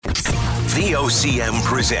VOCM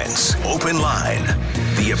presents Open Line.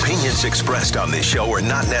 The opinions expressed on this show are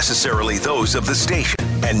not necessarily those of the station.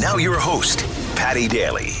 And now your host, Patty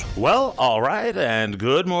Daly. Well, all right, and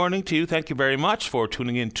good morning to you. Thank you very much for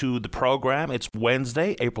tuning into the program. It's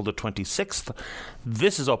Wednesday, April the 26th.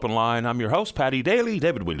 This is Open Line. I'm your host, Patty Daly,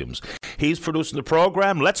 David Williams. He's producing the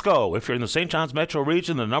program. Let's go. If you're in the St. John's metro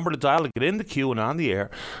region, the number to dial to get in the queue and on the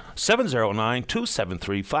air,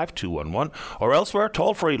 709-273-5211, or elsewhere,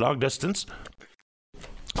 toll-free, long distance,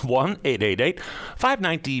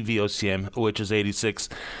 1-888-590-VOCM, which is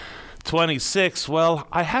 8626. Well,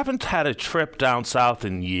 I haven't had a trip down south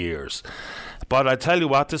in years, but I tell you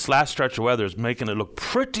what, this last stretch of weather is making it look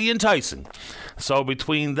pretty enticing. So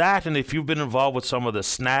between that and if you've been involved with some of the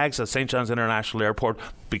snags at St. John's International Airport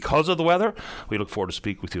because of the weather, we look forward to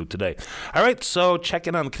speak with you today. All right, so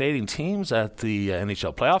checking on the Canadian teams at the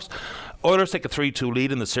NHL playoffs. Oilers take a 3-2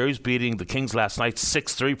 lead in the series, beating the Kings last night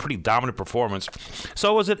 6-3. Pretty dominant performance.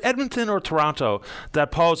 So was it Edmonton or Toronto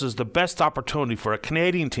that poses the best opportunity for a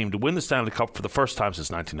Canadian team to win the Stanley Cup for the first time since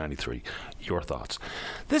 1993? Your thoughts?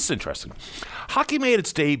 This is interesting. Hockey made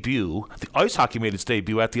its debut, the ice hockey made its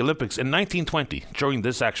debut at the Olympics in 1920 during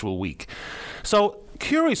this actual week. So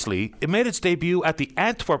curiously, it made its debut at the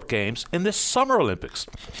Antwerp Games in this Summer Olympics.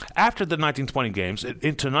 After the 1920 Games, into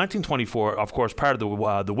 1924, of course, part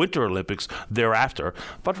of the Winter Olympics thereafter,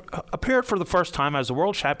 but appeared for the first time as a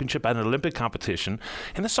World Championship and an Olympic competition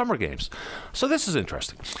in the Summer Games. So this is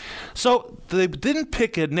interesting. So they didn't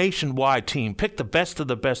pick a nationwide team, pick the best of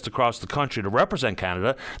the best across the country to represent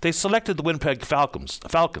Canada. They selected the Winnipeg Falcons.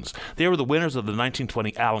 They were the winners of the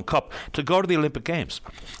 1920 Allen Cup to go to the Olympic Games.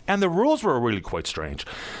 And the rules were really quite strange.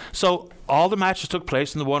 So all the matches took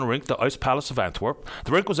place in the one rink, the Ice Palace of Antwerp.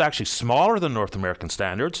 The rink was actually smaller than North American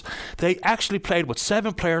standards. They actually played with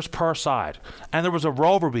 7 players per side, and there was a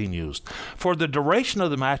rover being used. For the duration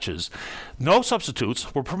of the matches, no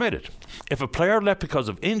substitutes were permitted. If a player left because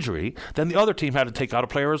of injury, then the other team had to take out a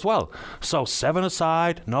player as well. So 7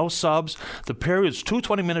 aside, no subs. The periods, 2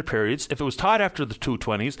 20-minute periods. If it was tied after the 2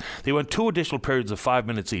 20s, they went 2 additional periods of 5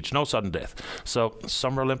 minutes each. No sudden death. So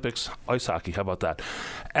Summer Olympics, ice hockey, how about that?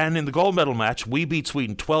 And in the gold medal match, we beat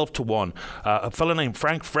Sweden 12-1. A fellow named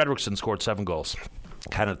Frank Fredriksson scored 7 goals.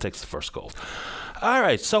 Canada takes the first goal. All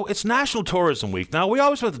right, so it's National Tourism Week. Now, we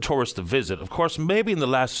always want the tourists to visit. Of course, maybe in the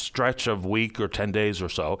last stretch of week or 10 days or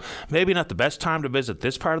so, maybe not the best time to visit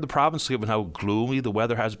this part of the province, given how gloomy the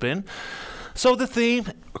weather has been. So the theme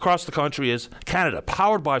across the country is Canada,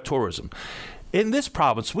 powered by tourism. In this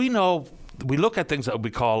province, we look at things that we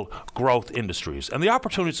call growth industries, and the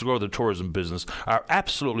opportunities to grow the tourism business are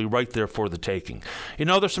absolutely right there for the taking. You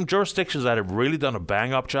know, there's some jurisdictions that have really done a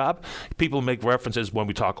bang-up job. People make references when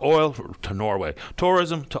we talk oil to Norway,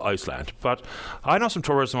 tourism to Iceland. But I know some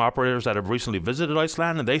tourism operators that have recently visited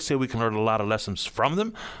Iceland, and they say we can learn a lot of lessons from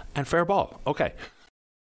them, and fair ball. Okay.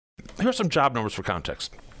 Here's some job numbers for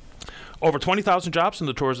context. Over 20,000 jobs in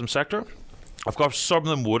the tourism sector. Of course, some of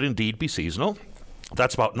them would indeed be seasonal.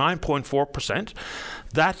 That's about 9.4%.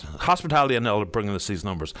 That hospitality and they'll bring us these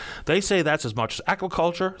numbers. They say that's as much as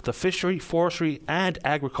aquaculture, the fishery, forestry, and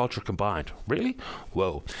agriculture combined. Really?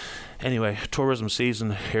 Whoa. Anyway, tourism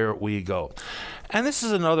season, here we go. And this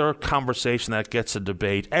is another conversation that gets a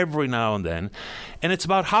debate every now and then, and it's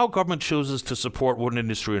about how government chooses to support one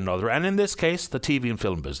industry or another, and in this case, the TV and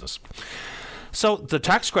film business. So the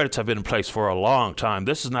tax credits have been in place for a long time.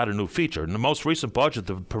 This is not a new feature. In the most recent budget,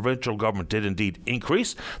 the provincial government did indeed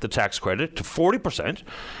increase the tax credit to 40%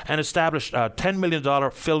 and established a $10 million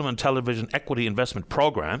film and television equity investment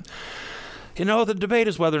program. You know, the debate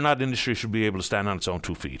is whether or not industry should be able to stand on its own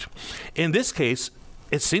 2 feet. In this case,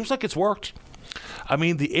 it seems like it's worked. I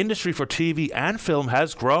mean, the industry for TV and film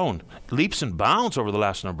has grown leaps and bounds over the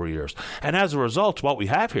last number of years. And as a result, what we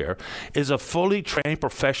have here is a fully trained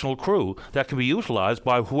professional crew that can be utilized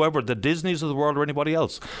by whoever, the Disneys of the world or anybody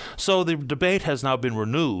else. So the debate has now been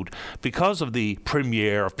renewed because of the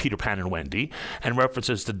premiere of Peter Pan and Wendy and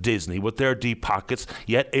references to Disney with their deep pockets,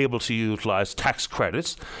 yet able to utilize tax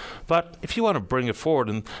credits. But if you want to bring it forward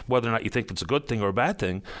and whether or not you think it's a good thing or a bad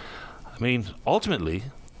thing, I mean, ultimately,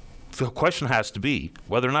 the question has to be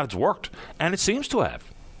whether or not it's worked, and it seems to have.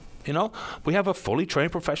 You know, we have a fully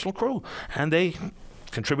trained professional crew, and they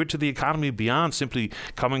contribute to the economy beyond simply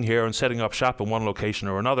coming here and setting up shop in one location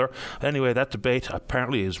or another. Anyway, that debate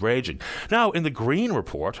apparently is raging. Now, in the Green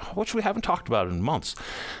Report, which we haven't talked about in months,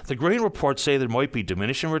 the Green Report say there might be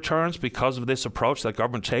diminishing returns because of this approach that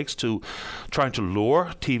government takes to trying to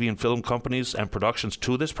lure TV and film companies and productions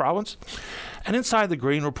to this province. And inside the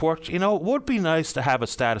Green Report, it would be nice to have a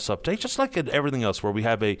status update, just like in everything else, where we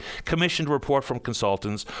have a commissioned report from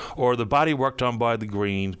consultants or the body work done by the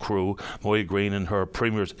Green crew, Moya Green and her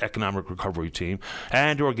Premier's Economic Recovery team,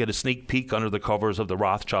 and or get a sneak peek under the covers of the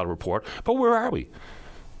Rothschild report. But where are we?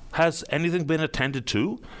 Has anything been attended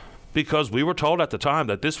to? Because we were told at the time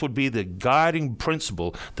that this would be the guiding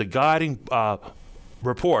principle, the guiding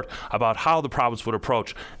report about how the province would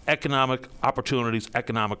approach economic opportunities,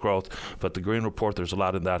 economic growth. But the Green Report, there's a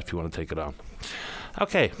lot in that if you want to take it on.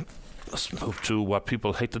 Okay, let's move to what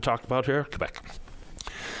people hate to talk about here, Quebec.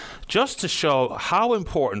 Just to show how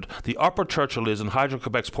important the Upper Churchill is in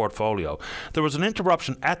Hydro-Quebec's portfolio, there was an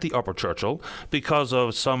interruption at the Upper Churchill because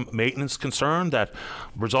of some maintenance concern that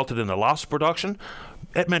resulted in a loss of production.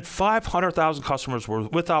 It meant 500,000 customers were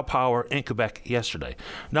without power in Quebec yesterday.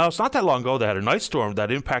 Now, it's not that long ago they had an ice storm that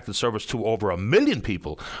impacted service to over 1 million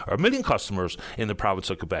people, or 1 million customers in the province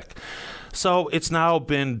of Quebec. So it's now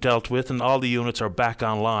been dealt with and all the units are back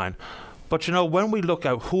online. But when we look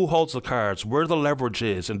at who holds the cards, where the leverage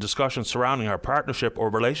is in discussions surrounding our partnership or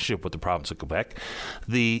relationship with the province of Quebec,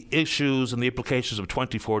 the issues and the implications of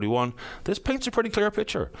 2041, this paints a pretty clear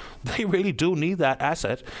picture. They really do need that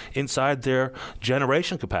asset inside their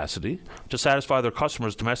generation capacity to satisfy their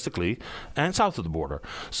customers domestically and south of the border.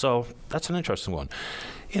 So that's an interesting one.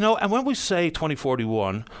 And when we say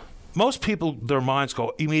 2041, most people, their minds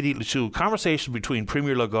go immediately to conversations between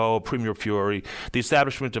Premier Legault, Premier Fury, the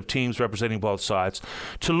establishment of teams representing both sides,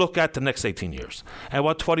 to look at the next 18 years and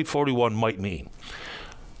what 2041 might mean.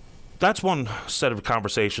 That's one set of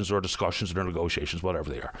conversations or discussions or negotiations, whatever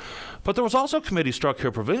they are. But there was also a committee struck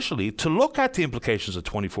here provincially to look at the implications of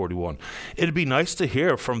 2041. It'd be nice to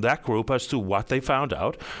hear from that group as to what they found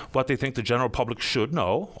out, what they think the general public should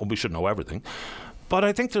know. Well, we should know everything. But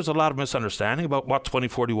I think there's a lot of misunderstanding about what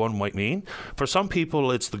 2041 might mean. For some people,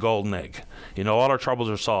 it's the golden egg. All our troubles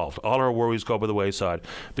are solved. All our worries go by the wayside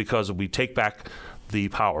because we take back the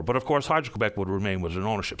power. But of course, Hydro-Quebec would remain with an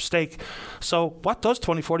ownership stake. So what does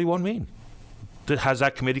 2041 mean? Has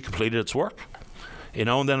that committee completed its work?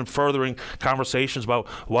 And then furthering conversations about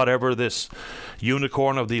whatever this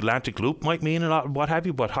unicorn of the Atlantic Loop might mean and what have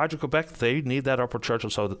you. But Hydro-Quebec, they need that Upper Churchill.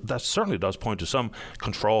 So that certainly does point to some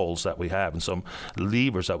controls that we have and some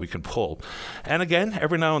levers that we can pull. And again,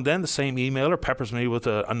 every now and then, the same emailer peppers me with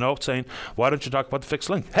a note saying, why don't you talk about the fixed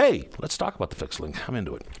link? Hey, let's talk about the fixed link. I'm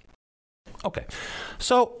into it. Okay,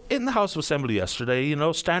 so in the House of Assembly yesterday,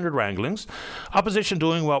 standard wranglings. Opposition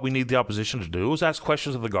doing what we need the opposition to do, is ask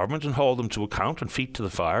questions of the government and hold them to account and feet to the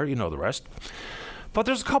fire, the rest. But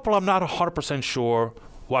there's a couple I'm not 100% sure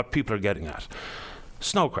what people are getting at.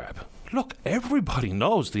 Snow crab. Look, everybody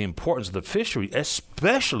knows the importance of the fishery,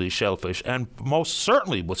 especially shellfish, and most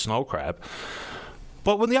certainly with snow crab.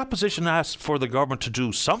 But when the opposition asks for the government to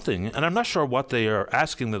do something, and I'm not sure what they are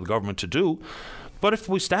asking the government to do, but if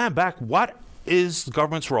we stand back, what is the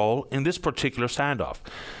government's role in this particular standoff?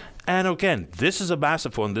 And again, this is a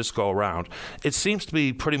massive one this go around. It seems to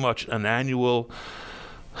be pretty much an annual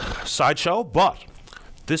sideshow, but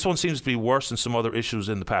this one seems to be worse than some other issues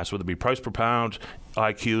in the past, whether it be price per pound,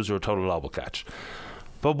 IQs, or total allowable catch.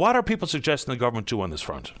 But what are people suggesting the government do on this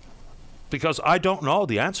front? Because I don't know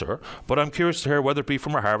the answer, but I'm curious to hear whether it be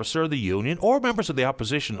from a harvester, the union, or members of the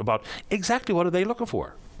opposition about exactly what are they looking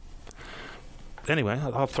for. Anyway,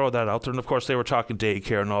 I'll throw that out there. And of course, they were talking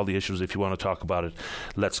daycare and all the issues. If you want to talk about it,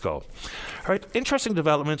 let's go. All right, interesting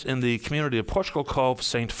development in the community of Portugal Cove,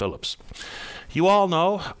 St. Philip's. You all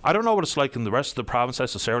know, I don't know what it's like in the rest of the province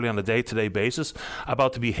necessarily on a day-to-day basis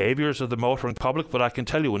about the behaviours of the motoring public, but I can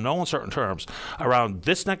tell you in no uncertain terms, around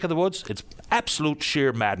this neck of the woods, it's absolute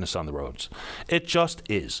sheer madness on the roads. It just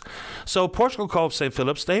is. So Portugal Cove, St.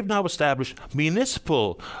 Philip's, they've now established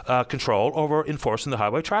municipal control over enforcing the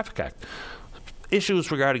Highway Traffic Act.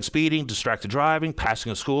 Issues regarding speeding, distracted driving,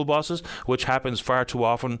 passing of school buses, which happens far too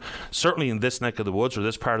often, certainly in this neck of the woods or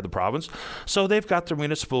this part of the province. So they've got their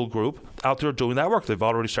municipal group out there doing that work. They've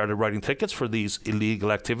already started writing tickets for these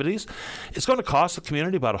illegal activities. It's going to cost the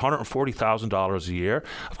community about $140,000 a year.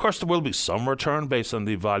 Of course, there will be some return based on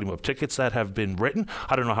the volume of tickets that have been written.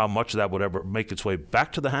 I don't know how much of that would ever make its way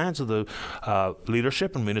back to the hands of the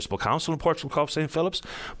leadership and municipal council in Portugal Cove, St. Philip's,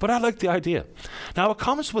 but I like the idea. Now, it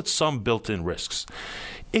comes with some built-in risks.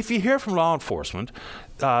 If you hear from law enforcement,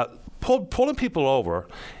 pulling people over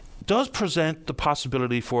does present the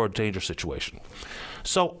possibility for a dangerous situation.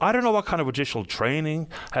 So I don't know what kind of additional training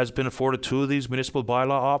has been afforded to these municipal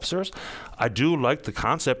bylaw officers. I do like the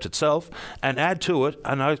concept itself, and add to it,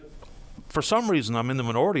 and for some reason I'm in the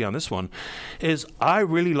minority on this one, is I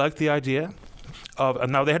really like the idea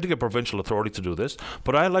and now they had to get provincial authority to do this,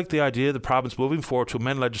 but I like the idea of the province moving forward to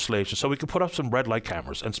amend legislation so we could put up some red light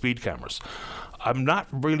cameras and speed cameras. I'm not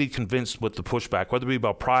really convinced with the pushback, whether it be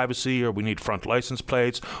about privacy or we need front license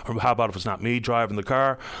plates, or how about if it's not me driving the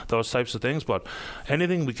car, those types of things. But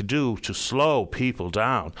anything we could do to slow people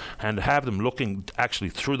down and have them looking actually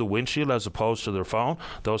through the windshield as opposed to their phone,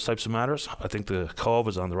 those types of matters, I think the Cove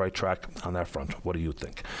is on the right track on that front. What do you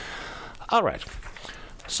think? All right.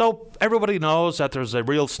 So everybody knows that there's a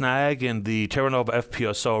real snag in the Terra Nova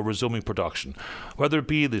FPSO resuming production. Whether it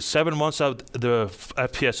be the 7 months of the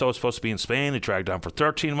FPSO is supposed to be in Spain, it dragged on for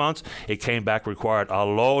 13 months. It came back, required a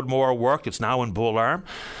load more work. It's now in Bull Arm.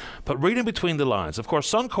 But reading between the lines, of course,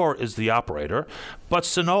 Suncor is the operator, but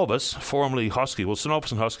Cenovus, formerly Husky, well,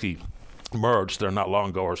 Cenovus and Husky merged there not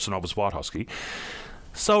long ago, or Cenovus bought Husky.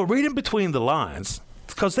 So reading between the lines,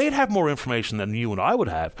 because they'd have more information than you and I would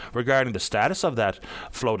have regarding the status of that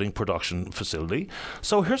floating production facility.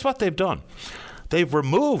 So here's what they've done. They've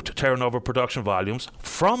removed Terra Nova production volumes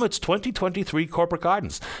from its 2023 corporate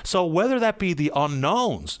guidance. So whether that be the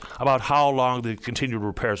unknowns about how long the continued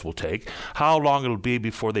repairs will take, how long it'll be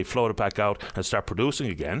before they float it back out and start producing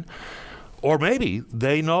again, or maybe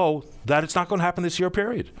they know that it's not going to happen this year,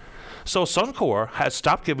 period. So Suncor has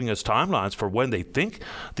stopped giving us timelines for when they think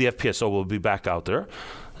the FPSO will be back out there.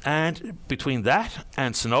 And between that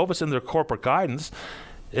and Cenovus in their corporate guidance,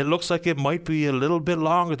 it looks like it might be a little bit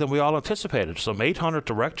longer than we all anticipated. Some 800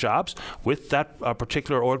 direct jobs with that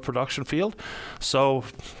particular oil production field. So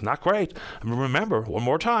not great. And remember, one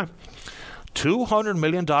more time, $200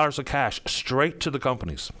 million of cash straight to the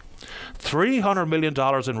companies. $300 million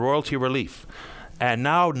in royalty relief. And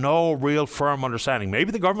now no real firm understanding.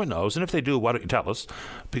 Maybe the government knows, and if they do, why don't you tell us?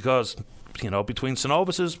 Because, between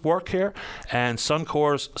Cenovus's work here and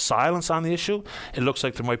Suncor's silence on the issue, it looks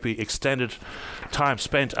like there might be extended time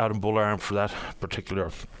spent out in Bull Arm for that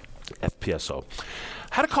particular FPSO.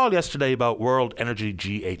 Had a call yesterday about World Energy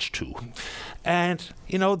GH2. And,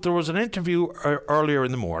 there was an interview earlier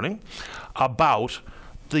in the morning about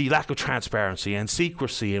the lack of transparency and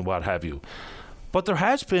secrecy and what have you. But there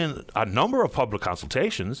has been a number of public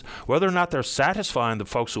consultations. Whether or not they're satisfying the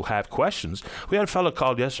folks who have questions. We had a fellow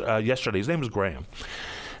called yesterday. His name was Graham.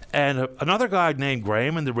 And another guy named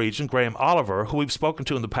Graham in the region, Graham Oliver, who we've spoken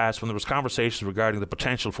to in the past when there was conversations regarding the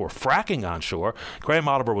potential for fracking onshore. Graham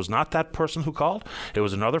Oliver was not that person who called. It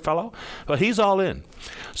was another fellow. But he's all in.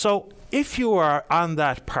 So if you are on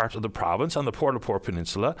that part of the province, on the Port-au-Port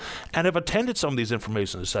Peninsula, and have attended some of these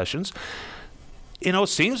information sessions, it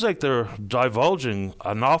seems like they're divulging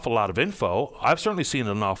an awful lot of info. I've certainly seen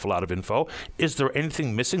an awful lot of info. Is there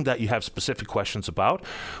anything missing that you have specific questions about?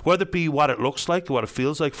 Whether it be what it looks like, what it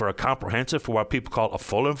feels like for a comprehensive, for what people call a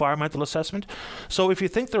full environmental assessment. So if you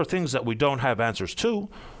think there are things that we don't have answers to,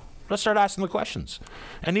 let's start asking the questions.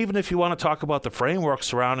 And even if you want to talk about the framework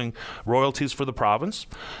surrounding royalties for the province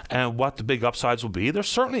and what the big upsides will be, there's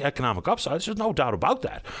certainly economic upsides. There's no doubt about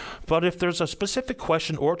that. But if there's a specific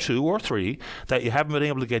question or two or three that you haven't been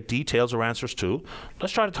able to get details or answers to,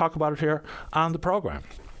 let's try to talk about it here on the program.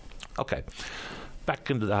 Okay, back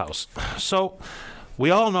into the House. So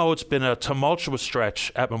we all know it's been a tumultuous stretch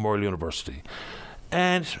at Memorial University.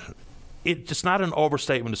 And it's not an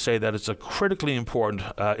overstatement to say that it's a critically important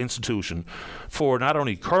institution for not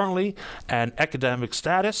only currently and academic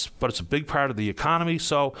status, but it's a big part of the economy.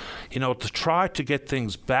 So, to try to get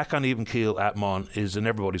things back on even keel at Mon is in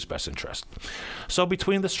everybody's best interest. So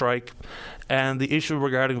between the strike and the issue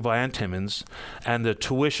regarding Vian Timmins and the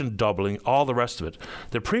tuition doubling, all the rest of it,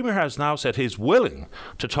 the Premier has now said he's willing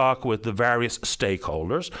to talk with the various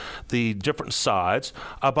stakeholders, the different sides,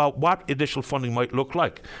 about what additional funding might look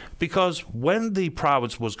like. Because when the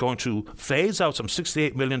province was going to phase out some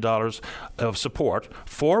 $68 million of support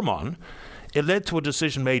for Mon, it led to a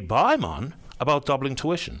decision made by Mon about doubling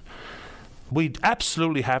tuition. We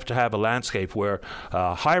absolutely have to have a landscape where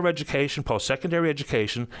higher education, post-secondary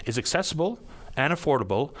education is accessible and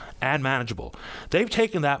affordable and manageable. They've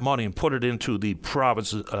taken that money and put it into the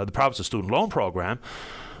province's student loan program,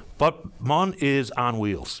 but Mon is on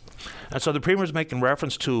wheels. And so the Premier is making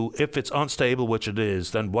reference to, if it's unstable, which it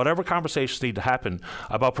is, then whatever conversations need to happen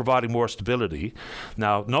about providing more stability.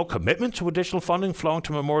 Now, no commitment to additional funding flowing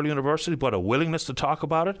to Memorial University, but a willingness to talk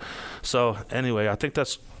about it. So anyway, I think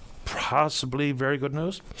that's possibly very good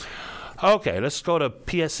news. Okay, let's go to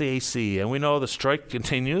PSAC, and we know the strike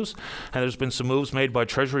continues, and there's been some moves made by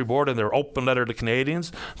Treasury Board in their open letter to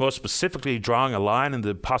Canadians, most specifically drawing a line in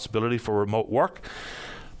the possibility for remote work.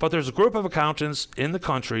 But there's a group of accountants in the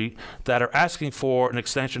country that are asking for an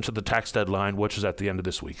extension to the tax deadline, which is at the end of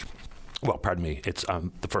this week. Well, pardon me, it's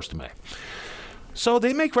on the 1st of May. So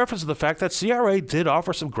they make reference to the fact that CRA did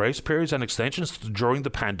offer some grace periods and extensions during the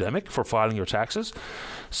pandemic for filing your taxes.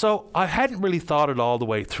 So I hadn't really thought it all the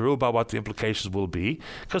way through about what the implications will be,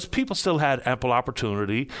 because people still had ample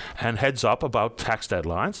opportunity and heads up about tax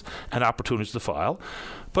deadlines and opportunities to file.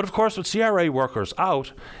 But of course, with CRA workers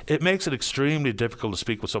out, it makes it extremely difficult to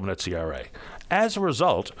speak with someone at CRA. As a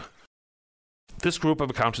result, this group of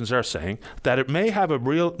accountants are saying that it may have a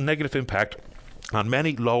real negative impact on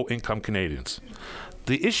many low-income Canadians.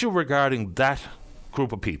 The issue regarding that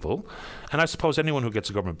group of people, and I suppose anyone who gets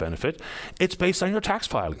a government benefit, it's based on your tax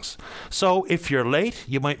filings. So if you're late,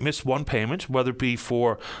 you might miss one payment, whether it be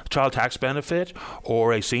for child tax benefit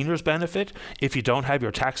or a senior's benefit, if you don't have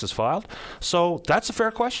your taxes filed. So that's a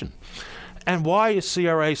fair question. And why is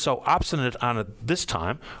CRA so obstinate on it this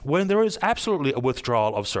time when there is absolutely a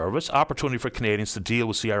withdrawal of service, opportunity for Canadians to deal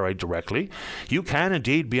with CRA directly? You can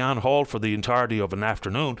indeed be on hold for the entirety of an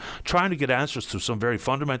afternoon trying to get answers to some very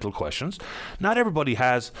fundamental questions. Not everybody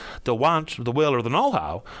has the want, the will, or the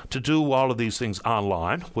know-how to do all of these things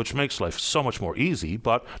online, which makes life so much more easy,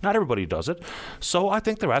 but not everybody does it. So I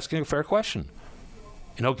think they're asking a fair question.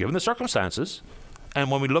 Given the circumstances, and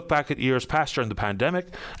when we look back at years past during the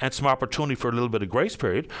pandemic and some opportunity for a little bit of grace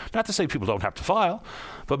period, not to say people don't have to file,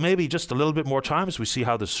 but maybe just a little bit more time as we see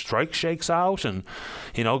how the strike shakes out and,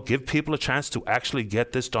 give people a chance to actually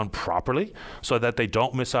get this done properly so that they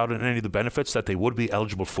don't miss out on any of the benefits that they would be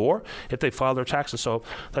eligible for if they file their taxes. So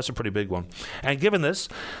that's a pretty big one. And given this,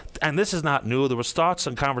 and this is not new, there was thoughts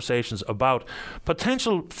and conversations about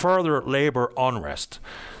potential further labor unrest.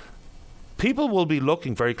 People will be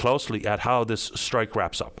looking very closely at how this strike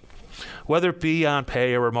wraps up, whether it be on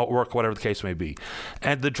pay or remote work, whatever the case may be.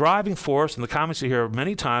 And the driving force, and the comments you hear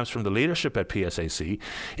many times from the leadership at PSAC,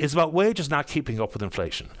 is about wages not keeping up with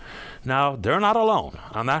inflation. Now, they're not alone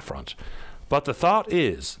on that front. But the thought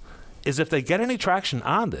is if they get any traction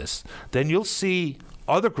on this, then you'll see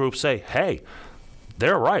other groups say, hey,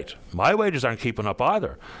 they're right. My wages aren't keeping up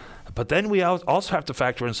either. But then we also have to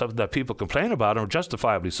factor in something that people complain about, and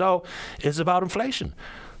justifiably so, is about inflation.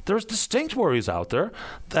 There's distinct worries out there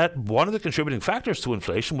that one of the contributing factors to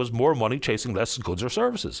inflation was more money chasing less goods or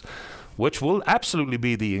services, which will absolutely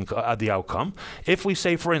be the outcome if we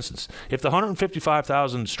say, for instance, if the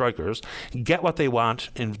 155,000 strikers get what they want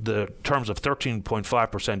in the terms of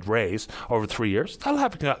 13.5% raise over 3 years, that'll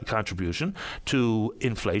have a contribution to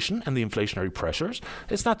inflation and the inflationary pressures.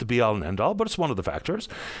 It's not the be-all and end-all, but it's one of the factors.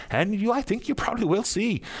 And I think you probably will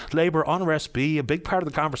see labor unrest be a big part of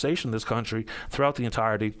the conversation in this country throughout the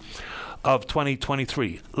entirety of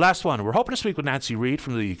 2023. Last one. We're hoping to speak with Nancy Reid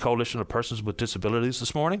from the Coalition of Persons with Disabilities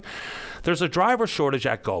this morning. There's a driver shortage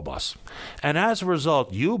at GoBus, and as a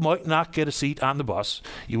result, you might not get a seat on the bus.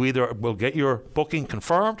 You either will get your booking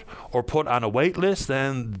confirmed or put on a wait list,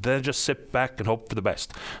 and then just sit back and hope for the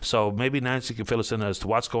best. So maybe Nancy can fill us in as to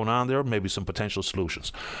what's going on there, maybe some potential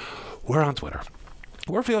solutions. We're on Twitter.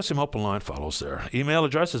 We're VOCM Openline follows there. Email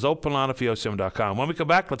address is openline@vocm.com. When we come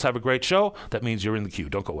back, let's have a great show. That means you're in the queue.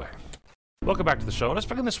 Don't go away. Welcome back to the show. Let's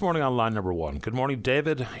begin this morning on line number 1. Good morning,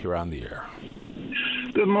 David. You're on the air.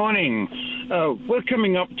 Good morning. We're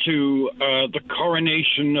coming up to the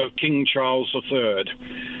coronation of King Charles III.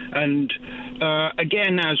 And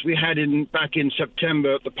again, as we had back in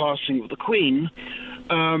September at the passing of the Queen,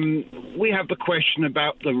 we have the question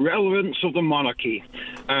about the relevance of the monarchy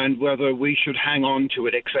and whether we should hang on to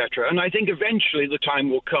it, etc. And I think eventually the time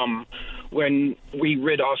will come when we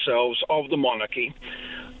rid ourselves of the monarchy.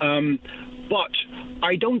 But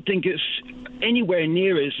I don't think it's anywhere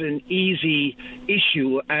near as an easy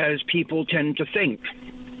issue as people tend to think.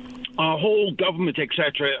 Our whole government,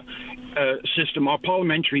 etc., system, our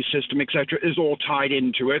parliamentary system, etc., is all tied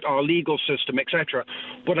into it, our legal system, etc.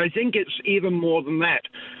 But I think it's even more than that.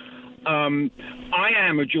 I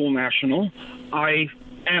am a dual national. I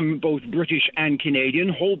am both British and Canadian,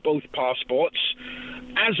 hold both passports.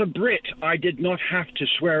 As a Brit, I did not have to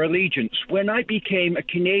swear allegiance. When I became a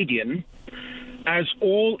Canadian, as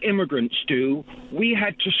all immigrants do, we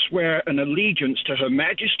had to swear an allegiance to Her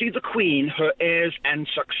Majesty the Queen, her heirs and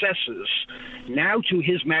successors, now to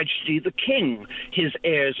His Majesty the King, his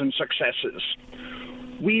heirs and successors.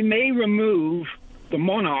 We may remove the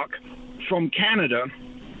monarch from Canada,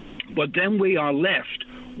 but then we are left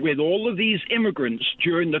with all of these immigrants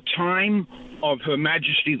during the time of Her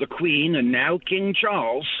Majesty the Queen and now King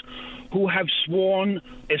Charles, who have sworn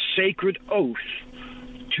a sacred oath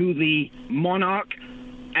to the monarch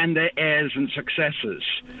and their heirs and successors.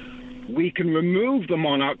 We can remove the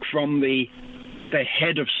monarch from the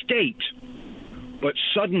head of state, but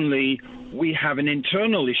suddenly we have an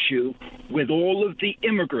internal issue with all of the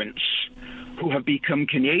immigrants who have become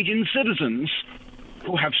Canadian citizens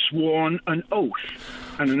who have sworn an oath.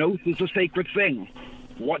 And an oath is a sacred thing.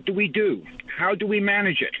 What do we do? How do we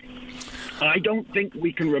manage it? I don't think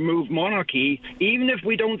we can remove monarchy, even if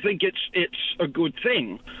we don't think it's a good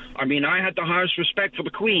thing. I mean, I had the highest respect for the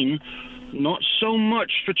Queen, not so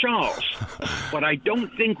much for Charles. But I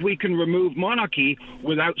don't think we can remove monarchy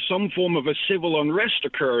without some form of a civil unrest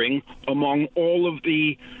occurring among all of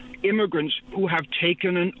the immigrants who have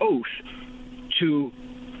taken an oath to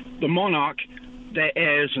the monarch, their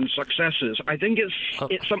heirs and successors. I think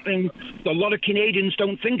it's something a lot of Canadians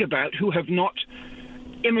don't think about who have not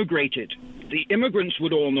immigrated. The immigrants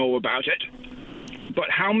would all know about it, but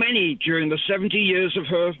how many during the 70 years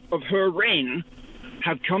of her reign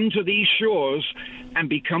have come to these shores and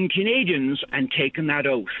become Canadians and taken that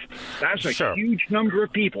oath? That's a huge number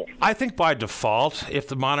of people. I think by default, if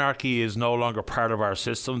the monarchy is no longer part of our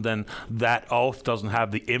system, then that oath doesn't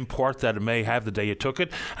have the import that it may have the day you took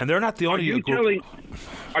it. And they're not the only group.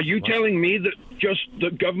 Are you telling me that just the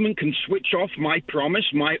government can switch off my promise,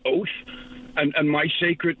 my oath, and my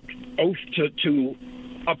sacred oath to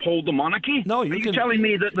uphold the monarchy? No, Are you telling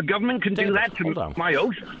me that the government can do that to my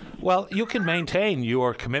oath? Well, you can maintain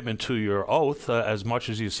your commitment to your oath as much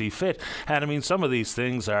as you see fit. And I mean, some of these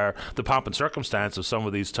things are the pomp and circumstance of some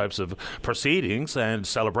of these types of proceedings and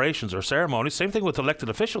celebrations or ceremonies. Same thing with elected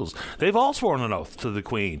officials. They've all sworn an oath to the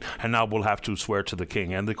Queen, and now will have to swear to the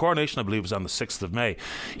King. And the coronation, I believe, is on the 6th of May.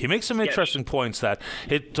 He makes some interesting points that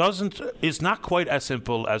it's not quite as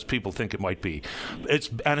simple as people think it might be. It's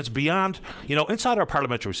beyond, inside our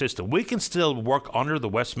parliamentary system. We can still work under the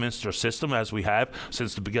Westminster system as we have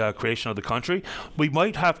since the creation of the country. We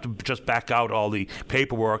might have to just back out all the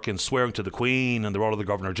paperwork and swearing to the Queen and the role of the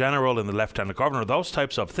Governor General and the Lieutenant Governor, those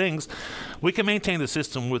types of things. We can maintain the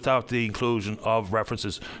system without the inclusion of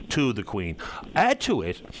references to the Queen. Add to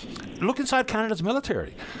it, look inside Canada's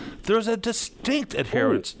military. There's a distinct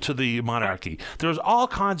adherence to the monarchy. There's all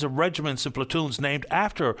kinds of regiments and platoons named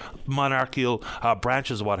after monarchical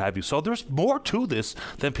branches and what have you. So there's more to this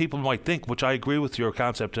than people might think, which I agree with your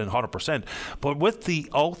concept 100%. But with the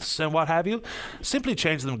oaths and what have you, simply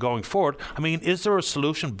change them going forward. I mean, is there a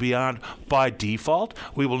solution beyond by default?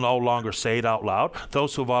 We will no longer say it out loud.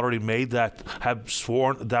 Those who have already made that, have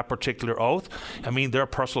sworn that particular oath, I mean, their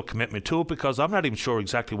personal commitment to it, because I'm not even sure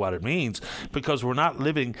exactly what it means, because we're not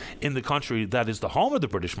living in the country that is the home of the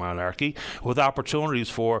British monarchy with opportunities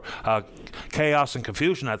for chaos and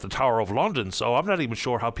confusion at the Tower of London. So I'm not even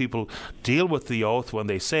sure how people deal with the oath when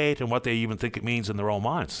they say it and what they even think it means in their own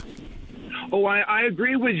minds. Oh, I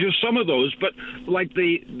agree with you, some of those, but like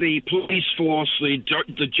the police force, the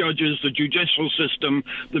judges, the judicial system,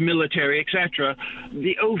 the military, etc.,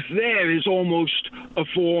 the oath there is almost a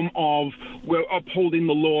form of we're upholding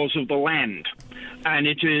the laws of the land. And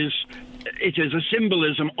it is a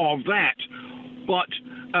symbolism of that. But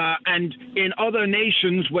and in other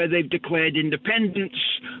nations where they've declared independence,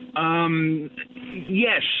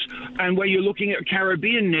 yes, and where you're looking at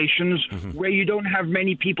Caribbean nations where you don't have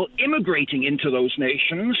many people immigrating into those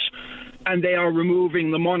nations, and they are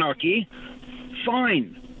removing the monarchy,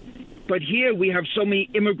 fine. But here we have so many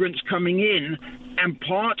immigrants coming in, and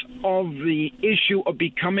part of the issue of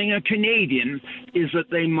becoming a Canadian is that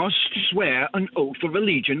they must swear an oath of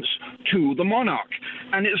allegiance to the monarch.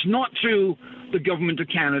 And it's not to the government of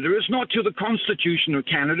Canada, it's not to the Constitution of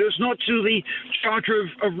Canada, it's not to the Charter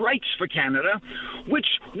of Rights for Canada, which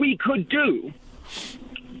we could do.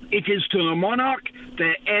 It is to the monarch,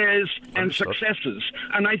 their heirs and successors.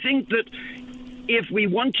 And I think that if we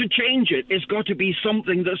want to change it, it's got to be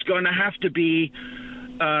something that's going to have to be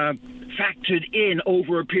factored in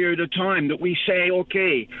over a period of time, that we say,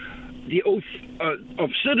 okay, the oath of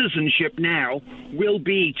citizenship now will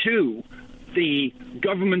be to the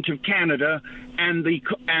government of Canada and the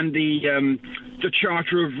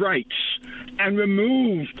Charter of Rights, and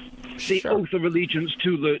remove the oath of allegiance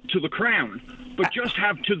to the crown, but just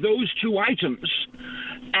have to those two items,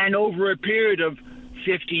 and over a period of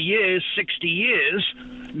 50 years, 60 years,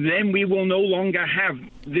 then we will no longer have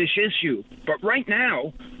this issue. But right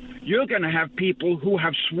now, you're going to have people who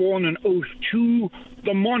have sworn an oath to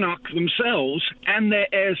the monarch themselves and their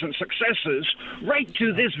heirs and successors right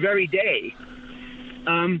to this very day.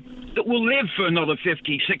 that will live for another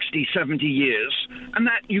 50, 60, 70 years, and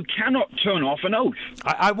that you cannot turn off an oath.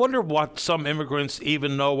 I wonder what some immigrants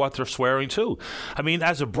even know what they're swearing to. I mean,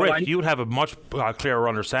 as a Brit, you would have a much clearer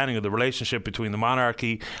understanding of the relationship between the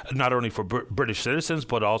monarchy, not only for British citizens,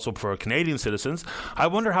 but also for Canadian citizens. I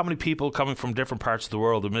wonder how many people coming from different parts of the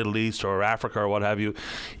world, the Middle East or Africa or what have you,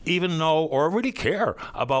 even know or really care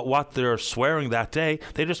about what they're swearing that day.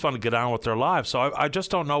 They just want to get on with their lives. So I just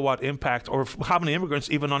don't know what impact or how many immigrants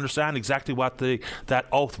even understand exactly what that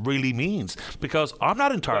oath really means, because I'm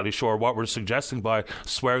not entirely sure what we're suggesting by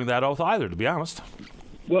swearing that oath either, to be honest.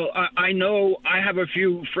 Well, I know I have a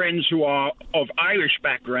few friends who are of Irish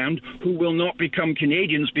background who will not become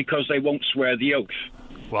Canadians because they won't swear the oath.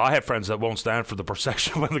 Well, I have friends that won't stand for the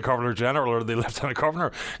procession when the Governor General or the Lieutenant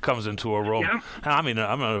Governor comes into a room. Yeah. And I mean,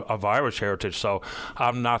 I'm of Irish heritage, so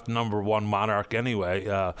I'm not number one monarch anyway.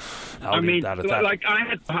 I mean, like I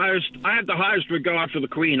had the highest regard for the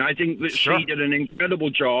Queen. I think that she did an incredible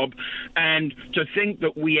job, and to think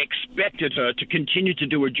that we expected her to continue to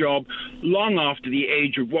do a job long after the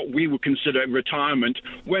age of what we would consider retirement,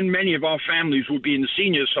 when many of our families would be in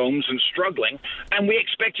seniors' homes and struggling, and we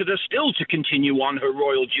expected her still to continue on her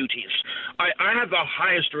royal duties. I have the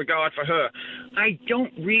highest regard for her. I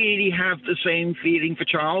don't really have the same feeling for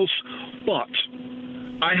Charles, but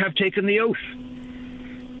I have taken the oath.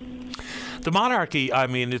 The monarchy, I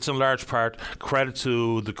mean, it's in large part credit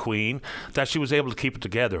to the Queen that she was able to keep it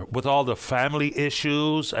together with all the family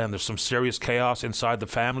issues, and there's some serious chaos inside the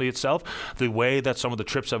family itself. The way that some of the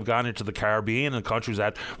trips have gone into the Caribbean and countries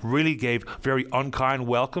that really gave very unkind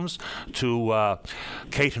welcomes to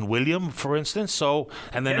Kate and William, for instance. So,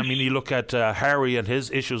 and then, I mean, you look at Harry and his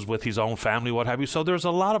issues with his own family, what have you. So there's a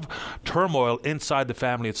lot of turmoil inside the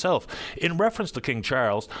family itself. In reference to King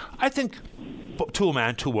Charles, I think, to a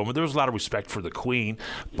man, to a woman, there was a lot of respect for the Queen,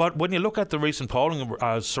 but when you look at the recent polling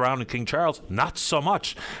surrounding King Charles, not so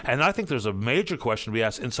much. And I think there's a major question to be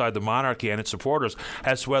asked inside the monarchy and its supporters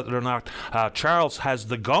as to whether or not Charles has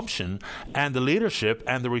the gumption and the leadership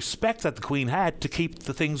and the respect that the Queen had to keep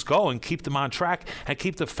the things going, keep them on track, and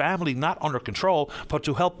keep the family not under control, but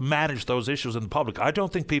to help manage those issues in the public. I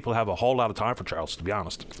don't think people have a whole lot of time for Charles, to be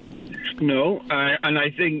honest. No, and I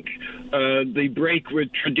think the break with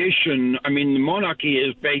tradition, I mean, the monarchy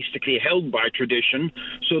is basically held by tradition,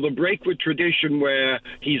 so the break with tradition where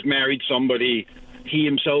he's married somebody, he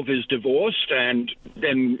himself is divorced and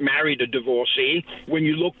then married a divorcee, when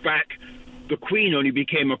you look back, the Queen only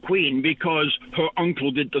became a queen because her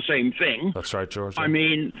uncle did the same thing. That's right, George. I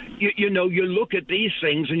mean, you know, you look at these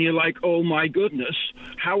things and you're like, oh my goodness,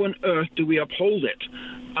 how on earth do we uphold it?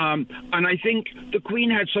 And I think the Queen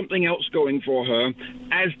had something else going for her,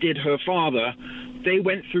 as did her father. They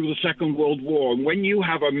went through the Second World War, and when you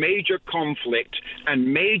have a major conflict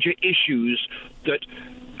and major issues that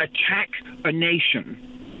attack a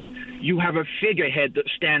nation, you have a figurehead that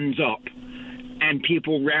stands up and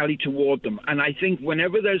people rally toward them. And I think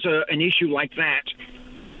whenever there's an issue like that,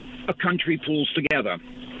 a country pulls together.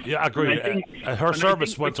 Yeah, I agree. Her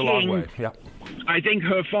service went a long way. Yeah. I think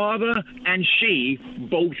her father and she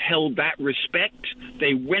both held that respect.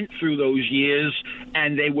 They went through those years,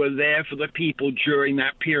 and they were there for the people during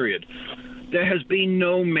that period. There has been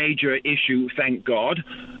no major issue, thank God,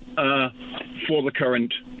 for the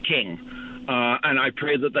current king. And I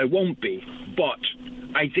pray that there won't be. But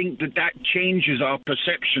I think that changes our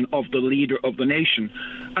perception of the leader of the nation.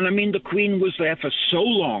 And I mean, the Queen was there for so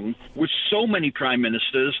long, with so many prime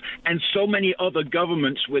ministers and so many other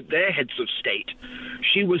governments with their heads of state.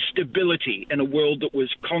 She was stability in a world that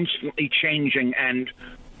was constantly changing and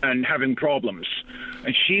having problems.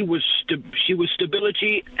 And she was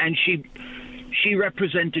stability, and she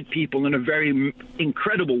represented people in a very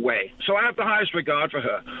incredible way. So I have the highest regard for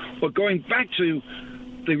her. But going back to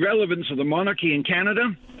the relevance of the monarchy in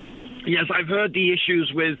Canada, yes, I've heard the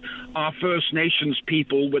issues with our First Nations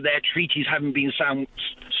people where their treaties haven't been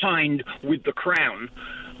signed with the Crown.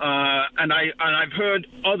 And I've heard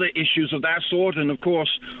other issues of that sort, and of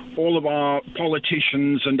course, all of our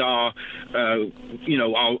politicians and our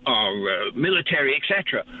military,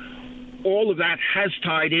 etc. All of that has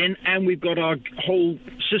tied in, and we've got our whole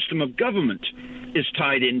system of government is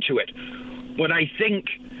tied into it. But I think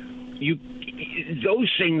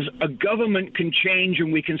those things, a government can change,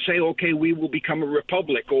 and we can say, okay, we will become a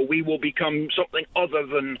republic, or we will become something other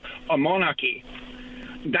than a monarchy.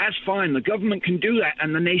 That's fine. The government can do that,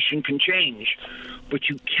 and the nation can change. But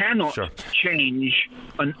you cannot change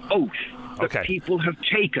an oath that people have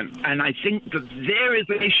taken. And I think that there is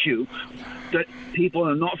an issue that people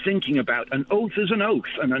are not thinking about. An oath is an oath,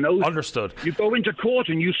 and an oath... Understood. You go into court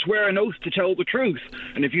and you swear an oath to tell the truth.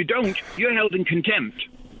 And if you don't, you're held in contempt.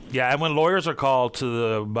 Yeah, and when lawyers are called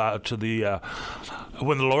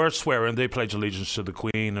when the lawyers swear in, they pledge allegiance to the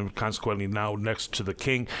Queen, and consequently now next to the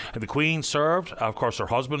King. And the Queen served. Of course, her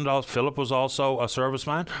husband, Philip, was also a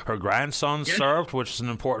serviceman. Her grandson served, which is an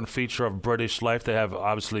important feature of British life. They have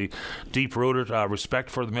obviously deep-rooted respect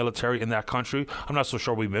for the military in that country. I'm not so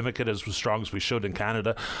sure we mimic it as strong as we should in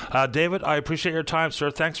Canada. David, I appreciate your time, sir.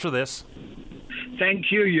 Thanks for this.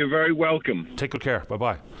 Thank you. You're very welcome. Take good care.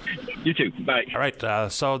 Bye-bye. You too. Bye. All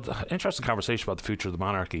right. So, interesting conversation about the future of the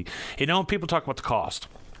monarchy. You know, when people talk about the cost,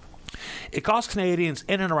 it costs Canadians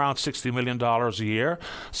in and around $60 million a year.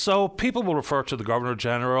 So people will refer to the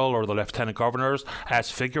Governor-General or the Lieutenant Governors as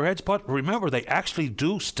figureheads. But remember, they actually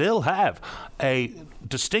do still have a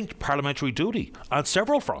distinct parliamentary duty on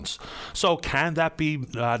several fronts. So can that be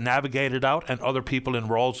navigated out and other people in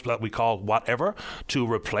roles that we call whatever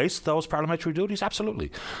to replace those parliamentary duties?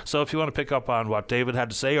 Absolutely. So if you want to pick up on what David had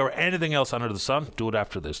to say or anything else under the sun, do it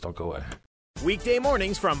after this. Don't go away. Weekday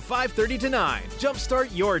mornings from 5:30 to 9.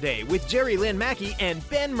 Jumpstart your day with Jerry Lynn Mackey and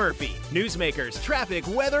Ben Murphy. Newsmakers, traffic,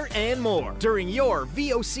 weather, and more during your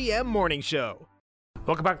VOCM morning show.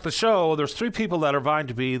 Welcome back to the show. There's three people that are vying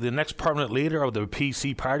to be the next permanent leader of the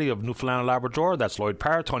PC party of Newfoundland and Labrador. That's Lloyd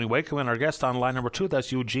Parr, Tony Wakeham, and our guest on line number 2,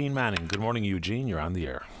 that's Eugene Manning. Good morning, Eugene. You're on the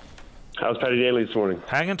air. How's Paddy Daly this morning?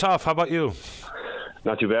 Hanging tough. How about you?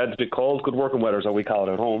 Not too bad. It's a bit cold. Good working weather is how we call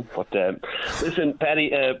it at home. But listen,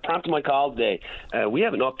 Paddy, prompted my call today. We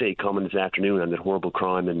have an update coming this afternoon on that horrible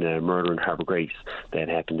crime and murder in Harbour Grace that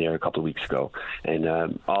happened there a couple of weeks ago. And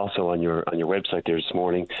also on your website there this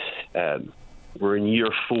morning, we're in year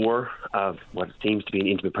 4 of what seems to be an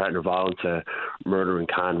intimate partner violence murder in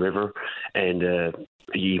Conn River. And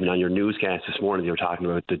even on your newscast this morning, they were talking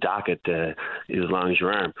about the docket is as long as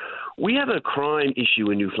your arm. We have a crime issue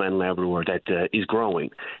in Newfoundland and Labrador that is growing,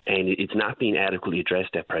 and it's not being adequately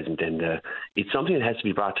addressed at present. And it's something that has to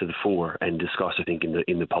be brought to the fore and discussed, I think,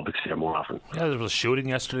 in the public sphere more often. Yeah, there was a shooting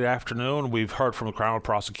yesterday afternoon. We've heard from the Crown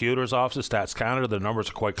Prosecutor's Office, Stats Canada, the numbers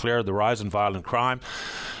are quite clear. The rise in violent crime,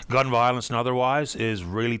 gun violence and otherwise, is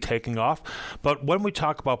really taking off. But when we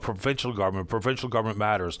talk about provincial government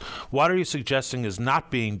matters, what are you suggesting is not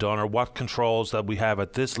being done, or what controls that we have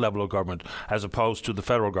at this level of government as opposed to the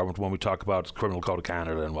federal government when we talk about Criminal Code of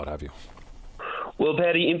Canada and what have you? Well,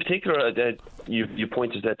 Paddy, in particular, you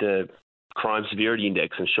pointed at the crime severity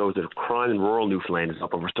index and shows that crime in rural Newfoundland is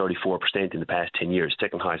up over 34% in the past 10 years,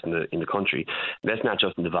 second highest in the country. And that's not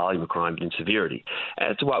just in the volume of crime, but in severity.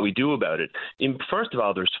 As to what we do about it, first of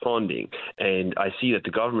all, there's funding, and I see that the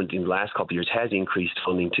government in the last couple of years has increased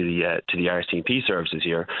funding to the RCMP services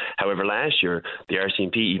here. However, last year the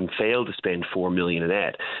RCMP even failed to spend $4 million of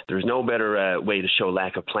that. There's no better way to show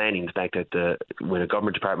lack of planning the fact that when a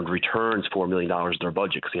government department returns $4 million of their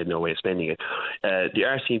budget because they had no way of spending it, the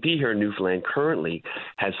RCMP here in Newfoundland currently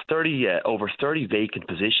has over 30 vacant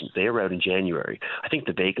positions. They are out in January. I think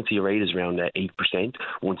the vacancy rate is around 8%.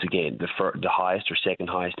 Once again, the highest or second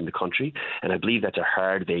highest in the country. And I believe that's a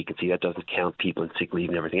hard vacancy. That doesn't count people in sick leave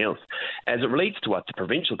and everything else. As it relates to what the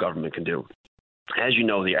provincial government can do, as you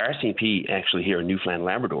know, the RCMP actually here in Newfoundland and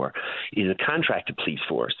Labrador is a contracted police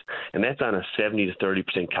force, and that's on a 70 to 30%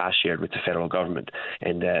 cost shared with the federal government.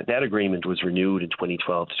 And that agreement was renewed in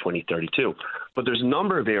 2012 to 2032. But there's a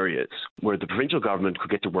number of areas where the provincial government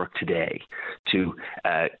could get to work today to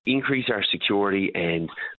increase our security and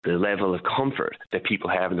the level of comfort that people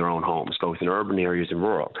have in their own homes, both in urban areas and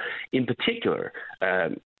rural. In particular,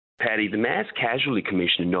 Paddy, the Mass Casualty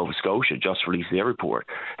Commission in Nova Scotia just released their report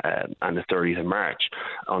on the 30th of March,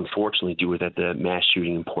 unfortunately due to the mass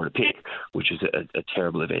shooting in Portapique, which is a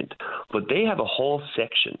terrible event. But they have a whole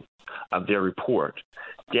section of their report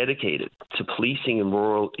dedicated to policing in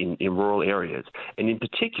rural areas, and in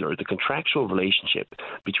particular the contractual relationship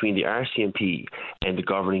between the RCMP and the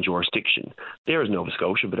governing jurisdiction. There is Nova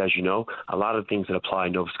Scotia, but as you know, a lot of things that apply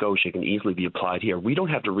in Nova Scotia can easily be applied here. We don't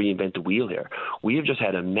have to reinvent the wheel here. We have just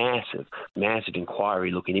had a massive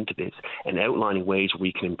inquiry looking into this and outlining ways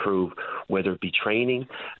we can improve, whether it be training,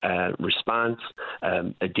 response,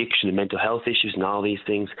 addiction and mental health issues and all these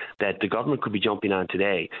things that the government could be jumping on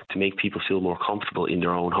today to make people feel more comfortable in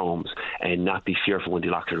their own homes and not be fearful when they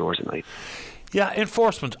lock their doors at night. Yeah,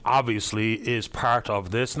 enforcement obviously is part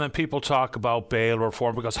of this, and then people talk about bail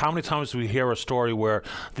reform, because how many times do we hear a story where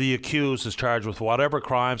the accused is charged with whatever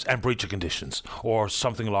crimes and breach of conditions or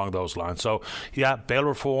something along those lines? So yeah, bail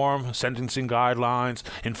reform, sentencing guidelines,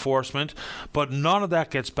 enforcement, but none of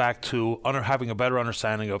that gets back to having a better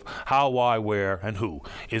understanding of how, why, where and who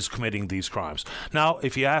is committing these crimes. Now,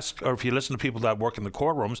 if you ask or if you listen to people that work in the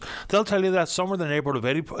courtrooms, they'll tell you that somewhere in the neighborhood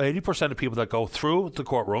of 80% of people that go through the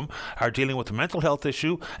courtroom are dealing with mental health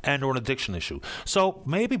issue and or an addiction issue. So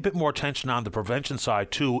maybe a bit more attention on the prevention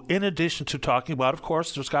side too, in addition to talking about, of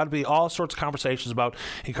course, there's got to be all sorts of conversations about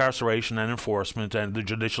incarceration and enforcement and the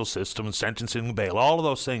judicial system and sentencing and bail, all of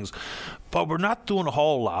those things. But we're not doing a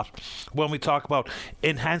whole lot when we talk about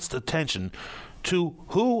enhanced attention to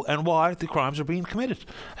who and why the crimes are being committed.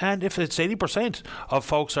 And if it's 80% of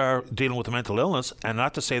folks are dealing with a mental illness, and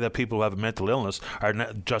not to say that people who have a mental illness are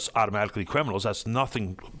just automatically criminals, that's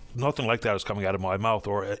nothing like that is coming out of my mouth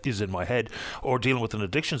or is in my head, or dealing with an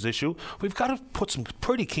addictions issue, we've got to put some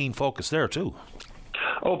pretty keen focus there too.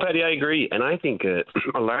 Oh, Paddy, I agree. And I think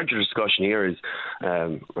a larger discussion here is,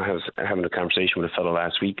 I was having a conversation with a fellow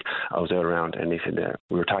last week. I was out around and they said,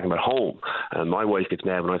 we were talking about home. My wife gets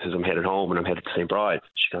mad when I says I'm headed home and I'm headed to St. Bride.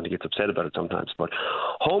 She kind of gets upset about it sometimes. But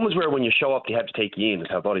home is where when you show up, they have to take you in, is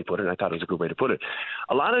how Buddy put it. And I thought it was a good way to put it.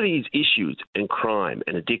 A lot of these issues and crime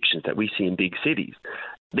and addictions that we see in big cities,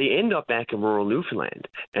 they end up back in rural Newfoundland,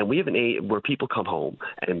 and we have an age where people come home,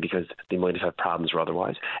 and because they might have had problems or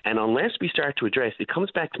otherwise. And unless we start to address, it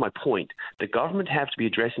comes back to my point, the government has to be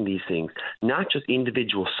addressing these things, not just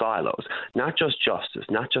individual silos, not just justice,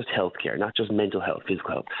 not just healthcare, not just mental health,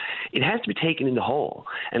 physical health. It has to be taken in the whole.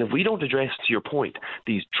 And if we don't address, to your point,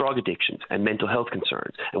 these drug addictions and mental health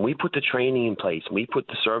concerns, and we put the training in place, and we put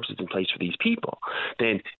the services in place for these people,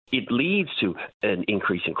 then it leads to an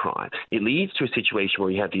increase in crime. It leads to a situation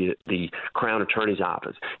where you have the Crown Attorney's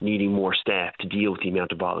Office needing more staff to deal with the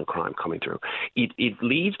amount of violent crime coming through. It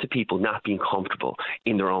leads to people not being comfortable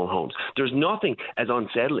in their own homes. There's nothing as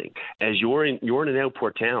unsettling as you're in an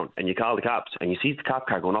outport town and you call the cops and you see the cop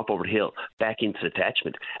car going up over the hill back into the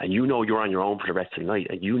attachment, and you know you're on your own for the rest of the night,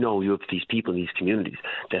 and you know you have these people in these communities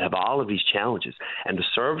that have all of these challenges, and the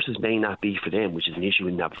services may not be for them, which is an issue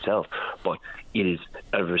in and of itself, but it is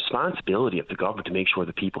a responsibility of the government to make sure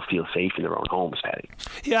that people feel safe in their own homes, Paddy.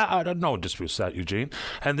 Yeah, I don't know disputes that, Eugene.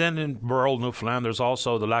 And then in rural Newfoundland, there's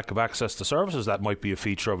also the lack of access to services that might be a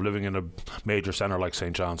feature of living in a major centre like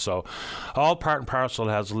St. John. So all part and parcel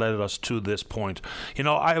has led us to this point. You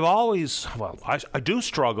know, I've always, I do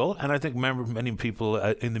struggle, and I think many people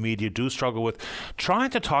in the media do struggle with trying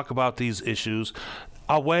to talk about these issues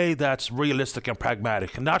a way that's realistic and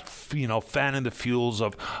pragmatic, and not, fanning the fuels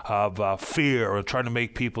of fear and trying to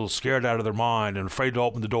make people scared out of their mind and afraid to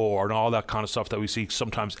open the door and all that kind of stuff that we see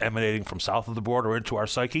sometimes emanating from south of the border into our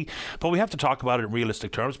psyche. But we have to talk about it in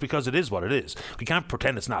realistic terms because it is what it is. We can't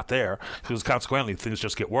pretend it's not there, because consequently things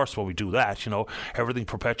just get worse when we do that. Everything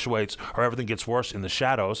perpetuates, or everything gets worse in the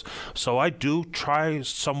shadows. So I do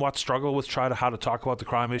struggle with how to talk about the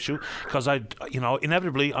crime issue, because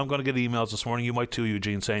inevitably I'm going to get emails this morning, you might too,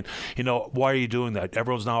 Eugene, saying, why are you doing that?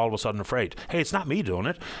 Everyone's now all of a sudden afraid. Hey, it's not me doing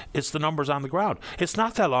it. It's the numbers on the ground. It's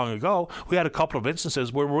not that long ago we had a couple of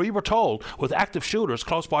instances where we were told, with active shooters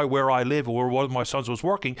close by where I live, where one of my sons was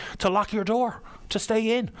working, to lock your door, to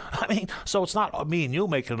stay in. So it's not me and you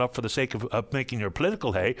making it up for the sake of making your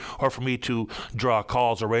political hay, or for me to draw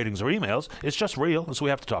calls or ratings or emails. It's just real, and so we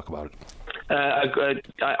have to talk about it.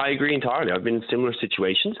 I agree entirely. I've been in similar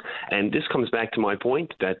situations, and this comes back to my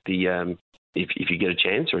point that if you get a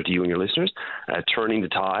chance, or to you and your listeners, Turning the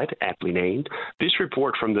Tide, aptly named, this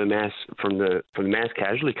report from the Mass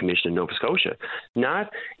Casualty Commission in Nova Scotia,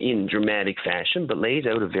 not in dramatic fashion, but lays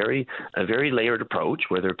out a very layered approach,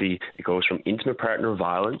 whether it goes from intimate partner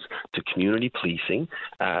violence to community policing,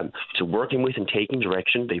 to working with and taking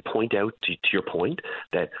direction. They point out, to your point,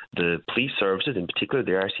 that the police services, in particular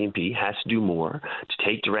the RCMP, has to do more to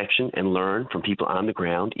take direction and learn from people on the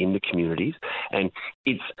ground in the communities. And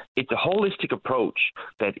it's a holistic approach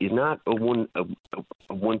that is not one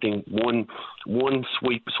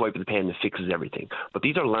swipe of the pen that fixes everything. But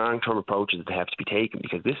these are long-term approaches that have to be taken,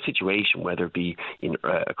 because this situation, whether it be in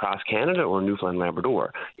across Canada or Newfoundland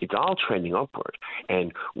Labrador, it's all trending upward.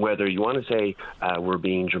 And whether you want to say we're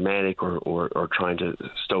being dramatic or trying to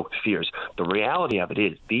stoke the fears, the reality of it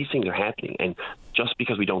is these things are happening, and just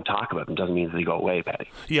because we don't talk about them doesn't mean that they go away, Paddy.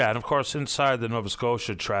 Yeah, and of course, inside the Nova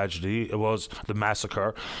Scotia tragedy, it was the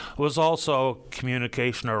massacre, was also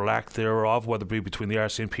communication or lack thereof, whether it be between the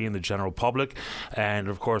RCMP and the general public, and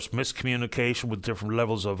of course, miscommunication with different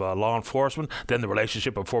levels of law enforcement, then the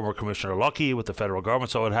relationship of former Commissioner Lucky with the federal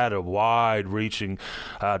government. So it had a wide-reaching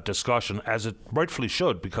discussion, as it rightfully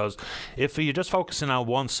should, because if you're just focusing on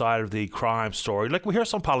one side of the crime story, like we hear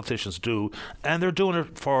some politicians do, and they're doing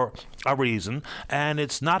it for a reason, and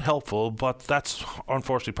it's not helpful, but that's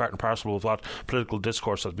unfortunately part and parcel of what political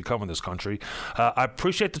discourse has become in this country. I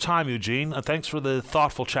appreciate the time, Eugene, and thanks for the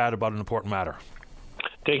thoughtful chat about an important matter.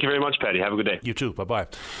 Thank you very much, Paddy. Have a good day. You too. Bye-bye.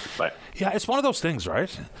 Bye. Yeah, it's one of those things,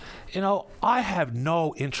 right? I have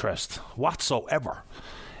no interest whatsoever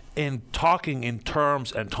in talking in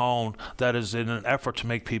terms and tone that is in an effort to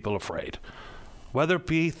make people afraid, whether it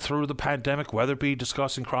be through the pandemic, whether it be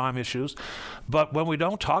discussing crime issues. But when we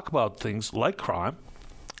don't talk about things like crime,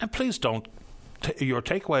 and please don't, your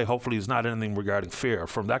takeaway hopefully is not anything regarding fear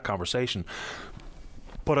from that conversation,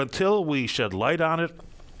 but until we shed light on it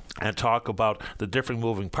and talk about the different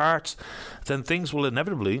moving parts, then things will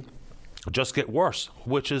inevitably just get worse,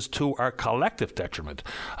 which is to our collective detriment.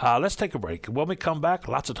 Let's take a break. When we come back,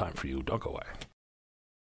 lots of time for you. Don't go away.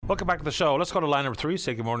 Welcome back to the show. Let's go to line number 3.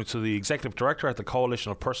 Say good morning to the Executive Director at the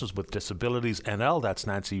Coalition of Persons with Disabilities NL. That's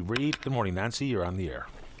Nancy Reid. Good morning, Nancy. You're on the air.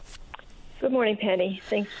 Good morning, Patty.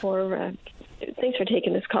 Thanks for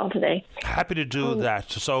taking this call today. Happy to do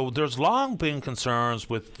that. So there's long been concerns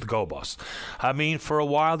with the Go Bus. I mean, for a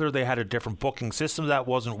while there, they had a different booking system that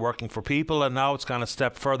wasn't working for people, and now it's gone a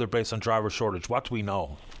step further based on driver shortage. What do we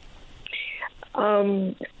know?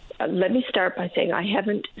 Let me start by saying I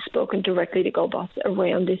haven't spoken directly to Go Bus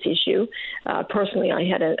around this issue. Personally, I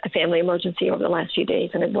had a family emergency over the last few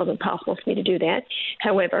days, and it wasn't possible for me to do that.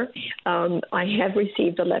 However, I have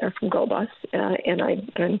received a letter from Go Bus, and I've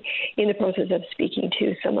been in the process of speaking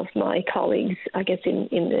to some of my colleagues, I guess, in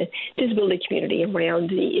the disability community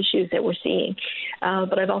around the issues that we're seeing.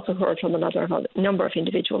 But I've also heard from a number of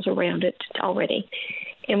individuals around it already.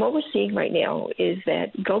 And what we're seeing right now is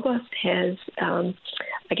that Go Bus has,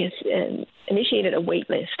 initiated a wait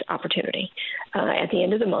list opportunity at the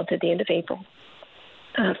end of the month, at the end of April,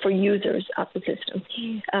 for users of the system.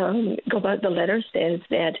 Go Bus, the letter says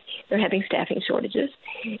that they're having staffing shortages,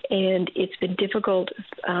 and it's been difficult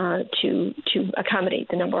to accommodate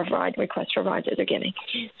the number of ride requests for rides that they're getting.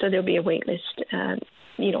 So there'll be a wait list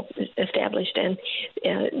established, and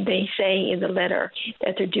they say in the letter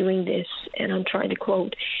that they're doing this, and I'm trying to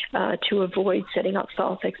quote, to avoid setting up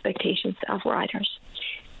false expectations of riders.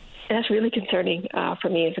 And that's really concerning for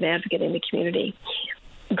me as an advocate in the community.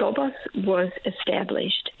 Go Bus was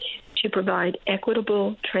established to provide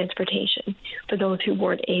equitable transportation for those who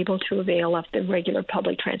weren't able to avail of the regular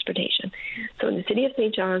public transportation. So in the city of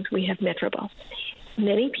St. John's, we have Metrobus.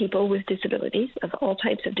 Many people with disabilities, of all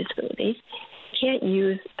types of disabilities, can't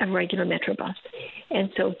use a regular Metrobus. And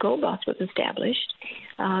so Go Bus was established,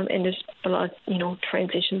 and there's a lot of,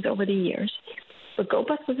 transitions over the years. But Go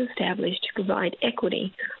Bus was established to provide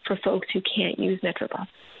equity for folks who can't use Metrobus.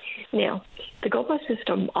 Now, the Go Bus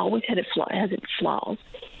system always has its flaws.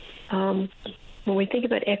 When we think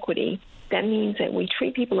about equity, that means that we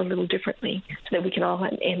treat people a little differently so that we can all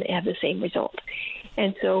have the same result.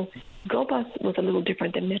 And so Go Bus was a little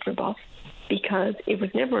different than Metrobus because it was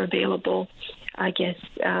never available, I guess,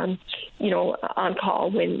 on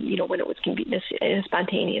call when it was convenient in a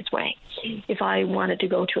spontaneous way. If I wanted to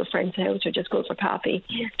go to a friend's house or just go for coffee,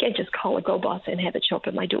 I can't just call a Go Bus and have it show up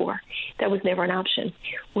at my door. That was never an option,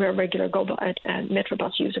 where a regular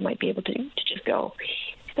Metrobus user might be able to just go.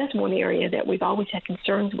 So that's one area that we've always had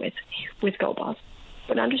concerns with Go Bus.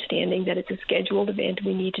 But understanding that it's a scheduled event,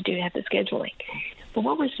 we need to have the scheduling. But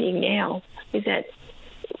what we're seeing now is that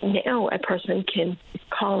now a person can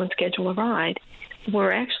call and schedule a ride. What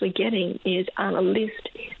we're actually getting is on a list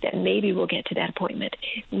that maybe we'll get to that appointment.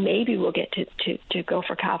 Maybe we'll get to go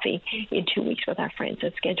for coffee in 2 weeks with our friends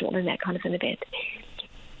that's scheduled in that kind of an event.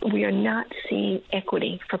 We are not seeing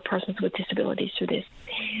equity for persons with disabilities through this.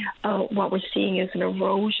 What we're seeing is an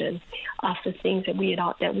erosion of the things that we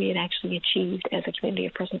had actually achieved as a community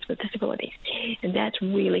of persons with disabilities, and that's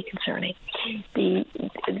really concerning. The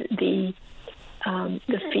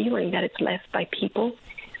feeling that it's left by people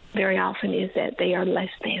very often is that they are less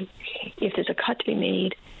than. If there's a cut to be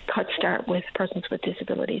made, cuts start with persons with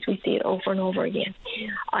disabilities. We see it over and over again.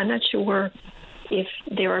 I'm not sure if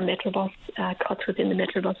there are Metrobus cuts within the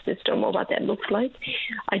Metrobus system or what that looks like.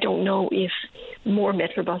 I don't know if more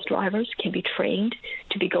Metrobus drivers can be trained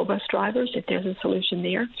to be Go Bus drivers, if there's a solution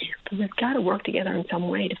there. But we've got to work together in some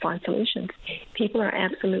way to find solutions. People are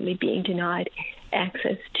absolutely being denied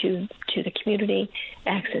access to the community,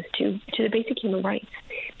 access to the basic human rights,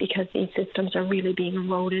 because these systems are really being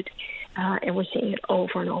eroded, and we're seeing it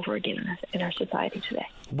over and over again in our society today.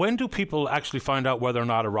 When do people actually find out whether or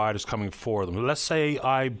not a ride is coming for them? Let's say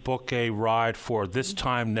I book a ride for this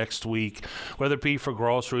time next week, whether it be for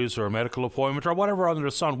groceries or a medical appointment or whatever under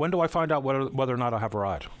the sun. When do I find out whether or not I have a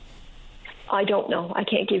ride? I don't know. I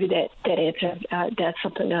can't give you that answer. That's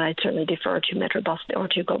something that I'd certainly defer to Metrobus or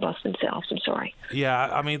to GoBus themselves. I'm sorry. Yeah,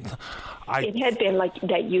 I mean, it had been like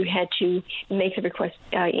that. You had to make the request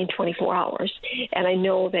in 24 hours, and I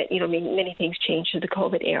know that many things changed through the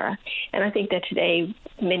COVID era, and I think that today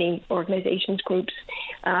many organizations, groups,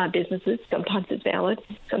 businesses, sometimes it's valid,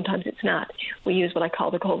 sometimes it's not. We use what I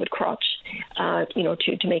call the COVID crutch,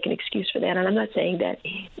 to make an excuse for that. And I'm not saying that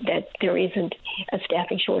there isn't a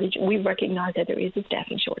staffing shortage. We recognize that there is a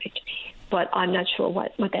staffing shortage, but I'm not sure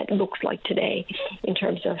what that looks like today in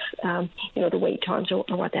terms of the wait times or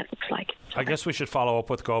what that looks like. I guess we should follow up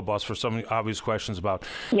with GoBus for some obvious questions about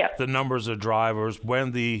Yep. the numbers of drivers,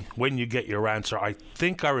 when you get your answer. I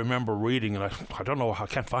think I remember reading, and I don't know, I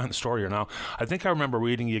can't find the story here now. I think I remember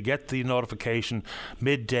reading you get the notification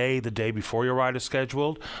midday the day before your ride is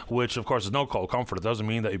scheduled, which of course is no cold comfort. It doesn't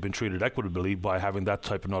mean that you've been treated equitably by having that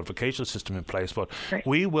type of notification system in place, but right.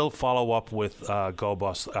 We will follow up with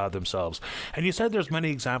GoBus themselves. And you said there's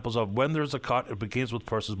many examples of when there's a cut, it begins with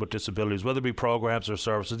persons with disabilities, whether it be programs or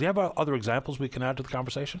services. Do you have other examples we can add to the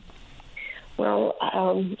conversation? Well,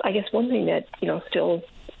 I guess one thing that still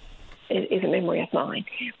is a memory of mine.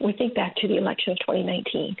 We think back to the election of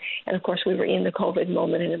 2019, and of course we were in the COVID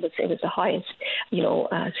moment, and it was the highest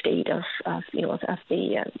state of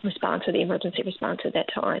the response, or the emergency response at that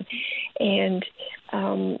time, and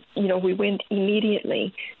we went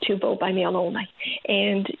immediately to vote by mail only,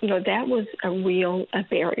 and that was a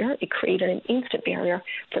barrier. It created an instant barrier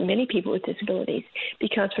for many people with disabilities,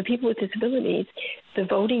 because for people with disabilities, the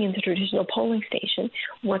voting in the traditional polling station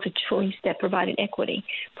was a choice that provided equity.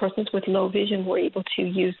 Persons with low vision were able to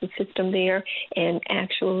use the system there and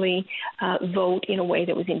actually vote in a way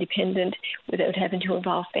that was independent without having to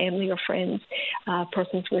involve family or friends.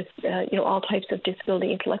 Persons with all types of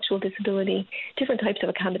disability, intellectual disability, different types of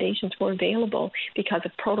accommodations were available because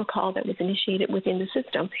of protocol that was initiated within the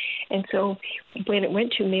system. And so when it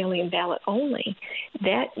went to mail-in ballot only,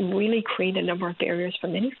 that really created a number of barriers for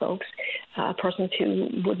many folks, persons who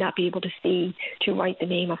would not be able to write the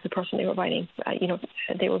name of the person they were writing,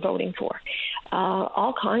 they were voting for.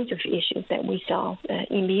 All kinds of issues that we saw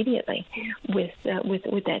immediately with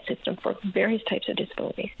that system for various types of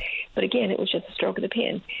disabilities. But again, it was just a stroke of the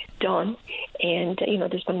pen, done, and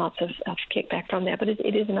there's been lots of kickback from that. But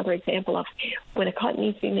it is another example of when a cut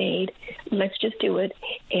needs to be made, let's just do it,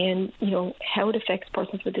 and how it affects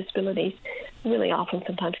persons with disabilities really often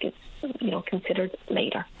sometimes gets considered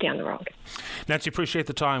later down the road. Nancy, appreciate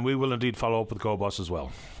the time. We will indeed follow up with GoBus as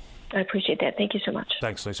well. I appreciate that. Thank you so much.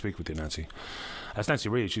 Thanks. Nice to speak with you, Nancy. That's Nancy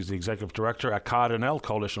Reid. She's the Executive Director at CAD&L,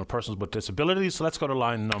 Coalition of Persons with Disabilities. So let's go to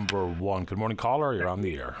line number 1. Good morning, caller. You're on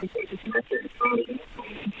the air.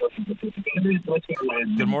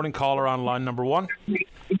 Good morning, caller on line number 1.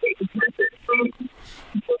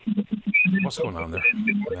 What's going on there?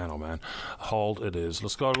 Man, oh man. Hold it is.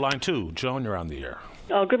 Let's go to line 2. Joan, you're on the air.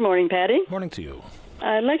 Oh, good morning, Patty. Morning to you.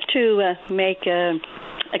 I'd like to make a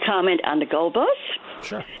comment on the GoBus.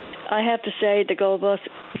 Sure. I have to say the GoBus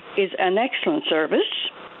is an excellent service.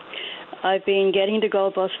 I've been getting the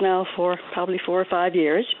GoBus now for probably 4 or 5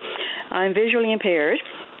 years. I'm visually impaired.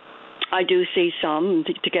 I do see some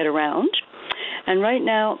to get around. And right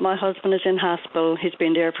now, my husband is in hospital. He's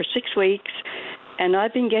been there for 6 weeks. And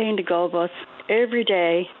I've been getting the GoBus every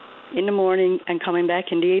day in the morning and coming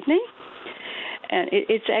back in the evening. And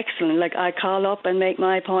it's excellent. Like, I call up and make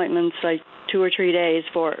my appointments like 2 or 3 days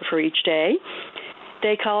for each day.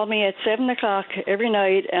 They call me at 7 o'clock every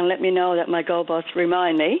night and let me know that my GoBus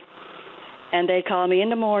remind me. And they call me in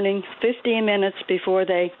the morning 15 minutes before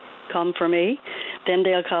they come for me. Then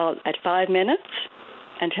they'll call at 5 minutes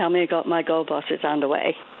and tell me my GoBus is on the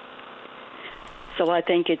way. So I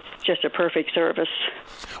think it's just a perfect service.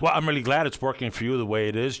 Well, I'm really glad it's working for you the way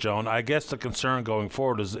it is, Joan. I guess the concern going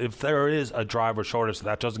forward is if there is a driver shortage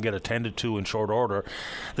that doesn't get attended to in short order,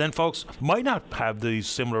 then folks might not have the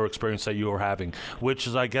similar experience that you are having, which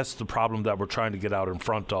is, I guess, the problem that we're trying to get out in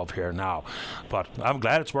front of here now. But I'm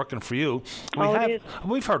glad it's working for you.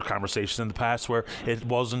 We've heard conversations in the past where it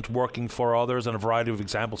wasn't working for others, and a variety of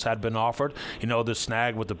examples had been offered. The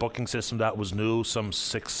snag with the booking system that was new some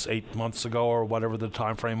 6-8 months ago or whatever the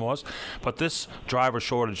time frame was. But this driver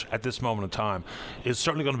shortage at this moment in time is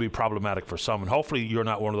certainly going to be problematic for some, and hopefully you're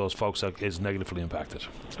not one of those folks that is negatively impacted.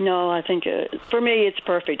 No, I think for me it's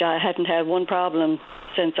perfect. I haven't had one problem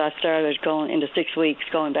since I started going into 6 weeks,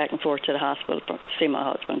 going back and forth to the hospital to see my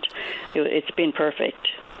husband. It's been perfect.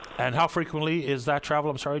 And how frequently is that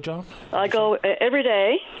travel? I'm sorry, John? I go every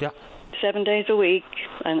day. Yeah. 7 days a week,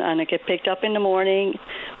 and I get picked up in the morning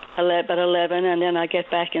at 11, and then I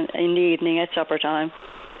get back in the evening at supper time.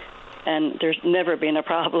 And there's never been a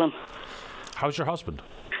problem. How's your husband?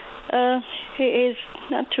 He is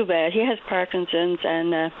not too bad. He has Parkinson's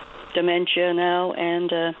and dementia now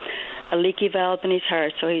and a leaky valve in his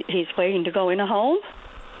heart, so he's waiting to go in a home.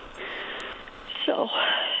 So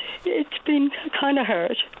it's been kind of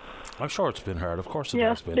hard. I'm sure it's been hard. Of course it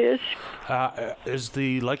has been. It is. Is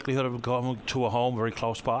the likelihood of going to a home very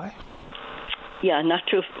close by? Yeah, not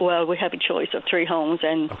too well. We have a choice of 3 homes,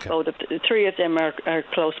 and the 3 of them are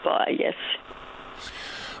close by. Yes.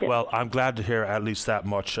 Well, I'm glad to hear at least that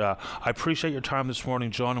much. I appreciate your time this morning,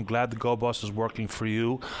 John. I'm glad the Go Bus is working for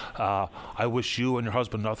you. I wish you and your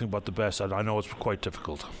husband nothing but the best. I know it's quite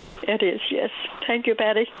difficult. It is, yes. Thank you,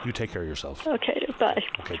 Patty. You take care of yourself. Okay, bye.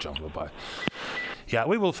 Okay, John, bye-bye. Yeah,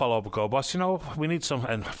 we will follow up with Go Bus. You know, we need some...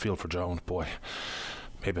 And I feel for Joan, boy.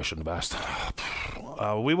 Maybe I shouldn't have asked.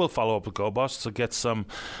 We will follow up with Go Bus to get some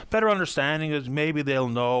better understanding. Maybe they'll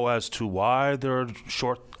know as to why they're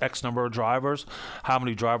short X number of drivers, how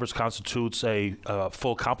many drivers constitutes a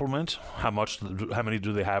full complement, how many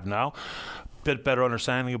do they have now. Bit better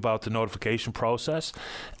understanding about the notification process.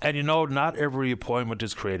 And you know, not every appointment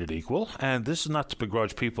is created equal, and this is not to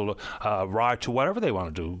begrudge people ride to whatever they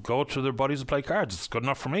want to do. Go to their buddies and play cards. It's good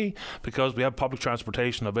enough for me, because we have public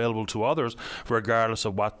transportation available to others regardless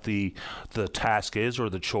of what the task is or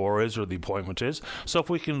the chore is or the appointment is. So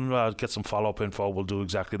if we can get some follow-up info, we'll do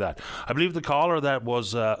exactly that. I believe the caller that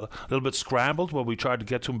was a little bit scrambled when we tried to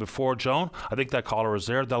get to him before, Joan, I think that caller is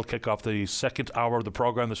there. They'll kick off the second hour of the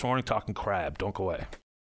program this morning talking crab. Don't go away.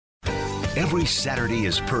 Every Saturday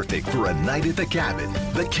is perfect for a night at the cabin.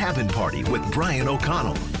 The Cabin Party with Brian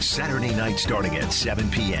O'Connell. Saturday night starting at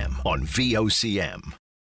 7 p.m. on VOCM.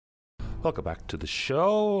 Welcome back to the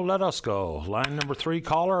show. Let us go. Line number 3,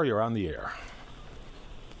 caller, you're on the air.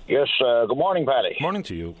 Yes, good morning, Patty. Morning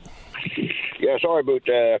to you. Yeah, sorry about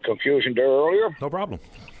the confusion there earlier. No problem.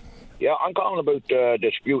 Yeah, I'm calling about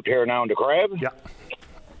dispute here now in the crab. Yeah.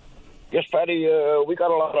 Yes, Patty, we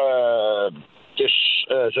got a lot of this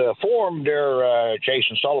forum there.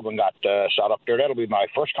 Jason Sullivan got set up there. That'll be my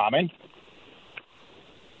first comment.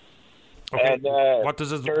 Okay. And, what does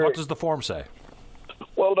the forum say?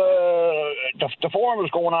 Well, the forum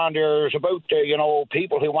is going on there is about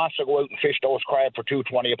people who wants to go out and fish those crab for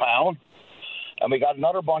 $2.20 a pound, and we got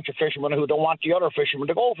another bunch of fishermen who don't want the other fishermen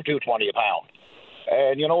to go for $2.20 a pound.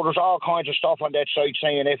 And, there's all kinds of stuff on that site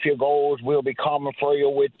saying if you go, we'll be coming for you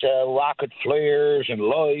with rocket flares and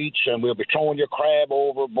lights, and we'll be throwing your crab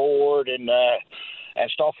overboard and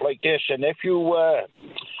stuff like this. And if you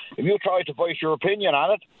try to voice your opinion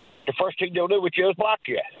on it, the first thing they'll do with you is block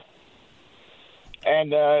you.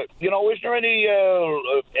 And, is there any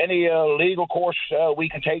legal course we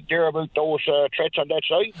can take there about those threats on that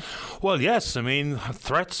site? Well, yes. I mean,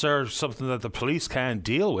 threats are something that the police can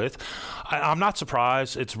deal with. I'm not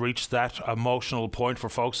surprised it's reached that emotional point for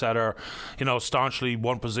folks that are, staunchly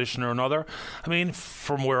one position or another. I mean,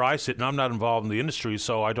 from where I sit, and I'm not involved in the industry,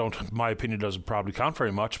 so my opinion doesn't probably count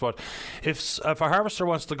very much, but if a harvester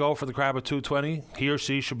wants to go for the crab at $2.20, he or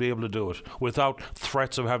she should be able to do it without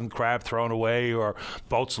threats of having crab thrown away or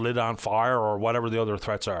boats lit on fire or whatever the other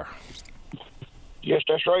threats are. Yes,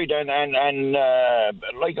 that's right, and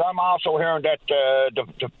I'm also hearing that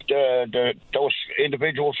those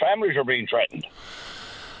individuals' families are being threatened.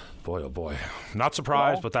 Boy, oh boy, not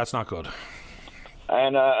surprised, but that's not good.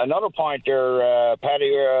 And another point there,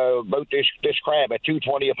 Patty, about this crab at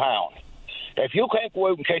 $2.20 a pound. If you can't go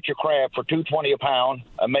out and catch your crab for $2.20 a pound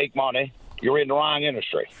and make money, you're in the wrong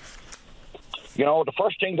industry. The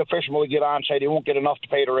first thing the fishermen will get on say they won't get enough to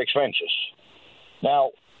pay their expenses.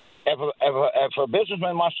 Now, if a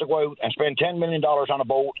businessman wants to go out and spend $10 million on a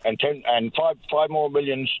boat and five more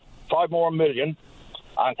million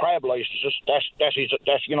on crab licenses, that's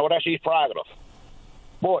his prerogative.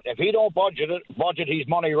 But if he don't budget his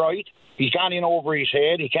money right, he's gone in over his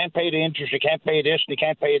head. He can't pay the interest. He can't pay this. And he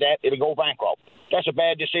can't pay that. It'll go bankrupt. That's a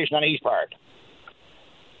bad decision on his part.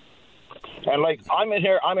 And I'm in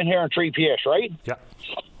here in 3PS, right? Yeah.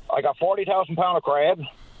 I got 40,000 pound of crab.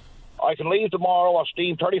 I can leave tomorrow. I'll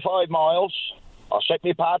steam 35 miles. I'll set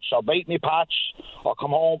me pots. I'll bait me pots. I'll come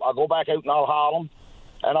home. I'll go back out and I'll haul them.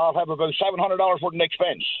 And I'll have about $700 worth of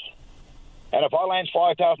expense. And if I land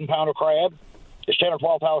 5,000 pound of crab, it's $10,000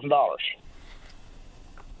 or $12,000.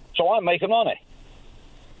 So I'm making money.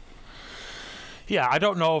 Yeah, I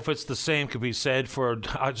don't know if it's the same could be said for,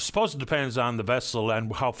 I suppose it depends on the vessel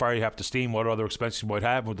and how far you have to steam, what other expenses you might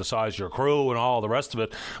have with the size of your crew and all the rest of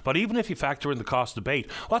it. But even if you factor in the cost of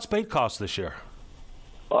bait, what's bait cost this year?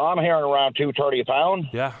 Well, I'm hearing around $2.30 a pound.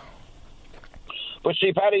 Yeah. But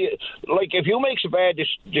see, Patty, if you make a bad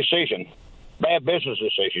decision, bad business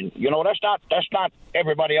decision, that's not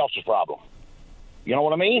everybody else's problem. You know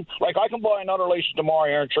what I mean? Like, I can buy another license tomorrow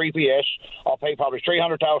here in 3PS. I'll pay probably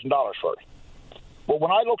 $300,000 for it. But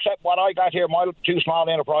when I look at what I got here, my two small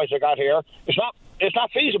enterprise I got here, it's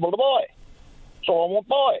not feasible to buy. So I won't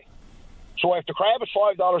buy. So if the crab is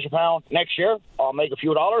 $5 a pound next year, I'll make a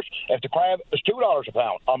few dollars. If the crab is $2 a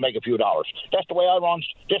pound, I'll make a few dollars. That's the way I run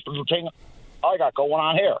this little thing I got going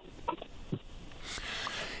on here.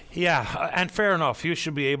 Yeah, and fair enough. You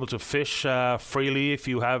should be able to fish freely if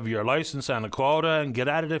you have your license and a quota, and get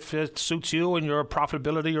at it if it suits you and your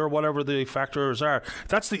profitability or whatever the factors are.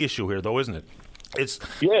 That's the issue here, though, isn't it? It's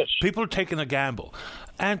people are taking a gamble.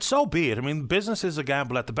 And so be it. I mean, business is a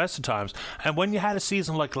gamble at the best of times. And when you had a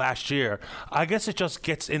season like last year, I guess it just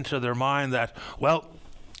gets into their mind that, well,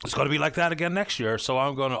 it's going to be like that again next year, so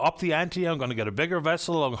I'm going to up the ante, I'm going to get a bigger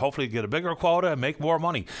vessel, and hopefully get a bigger quota and make more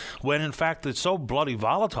money. When, in fact, it's so bloody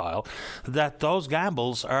volatile that those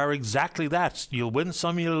gambles are exactly that. You'll win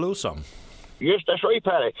some, you'll lose some. Yes, that's right,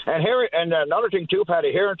 Paddy. And here, and another thing too,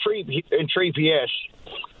 Paddy, here in 3PS,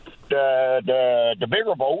 the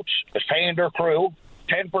bigger boats is paying their crew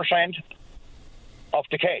 10% of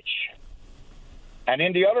the catch. And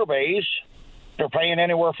in the other bays, they're paying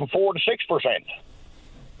anywhere from 4 to 6%.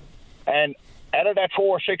 And out of that 4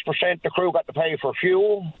 or 6%, the crew got to pay for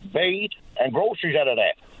fuel, bait, and groceries out of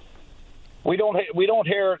that. We don't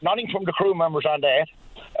hear nothing from the crew members on that.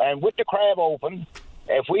 And with the crab open,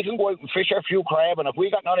 if we can go out and fish our few crab, and if we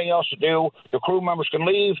got nothing else to do, the crew members can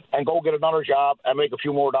leave and go get another job and make a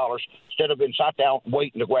few more dollars instead of being sat down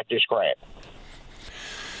waiting to wet this crab.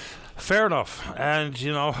 Fair enough. And,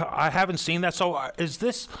 you know, I haven't seen that. So is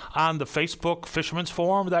this on the Facebook Fisherman's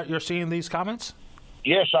Forum that you're seeing these comments?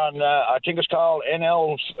 Yes, on I think it's called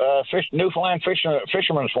Newfoundland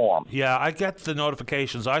Fisherman's Forum. Yeah, I get the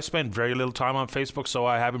notifications. I spend very little time on Facebook, so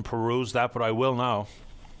I haven't perused that, but I will now.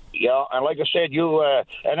 Yeah, and like I said, you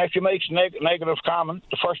and if you make negative comment,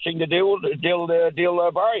 the first thing to do,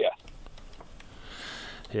 they'll bar you.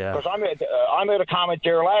 Yeah. Because I made a comment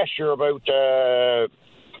there last year about a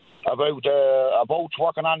boat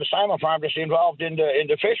working on the salmon farm that's involved in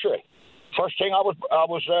the fishery. First thing I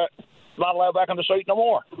was not allowed back on the site no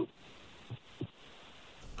more.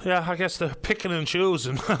 Yeah, I guess they're picking and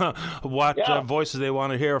choosing what voices they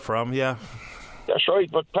want to hear from. Yeah, that's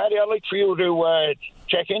right. But Paddy, I'd like for you to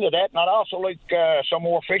check into that, and I'd also like some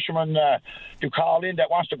more fishermen to call in that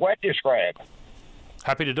wants to wet this crab.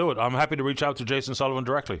 Happy to do it. I'm happy to reach out to Jason Sullivan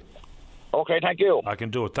directly. Okay, thank you. I can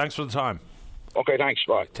do it. Thanks for the time. Okay, thanks.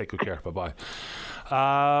 Bye. Take good care. Bye-bye.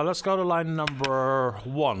 Let's go to line number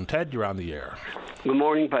 1. Ted, you're on the air. Good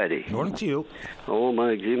morning, Paddy. Good morning to you. Oh,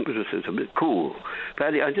 my goodness, it's a bit cool.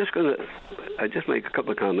 Paddy, I just make a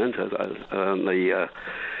couple of comments.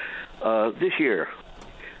 This year,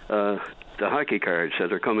 the hockey cards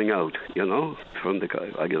that are coming out, you know,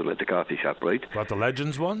 I get them at the coffee shop, right? What, the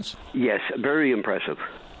Legends ones? Yes, very impressive.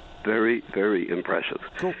 Very, very impressive.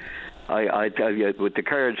 Cool. I tell you, with the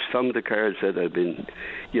cards, some of the cards that I've been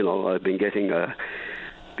getting,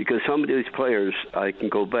 because some of these players I can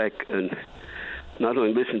go back and not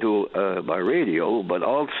only listen to by radio, but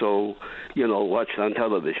also, you know, watch on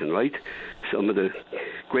television, right? Some of the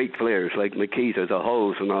great players like Makita, the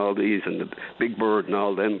Hulls and all these, and the Big Bird and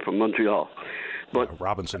all them from Montreal. But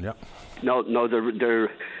Robinson, yeah. No, they're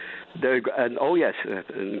and oh yes,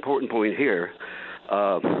 an important point here.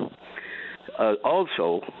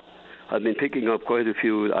 Also, I've been picking up quite a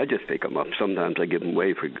few. I just pick them up. Sometimes I give them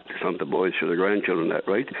away for some of the boys, for the grandchildren, that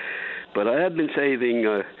right. But I have been saving.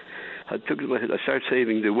 I started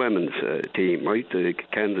saving the women's team, right? The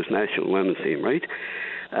Canada's national women's team, right?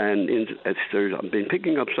 And I've been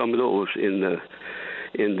picking up some of those in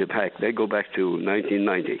the pack. They go back to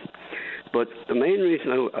 1990. But the main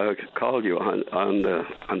reason I called you on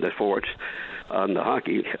the forts, on the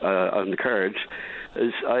hockey, on the cards,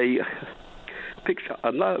 is I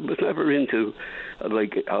was never into,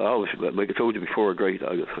 like I told you before, a great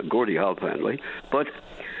Gordie Howe fan, right? But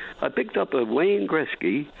I picked up a Wayne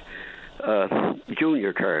Gretzky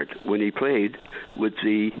junior card when he played with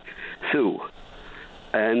the Sioux,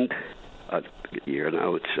 and year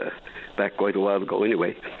now, it's back quite a while ago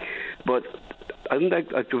anyway. But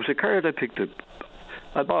there was a card I picked up.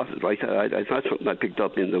 I bought it, right? It's not something I picked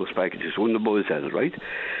up in those packages. One of the boys had it, right?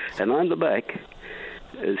 And on the back,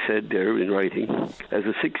 it said there in writing, as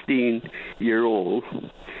a 16-year-old,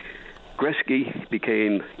 Gretzky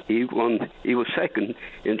he was second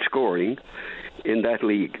in scoring in that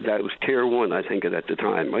league. That was Tier 1, I think, at the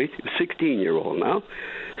time, right? He was 16-year-old now.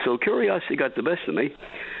 So curiosity got the best of me.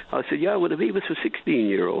 I said, yeah, well, if he was a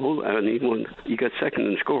 16-year-old and he got second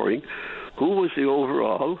in scoring, who was the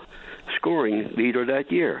overall scoring leader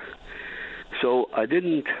that year? So I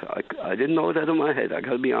didn't know that in my head. I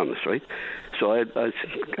got to be honest, right? So I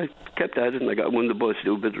kept at it, and I got one of the boys to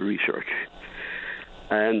do a bit of research.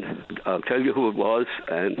 And I'll tell you who it was,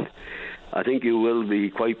 and I think you will be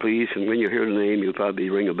quite pleased. And when you hear the name, you'll probably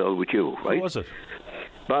ring a bell with you, right? Who was it?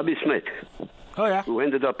 Bobby Smith. Oh, yeah. Who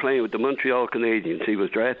ended up playing with the Montreal Canadiens. He was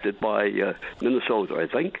drafted by Minnesota, I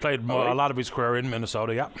think. Played a lot of his career in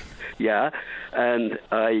Minnesota, yeah. Yeah, and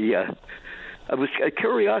I was a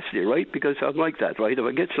curiosity, right? Because I'm like that, right? If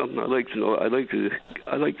I get something I like to know, I like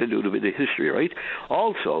to do a bit of history, right?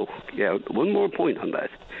 Also, yeah, one more point on that.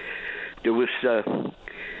 There was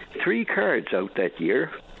 3 cards out that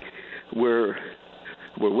year where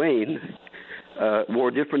Wayne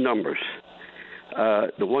wore different numbers.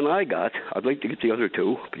 The one I got, I'd like to get the other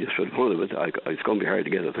 2, just for the fun of it. It's going to be hard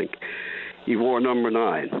to get, I think. He wore number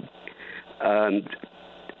 9. And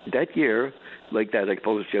that year, like that, I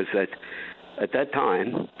suppose just that, at that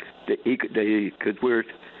time, they could wear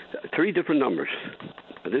 3 different numbers.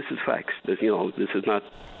 This is facts. This is not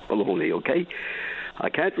baloney, okay? I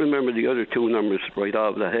can't remember the other 2 numbers right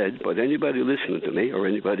off the head, but anybody listening to me or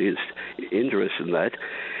anybody is interested in that,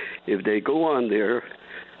 if they go on there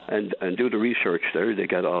and do the research there, they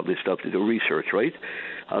got all this stuff to do research, right?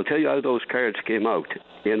 I'll tell you how those cards came out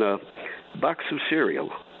in a box of cereal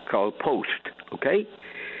called Post, okay?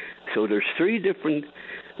 So there's 3 different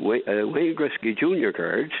Wayne Gretzky Jr.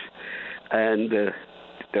 cards, and they're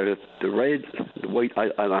the red, the white,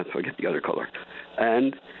 I forget the other color,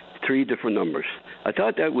 and 3 different numbers. I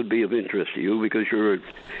thought that would be of interest to you because you're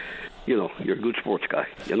a good sports guy,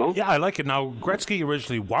 you know? Yeah, I like it. Now, Gretzky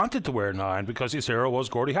originally wanted to wear 9 because his hero was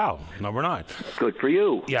Gordie Howe, number 9. Good for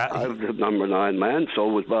you. Yeah. I was the number 9 man, so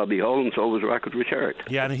was Bobby Hull, and so was Rocket Richard.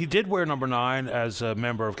 Yeah, and he did wear number 9 as a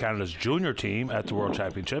member of Canada's junior team at the World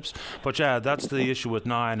Championships. But yeah, that's the issue with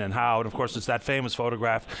 9 and Howe. And of course, it's that famous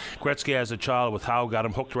photograph. Gretzky as a child with Howe got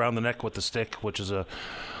him hooked around the neck with the stick, which is a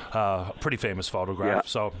pretty famous photograph. Yeah.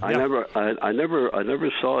 So yeah. I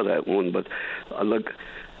never saw that one, but look,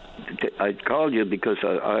 I called you because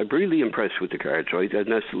I'm really impressed with the cards, right?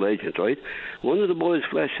 And that's the legend, right? One of the boys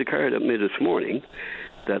flashed a card at me this morning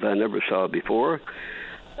that I never saw before,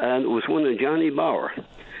 and it was one of Johnny Bauer,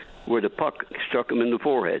 where the puck struck him in the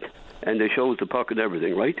forehead, and they showed the puck and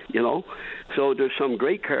everything, right? You know? So there's some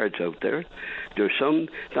great cards out there. There's some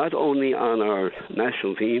not only on our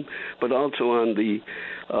national team, but also on the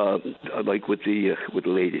like with the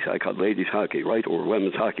ladies. I call it ladies hockey, right, or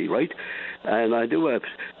women's hockey, right? And I do have,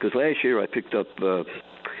 because last year I picked up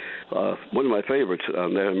one of my favorites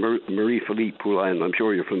on there, Marie Philippe, who I'm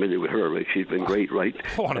sure you're familiar with her, right? She's been great, right?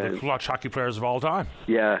 One of the clutch hockey players of all time.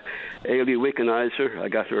 Yeah, Ailey Wickenheiser, I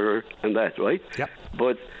got her and that, right? Yep.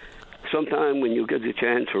 But sometime when you get the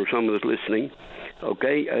chance, or someone is listening,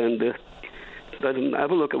 okay, and let them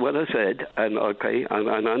have a look at what I said, and okay, and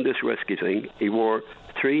on this Gretzky thing, he wore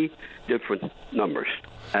 3 different numbers,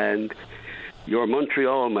 and your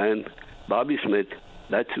Montreal man, Bobby Smith,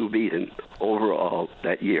 that's who beat him overall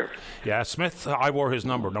that year. Yeah, Smith, I wore his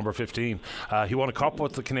number 15. He won a cup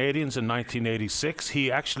with the Canadiens in 1986.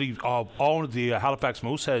 He actually owned the Halifax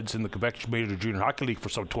Mooseheads in the Quebec Major Junior Hockey League for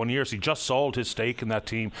some 20 years. He just sold his stake in that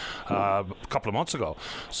team a couple of months ago.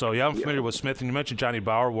 So, yeah, I'm familiar with Smith. And you mentioned Johnny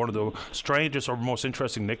Bauer, one of the strangest or most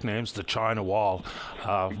interesting nicknames, the China Wall.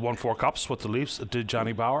 Won 4 cups with the Leafs, did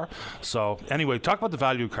Johnny Bauer. So, anyway, talk about the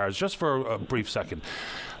value cards just for a brief second.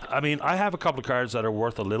 I mean, I have a couple of cards that are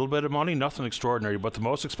worth a little bit of money, nothing extraordinary, but the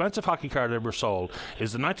most expensive hockey card ever sold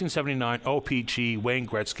is the 1979 OPG Wayne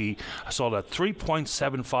Gretzky, sold at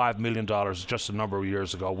 $3.75 million just a number of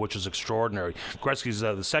years ago, which is extraordinary. Gretzky's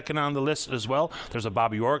the second on the list as well. There's a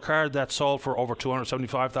Bobby Orr card that sold for over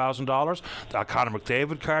 $275,000, a Connor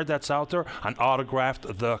McDavid card that's out there, an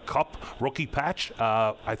autographed The Cup rookie patch,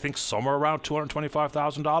 I think somewhere around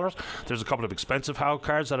 $225,000. There's a couple of expensive Howe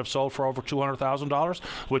cards that have sold for over $200,000,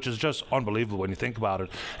 which is just unbelievable when you think about it.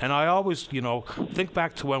 And I always, think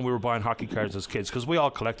back to when we were buying hockey cards as kids, because we all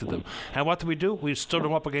collected them. And what did we do? We stood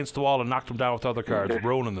them up against the wall and knocked them down with other cards,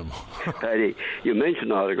 ruining them. Paddy, you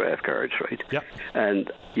mentioned autograph cards, right? Yep.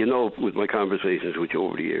 And, with my conversations with you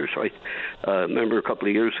over the years, right? Remember a couple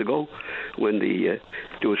of years ago when there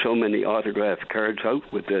were so many autograph cards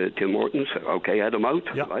out with Tim Hortons? Okay, had them out,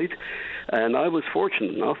 yep. Right? And I was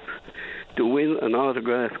fortunate enough to win an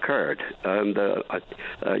autograph card, and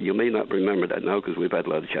you may not remember that now because we've had a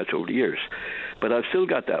lot of chats over the years, but I've still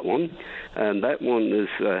got that one, and that one is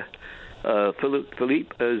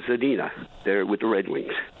Philippe Zadina there with the Red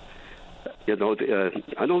Wings. I don't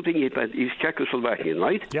think he's Czechoslovakian,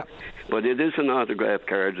 right? Yeah. But it is an autograph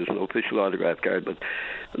card. It's an official autograph card, but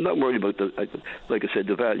I'm not worried about like I said,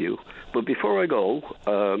 the value. But before I go,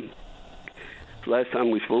 last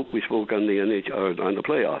time we spoke on the NHL, on the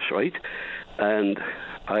playoffs, right? And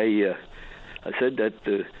I said that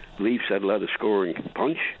the Leafs had a lot of scoring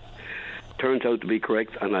punch. Turns out to be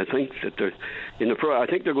correct, and I think that I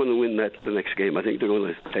think they're going to win the next game. I think they're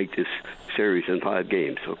going to take this series in 5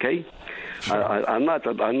 games. Okay, sure. I'm not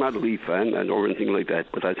a Leaf fan or anything like that,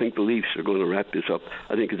 but I think the Leafs are going to wrap this up.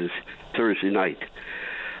 I think it is Thursday night.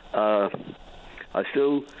 I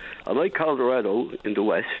like Colorado in the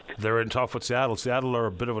West. They're in tough with Seattle. Seattle are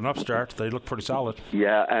a bit of an upstart. They look pretty solid.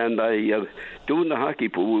 Yeah, and doing the hockey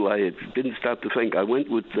pool, I didn't stop to think. I went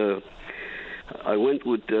with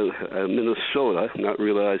Minnesota, not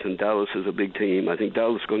realizing Dallas is a big team. I think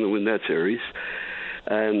Dallas is going to win that series.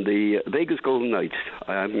 And the Vegas Golden Knights,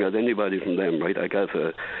 I haven't got anybody from them, right? I got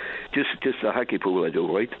just a hockey pool I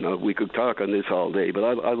do, right? Now, we could talk on this all day, but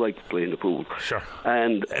I like playing the pool. Sure.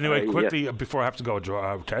 And anyway, quickly, before I have to go,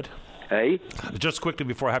 Ted. Hey? Just quickly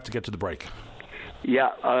before I have to get to the break. Yeah,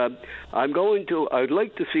 I'd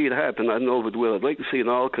like to see it happen. I don't know if it will. I'd like to see an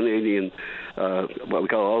all-Canadian, what we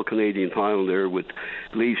call all-Canadian final there with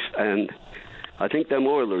Leafs, and I think them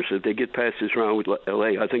Oilers, if they get past this round with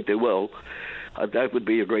LA, I think they will. That would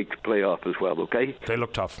be a great playoff as well, okay? They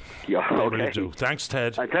look tough. Yeah, they okay. really do. Thanks,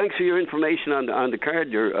 Ted. Thanks for your information on the card,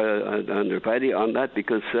 Paddy, on that,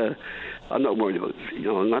 because I'm not worried about,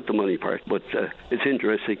 not the money part, but it's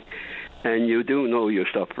interesting. And you do know your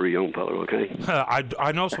stuff for a young fellow, okay?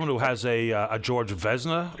 I know someone who has a George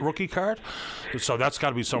Vezina rookie card, so that's got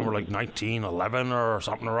to be somewhere like 1911 or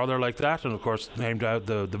something or other like that. And of course, named out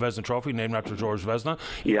the Vezina Trophy, named after George Vezina.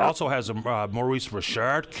 He also has a Maurice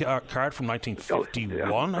Richard card from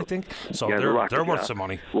 1951, I think. So they're worth some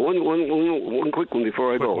money. One quick one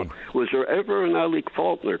before I go. Was there ever an Alec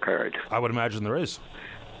Faulkner card? I would imagine there is.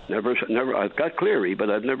 Never. I've got Cleary, but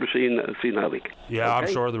I've never seen Alec. Yeah, okay?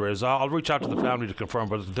 I'm sure there is. I'll reach out to the family to confirm,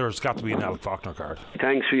 but there's got to be an Alec Faulkner card.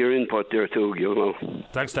 Thanks for your input there too.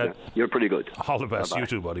 Thanks, Ted. Yeah, you're pretty good. All the best. Bye-bye. You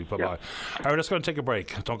too, buddy. Bye-bye. Yeah. All right, let's go and take a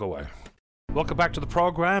break. Don't go away. Welcome back to the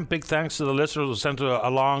program. Big thanks to the listeners who sent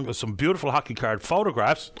along some beautiful hockey card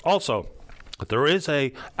photographs. Also, there is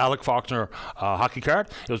a Alec Faulkner hockey card.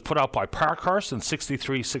 It was put out by Parkhurst in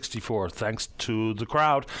 63-64. Thanks to the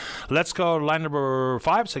crowd. Let's go to line number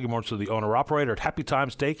 5. Say good morning to the owner-operator at Happy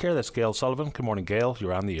Times Daycare. That's Gail Sullivan. Good morning, Gail.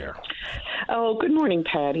 You're on the air. Oh, good morning,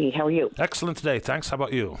 Patty. How are you? Excellent today. Thanks. How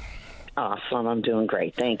about you? Awesome. I'm doing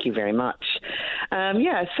great. Thank you very much.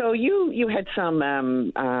 So you had some...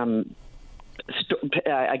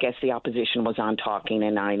 I guess the opposition was on talking,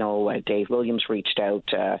 and I know Dave Williams reached out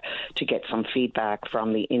to get some feedback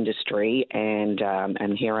from the industry, and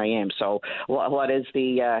here I am. So, what's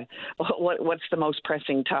the most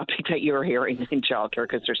pressing topic that you're hearing in childcare?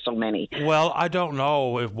 Because there's so many. Well, I don't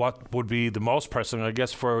know what would be the most pressing. I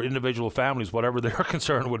guess for individual families, whatever their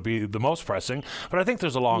concern would be the most pressing. But I think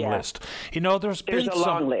there's a long list. There's been a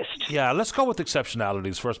long list. Yeah, let's go with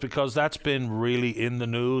exceptionalities first, because that's been really in the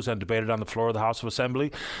news and debated on the floor of the House of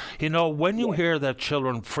Assembly. When you hear that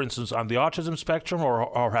children, for instance, on the autism spectrum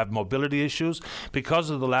or have mobility issues, because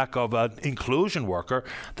of the lack of an inclusion worker,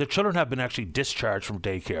 the children have been actually discharged from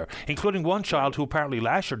daycare, including one child who apparently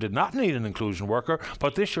last year did not need an inclusion worker,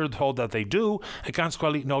 but this year told that they do, and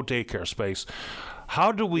consequently no daycare space.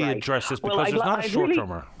 How do we address this? Because it's not a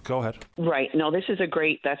short-termer. Go ahead. Right. No, that's a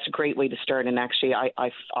great way to start. And actually,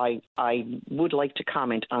 I would like to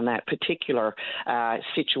comment on that particular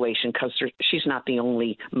situation, because she's not the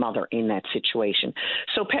only mother in that situation.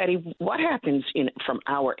 So, Patty, what happens from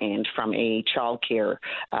our end, from a childcare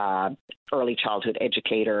early childhood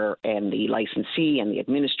educator and the licensee and the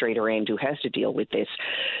administrator end who has to deal with this?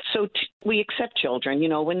 So we accept children,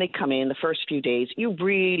 when they come in the first few days,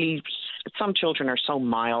 some children are so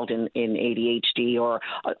mild in ADHD or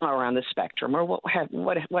on the spectrum or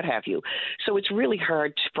what have you. So it's really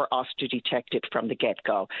hard for us to detect it from the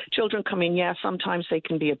get-go. Children come in, sometimes they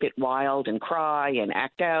can be a bit wild and cry and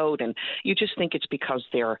act out, and you just think it's because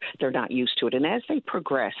they're not used to it. And as they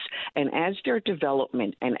progress, and as their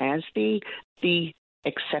development, and as the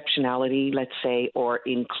exceptionality, let's say, or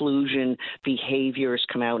inclusion behaviors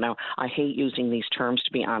come out. Now, I hate using these terms,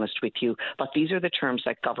 to be honest with you, but these are the terms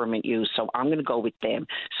that government use, so I'm going to go with them.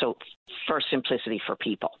 So for simplicity for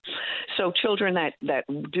people. So children that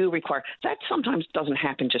do require, that sometimes doesn't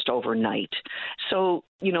happen just overnight. So,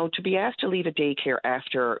 to be asked to leave a daycare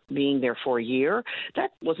after being there for a year,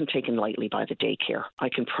 that wasn't taken lightly by the daycare. I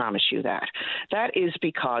can promise you that. That is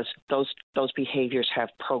because those behaviors have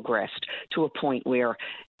progressed to a point where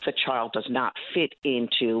the child does not fit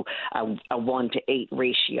into a 1-to-8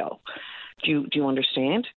 ratio. Do you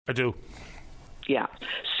understand? I do. Yeah.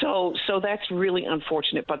 So that's really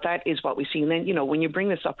unfortunate, but that is what we see. And then, when you bring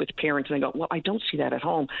this up with parents and they go, well, I don't see that at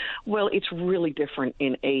home. Well, it's really different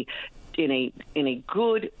in a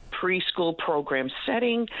good preschool program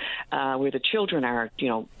setting where the children are,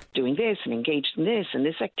 doing this and engaged in this and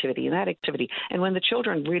this activity and that activity. And when the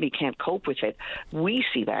children really can't cope with it, we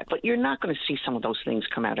see that. But you're not going to see some of those things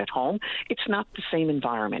come out at home. It's not the same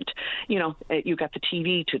environment. You got the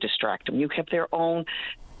TV to distract them. You have their own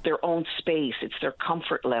space. It's their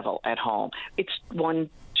comfort level at home. It's one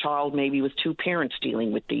child maybe with two parents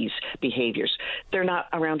dealing with these behaviors. They're not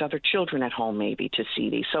around other children at home maybe to see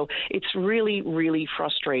these. So it's really, really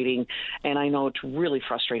frustrating, and I know it's really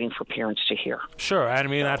frustrating for parents to hear. Sure, and I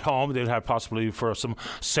mean at home they'd have possibly for some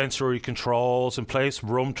sensory controls in place,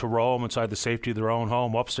 room to roam inside the safety of their own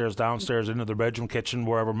home, upstairs, downstairs, into their bedroom, kitchen,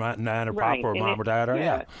 wherever Nan or Papa or Mom or Dad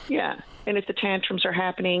are. Yeah. And if the tantrums are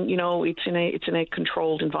happening, it's in a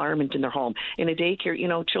controlled environment in their home. In a daycare,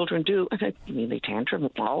 children do. I mean, they tantrum.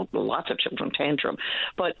 Well, lots of children tantrum,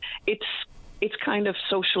 but it's kind of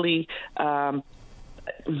socially. I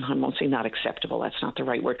won't say not acceptable. That's not the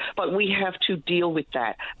right word. But we have to deal with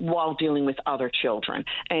that while dealing with other children,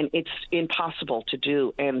 and it's impossible to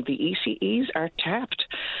do. And the ECEs are tapped.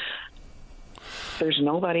 There's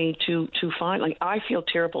nobody to find. Like, I feel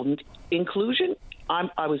terrible. Inclusion.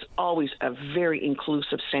 I was always a very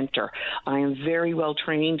inclusive center. I am very well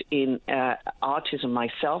trained in autism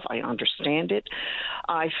myself. I understand it.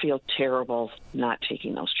 I feel terrible not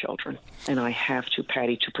taking those children. And I have to,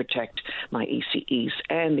 Patty, to protect my ECEs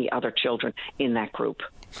and the other children in that group.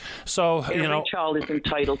 So, every child is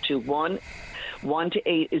entitled to 1 to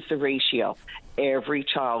 8 is the ratio. Every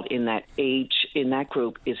child in that age, in that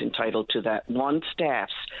group, is entitled to that one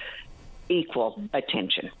staff's equal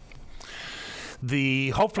attention.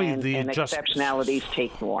 Hopefully the exceptionalities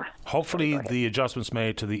take more. Hopefully the adjustments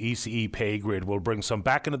made to the ECE pay grid will bring some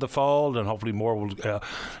back into the fold, and hopefully more will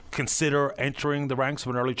consider entering the ranks of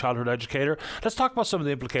an early childhood educator. Let's talk about some of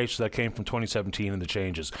the implications that came from 2017 and the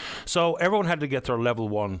changes. So everyone had to get their level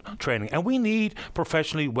 1 training, and we need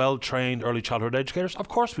professionally well-trained early childhood educators. Of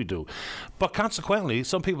course we do. But consequently,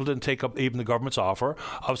 some people didn't take up even the government's offer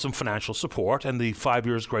of some financial support and the 5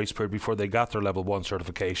 years grace period before they got their level 1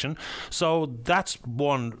 certification. So that's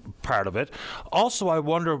one part of it. Also, I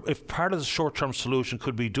wonder if part of the short-term solution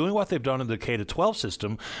could be doing what they've done in the K-12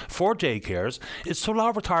 system for daycares, is to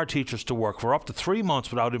allow retired teachers to work for up to 3 months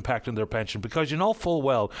without impacting their pension, because full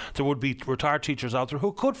well there would be retired teachers out there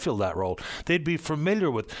who could fill that role. They'd be familiar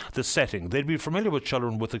with the setting. They'd be familiar with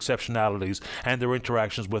children with exceptionalities and their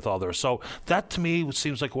interactions with others. So that, to me,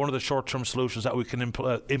 seems like one of the short-term solutions that we can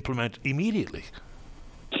implement immediately.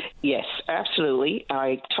 Yes, absolutely.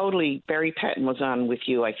 Barry Patton was on with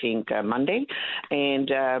you, I think, Monday,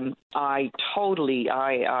 and I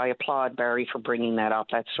applaud Barry for bringing that up.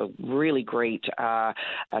 That's a really great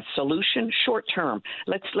solution, short term.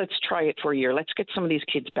 Let's try it for a year. Let's get some of these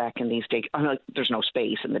kids back in these day. There's no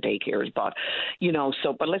space in the daycares, but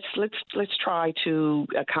but let's try to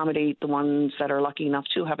accommodate the ones that are lucky enough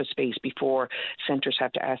to have a space before centers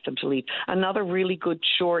have to ask them to leave. Another really good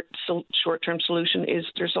short-term solution is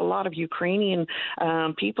there's a lot of Ukrainian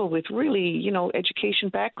people with really, education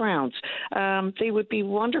backgrounds. They would be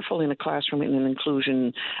wonderful in a classroom in an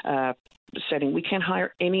inclusion setting. We can't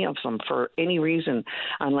hire any of them for any reason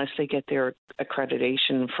unless they get their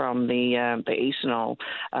accreditation from the ASNO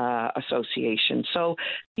Association. So,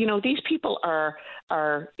 these people are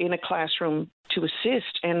in a classroom to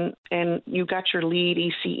assist, and you got your lead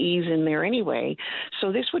ECEs in there anyway.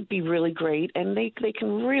 So this would be really great, and they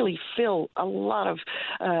can really fill a lot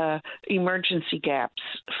of emergency gaps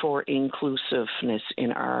for inclusiveness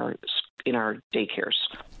in our daycares.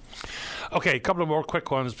 Okay, a couple of more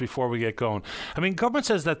quick ones before we get going. I mean, government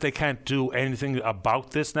says that they can't do anything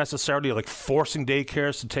about this necessarily, like forcing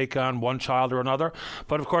daycares to take on one child or another.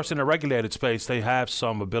 But, of course, in a regulated space, they have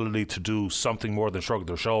some ability to do something more than shrug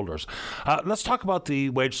their shoulders. Let's talk about the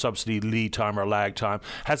wage subsidy lead time or lag time.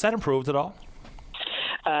 Has that improved at all?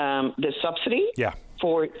 The subsidy? Yeah.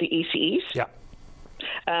 For the ECEs?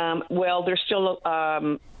 Yeah. Well, there's still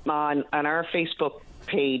on our Facebook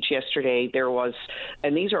page yesterday, there was,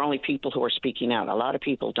 and these are only people who are speaking out. A lot of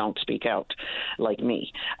people don't speak out like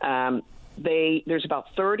me. There's about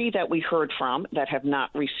 30 that we heard from that have not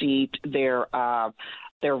received their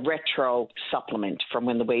retro supplement from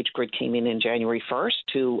when the wage grid came in January 1st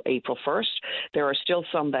to April 1st. There are still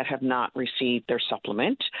some that have not received their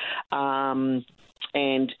supplement. And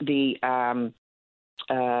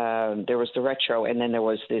There was the retro, and then there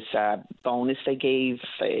was this bonus they gave.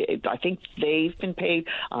 I think they've been paid.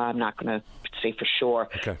 I'm not going to say for sure,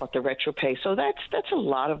 but the retro pay. So that's a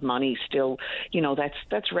lot of money still.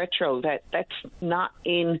 That's retro. That's not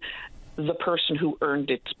in the person who earned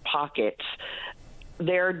its pockets.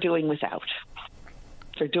 They're doing without.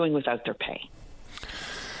 They're doing without their pay.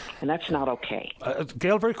 And that's not okay.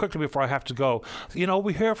 Gail, very quickly before I have to go,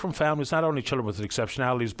 we hear from families, not only children with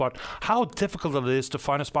exceptionalities, but how difficult it is to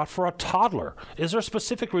find a spot for a toddler. Is there a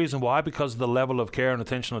specific reason why? Because of the level of care and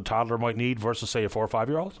attention a toddler might need versus, say, a 4 or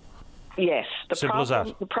 5-year-old? Yes. Simple as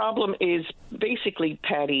that. The problem is basically,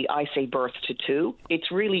 Patty, I say birth to 2.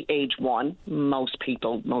 It's really age 1. Most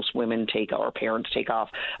women or parents take off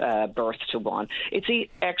birth to 1. It's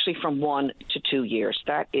actually from 1 to 2 years.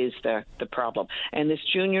 That is the problem. And this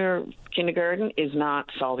junior kindergarten is not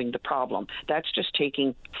solving the problem. That's just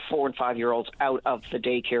taking 4 and 5-year-olds out of the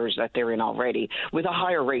daycares that they're in already with a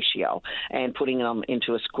higher ratio and putting them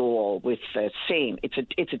into a school with the same. It's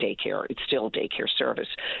a daycare. It's still a daycare service.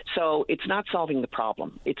 So it's not solving the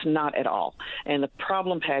problem. It's not at all. And the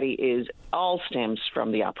problem, Patty, is all stems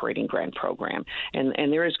from the operating grant program. And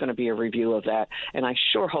there is going to be a review of that. And I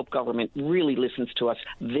sure hope government really listens to us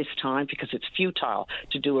this time, because it's futile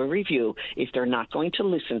to do a review if they're not going to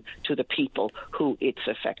listen to the people who it's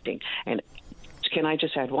affecting. And can I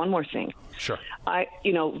just add one more thing? Sure.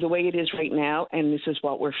 The way it is right now, and this is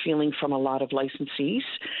what we're feeling from a lot of licensees,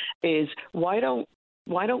 is why don't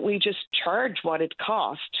we just charge what it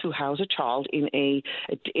costs to house a child in a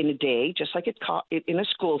day, just like in a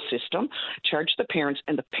school system, charge the parents,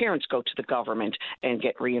 and the parents go to the government and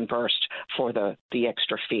get reimbursed for the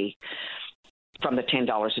extra fee from the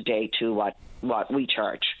 $10 a day to what we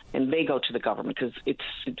charge, and they go to the government, because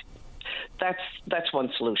that's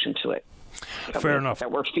one solution to it. Fair enough.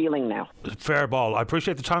 That we're feeling now. Fair ball. I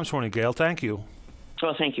appreciate the time this morning, Gail. Thank you.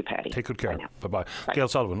 Well, thank you, Patty. Take good care. Bye-bye. Bye. Gail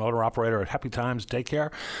Sullivan, owner-operator at Happy Times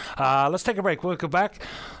Daycare. Let's take a break. We'll come back.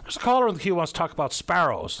 There's a caller in the queue who wants to talk about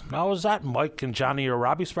sparrows. Now, is that Mike and Johnny or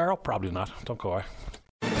Robbie Sparrow? Probably not. Don't go away.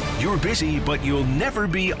 You're busy, but you'll never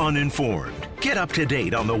be uninformed. Get up to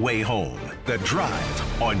date on the way home. The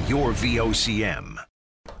Drive on your VOCM.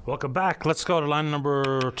 Welcome back. Let's go to line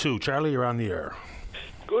number 2. Charlie, you're on the air.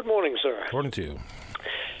 Good morning, sir. Morning to you.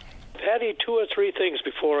 Patty, 2 or 3 things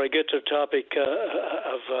before I get to the topic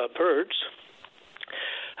of birds.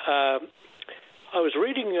 I was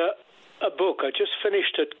reading a book. I just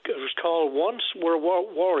finished it. It was called Once Were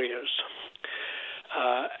Warriors.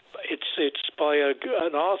 It's by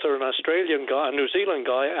an author, an Australian guy, a New Zealand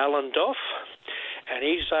guy, Alan Duff, and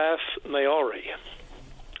he's Maori.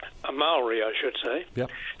 A Maori, I should say. Yep.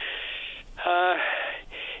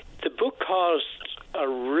 The book caused a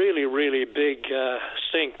really, really big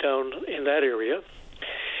stink down in that area.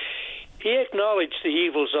 He acknowledged the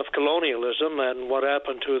evils of colonialism and what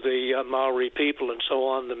happened to the Maori people and so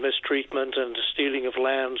on, the mistreatment and the stealing of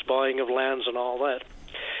lands, buying of lands and all that.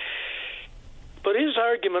 But his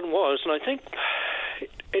argument was, and I think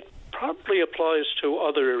it probably applies to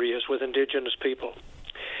other areas with indigenous people,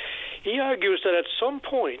 he argues that at some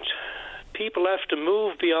point people have to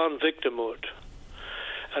move beyond victimhood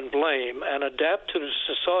and blame and adapt to the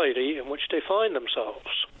society in which they find themselves.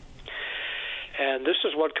 And this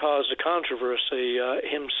is what caused the controversy,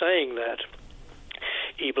 him saying that.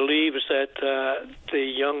 He believes that the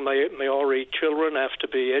young Maori children have to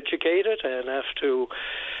be educated and have to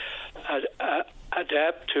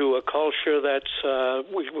adapt to a culture that's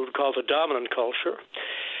we would call the dominant culture.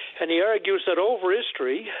 And he argues that over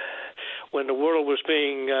history, when the world was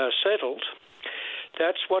being settled,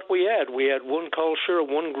 that's what we had. We had one culture,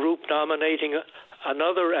 one group dominating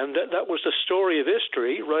another, and that was the story of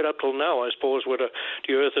history right up till now, I suppose, where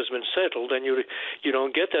the earth has been settled, and you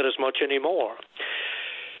don't get that as much anymore.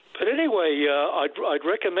 But anyway, I'd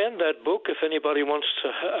recommend that book if anybody wants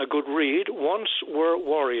a good read. Once Were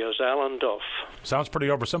Warriors, Alan Duff. Sounds pretty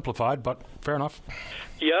oversimplified, but fair enough.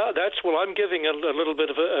 Yeah, I'm giving a little bit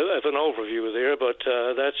of an overview there, but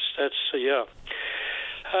that's yeah.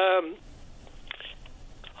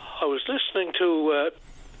 I was listening to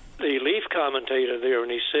the Leaf commentator there,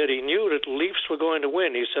 and he said he knew that the Leafs were going to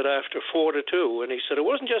win. He said after 4-2, and he said it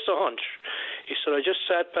wasn't just a hunch. He said, I just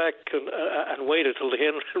sat back and waited till the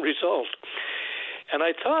end result. And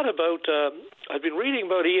I thought about, I've been reading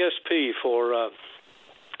about ESP for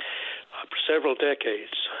several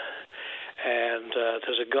decades. And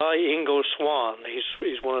there's a guy, Ingo Swann.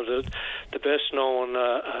 He's one of the best-known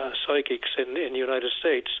psychics in the United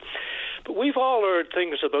States. But we've all heard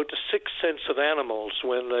things about the sixth sense of animals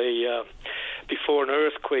when they, before an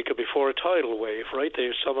earthquake or before a tidal wave, right?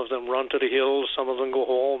 Some of them run to the hills, some of them go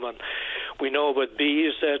home, and We know about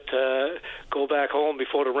bees that go back home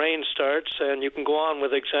before the rain starts, and you can go on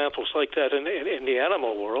with examples like that in the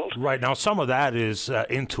animal world. Right. Now, some of that is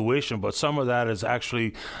intuition, but some of that is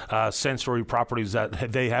actually sensory properties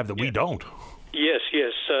that they have that we don't. Yes,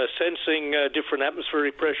 sensing different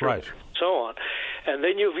atmospheric pressure, right. So on. And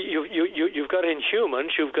then you've got in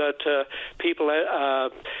humans, you've got people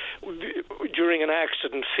during an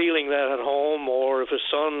accident feeling that at home, or if a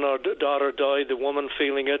son or daughter died, the woman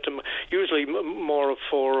feeling it, usually more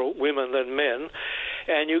for women than men.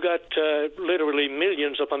 And you got literally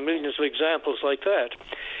millions upon millions of examples like that.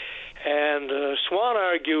 And Swan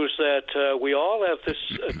argues that we all have this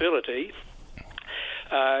ability.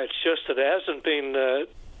 It's just that it hasn't been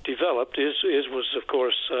developed. His was, of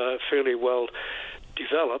course, fairly well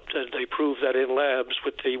developed, and they proved that in labs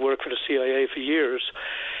with the work for the CIA for years.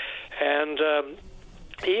 And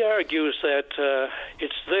he argues that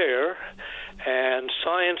it's there, and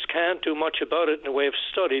science can't do much about it in the way of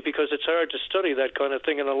study because it's hard to study that kind of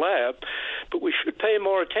thing in a lab. But we should pay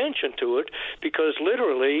more attention to it because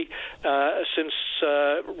literally, since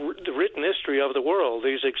the written history of the world,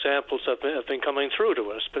 these examples have been coming through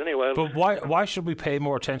to us. But anyway. But why should we pay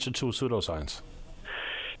more attention to pseudoscience?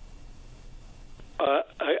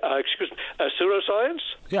 Excuse me, pseudoscience?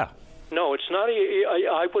 Yeah. No, it's not.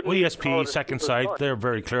 I wouldn't. Well, ESP, Second Sight, they're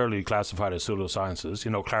very clearly classified as pseudosciences.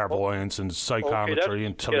 You know, clairvoyance and psychometry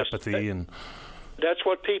and telepathy and. That's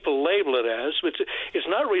what people label it as. It's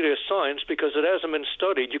not really a science because it hasn't been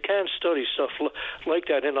studied. You can't study stuff like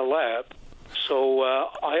that in a lab. So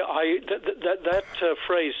that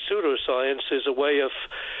phrase pseudoscience is a way of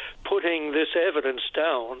putting this evidence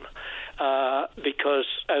down. Because,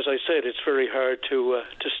 as I said, it's very hard to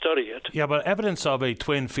study it. Yeah, but evidence of a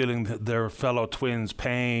twin feeling their fellow twin's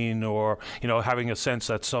pain, or having a sense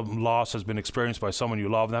that some loss has been experienced by someone you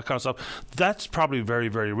love, and that kind of stuff, that's probably very,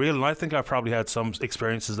 very real. And I think I've probably had some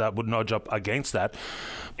experiences that would nudge up against that.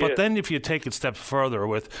 But then, if you take it a step further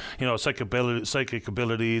with psychic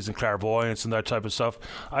abilities and clairvoyance and that type of stuff,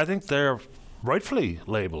 I think they're rightfully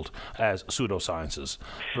labeled as pseudosciences,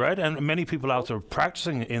 right? And many people out there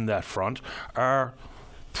practicing in that front are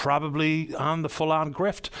probably on the full-on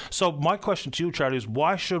grift. So my question to you, Charlie, is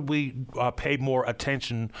why should we pay more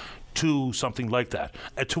attention to something like that?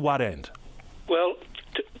 To what end? Well,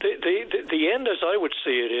 the end, as I would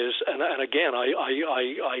see it, is, and again,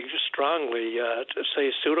 I strongly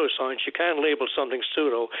say pseudoscience. You can't label something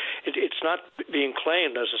pseudo. It's not being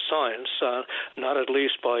claimed as a science, not at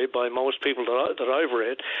least by most people that I've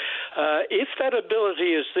read. If that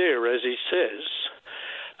ability is there, as he says,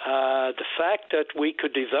 the fact that we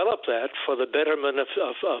could develop that for the betterment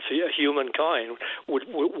of humankind would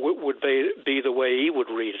be the way he would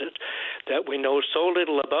read it, that we know so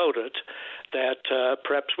little about it that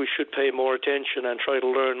perhaps we should pay more attention and try to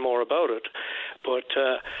learn more about it. But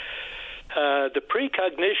the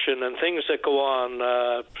precognition and things that go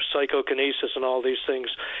on, psychokinesis and all these things,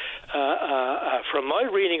 from my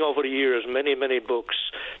reading over the years, many books,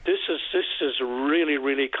 this is really,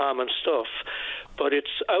 really common stuff. But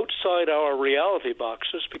it's outside our reality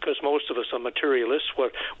boxes because most of us are materialists.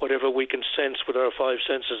 Whatever we can sense with our five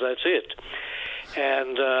senses, that's it.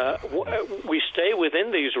 And we stay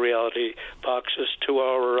within these reality boxes to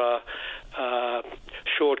our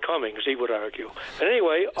shortcomings, he would argue. But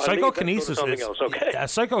anyway, psychokinesis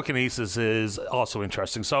is also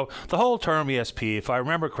interesting. So the whole term ESP, if I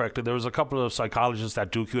remember correctly, there was a couple of psychologists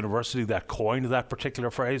at Duke University that coined that particular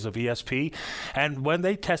phrase of ESP. And when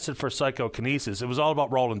they tested for psychokinesis, it was all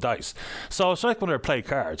about rolling dice. So it's like when they play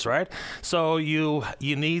cards, right? So you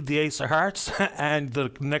need the ace of hearts and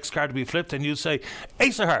the next card to be flipped, and you say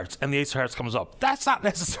ace of hearts, and the ace of hearts comes up. That's not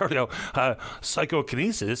necessarily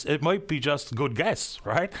psychokinesis. It might be just good guess,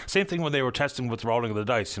 right? Same thing when they were testing with rolling of the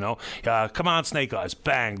dice, come on, snake eyes,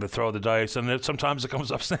 bang, they throw the dice, and sometimes it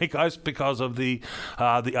comes up snake eyes because of the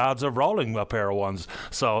odds of rolling a pair of ones.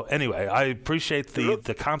 So anyway, I appreciate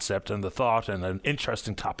the concept and the thought, and an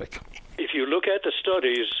interesting topic. If you look at the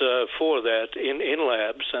studies for that in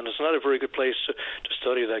labs, and it's not a very good place to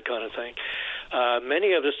study that kind of thing,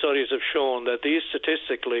 many of the studies have shown that these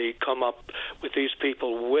statistically come up with these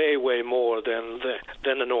people way more than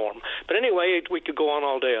the norm. But anyway, we could go on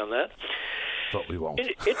all day on that. But we won't.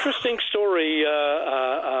 Interesting story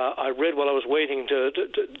I read while I was waiting to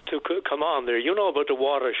come on there. You know about the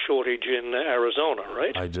water shortage in Arizona,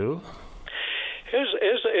 right? I do.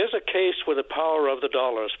 Here's a case where the power of the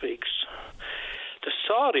dollar speaks. The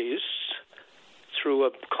Saudis, through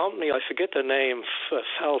a company, I forget the name,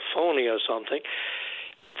 Falfoni or something,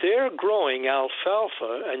 they're growing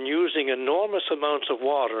alfalfa and using enormous amounts of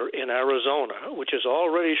water in Arizona, which is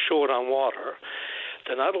already short on water.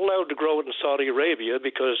 They're not allowed to grow it in Saudi Arabia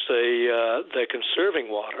because they're conserving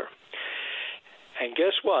water. And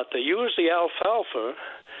guess what? They use the alfalfa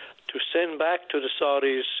to send back to the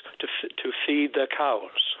Saudis to feed their cows.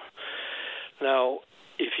 Now,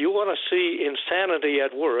 if you want to see insanity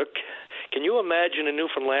at work, can you imagine in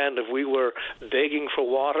Newfoundland if we were begging for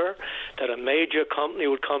water, that a major company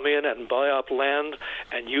would come in and buy up land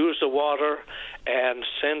and use the water and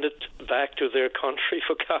send it back to their country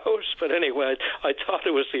for cows? But anyway, I thought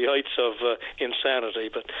it was the heights of insanity.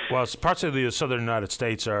 But well, parts of the southern United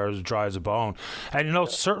States are as dry as a bone. And, you know,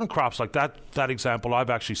 certain crops like that example, I've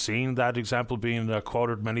actually seen that example being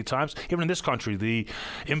quoted many times. Even in this country, the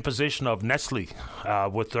imposition of Nestle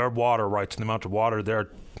with their water rights and the amount of water they're,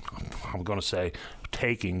 I'm going to say,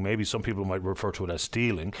 taking, maybe some people might refer to it as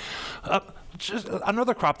stealing. Just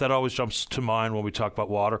another crop that always jumps to mind when we talk about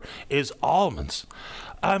water is almonds.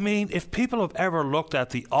 I mean, if people have ever looked at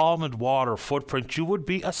the almond water footprint, you would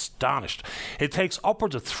be astonished. It takes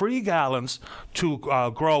upwards of 3 gallons to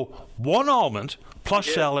grow one almond, plus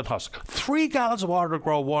shell and husk. 3 gallons of water to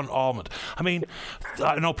grow one almond. I mean,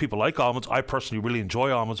 I know people like almonds. I personally really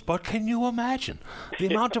enjoy almonds, but can you imagine the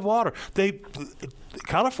amount of water?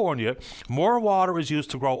 California, more water is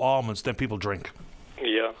used to grow almonds than people drink.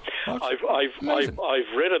 Yeah, I've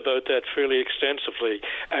read about that fairly extensively.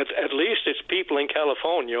 At least it's people in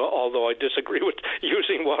California, although I disagree with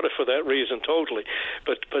using water for that reason totally.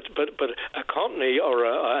 But a company or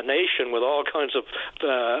a nation with all kinds of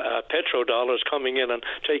petrodollars coming in and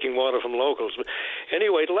taking water from locals. But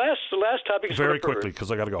anyway, the last topic is very quickly because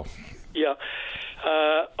I got to go. Yeah.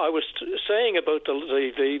 I was saying about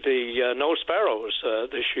the no sparrows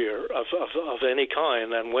this year of any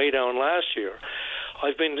kind, and way down last year.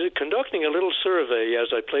 I've been conducting a little survey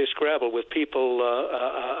as I play Scrabble with people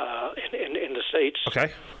in the States.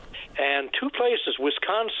 Okay. And 2 places,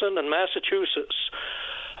 Wisconsin and Massachusetts,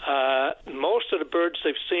 most of the birds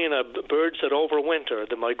they've seen are birds that overwinter.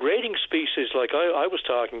 The migrating species, like I was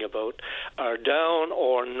talking about, are down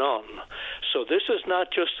or none. So this is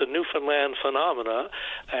not just a Newfoundland phenomena,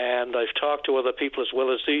 and I've talked to other people as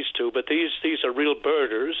well as these two, but these are real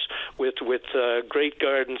birders with great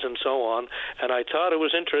gardens and so on, and I thought it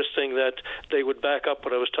was interesting that they would back up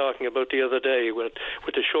what I was talking about the other day with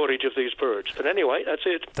the shortage of these birds. But anyway, that's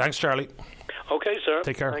it. Thanks, Charlie. Okay, sir.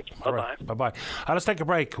 Take care. Thanks. Bye-bye. Right. Bye-bye. Let's take a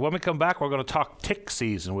break. When we come back, we're going to talk tick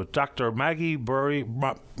season with Dr. Maggie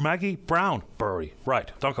Brown Burry.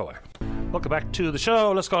 Right. Don't go away. Welcome back to the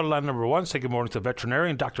show. Let's go to line number 1. Say good morning to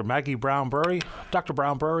veterinarian Dr. Maggie Brown Burry. Dr.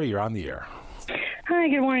 Brown Burry, you're on the air. Hi,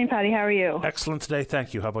 good morning, Patty. How are you? Excellent today.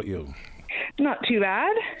 Thank you. How about you? Not too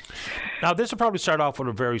bad. Now, this will probably start off with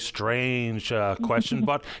a very strange question,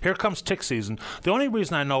 but here comes tick season. The only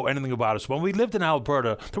reason I know anything about it is when we lived in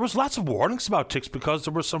Alberta, there was lots of warnings about ticks because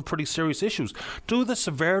there were some pretty serious issues. Do the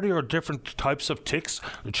severity or different types of ticks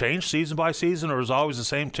change season by season, or is always the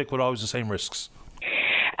same tick with always the same risks?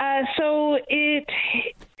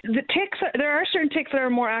 The ticks, there are certain ticks that are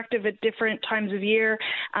more active at different times of year.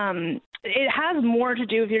 It has more to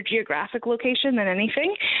do with your geographic location than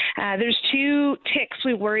anything. There's 2 ticks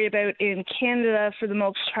we worry about in Canada for the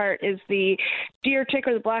most part, is the deer tick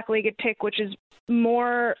or the black-legged tick, which is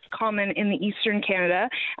more common in the eastern Canada,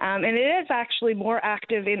 and it is actually more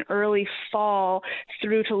active in early fall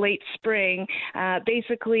through to late spring.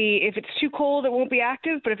 Basically, if it's too cold, it won't be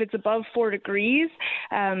active, but if it's above 4 degrees,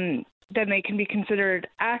 then they can be considered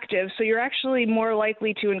active. So you're actually more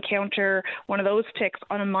likely to encounter one of those ticks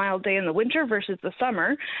on a mild day in the winter versus the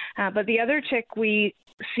summer. But the other tick we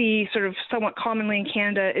see sort of somewhat commonly in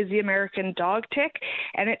Canada is the American dog tick,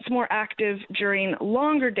 and it's more active during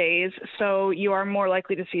longer days, so you are more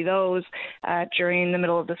likely to see those during the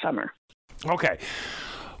middle of the summer. Okay.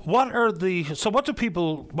 What can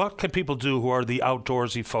people do who are the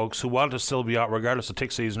outdoorsy folks who want to still be out regardless of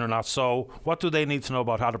tick season or not? So what do they need to know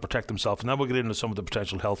about how to protect themselves? And then we'll get into some of the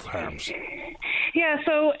potential health harms. Yeah,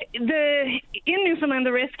 so in Newfoundland,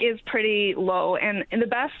 the risk is pretty low, and the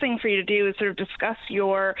best thing for you to do is sort of discuss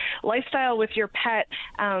your lifestyle with your pet,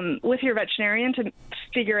 with your veterinarian to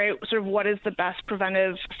figure out sort of what is the best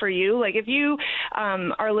preventive for you. Like if you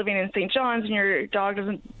are living in St. John's and your dog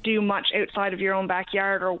doesn't do much outside of your own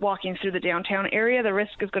backyard or walking through the downtown area, the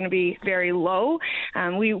risk is going to be very low.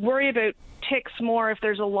 We worry about ticks more if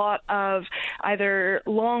there's a lot of either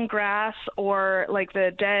long grass or like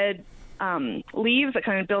the dead leaves that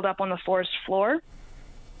kind of build up on the forest floor.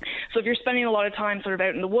 So if you're spending a lot of time sort of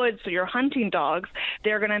out in the woods, so you're hunting dogs,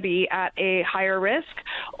 they're going to be at a higher risk.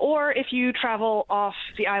 Or if you travel off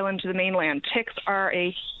the island to the mainland. Ticks are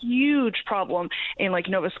a huge problem in like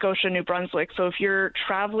Nova Scotia, New Brunswick. So if you're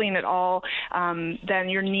traveling at all, then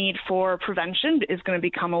your need for prevention is going to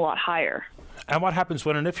become a lot higher. And what happens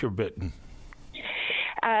when and if you're bitten?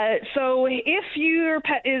 So if your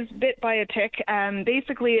pet is bit by a tick,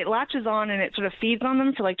 basically it latches on and it sort of feeds on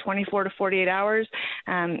them for like 24 to 48 hours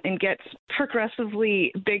and gets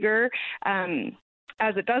progressively bigger.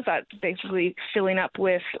 As it does that, basically filling up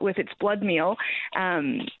with its blood meal.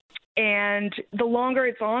 And the longer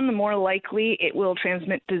it's on, the more likely it will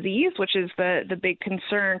transmit disease, which is the big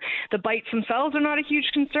concern. The bites themselves are not a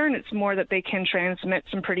huge concern. It's more that they can transmit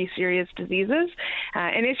some pretty serious diseases.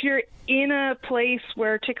 And if you're in a place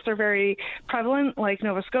where ticks are very prevalent, like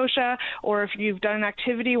Nova Scotia, or if you've done an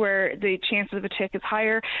activity where the chances of a tick is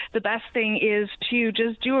higher, the best thing is to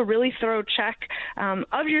just do a really thorough check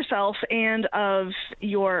of yourself and of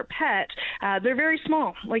your pet. They're very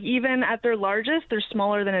small. Like even at their largest, they're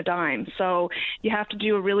smaller than a dime. So you have to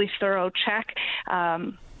do a really thorough check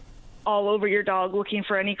all over your dog, looking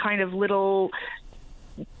for any kind of little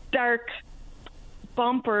dark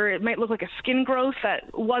bump, or it might look like a skin growth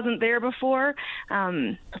that wasn't there before.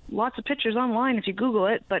 Lots of pictures online if you Google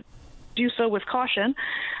it, but do so with caution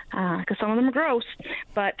because some of them are gross.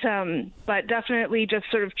 But definitely just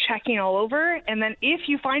sort of checking all over. And then if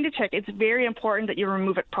you find a tick, it's very important that you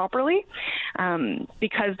remove it properly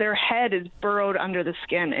because their head is burrowed under the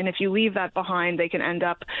skin. And if you leave that behind, they can end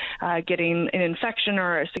up getting an infection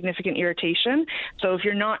or a significant irritation. So if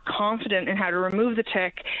you're not confident in how to remove the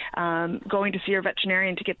tick, going to see your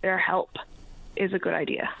veterinarian to get their help is a good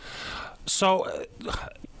idea. So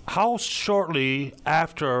how shortly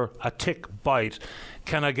after a tick bite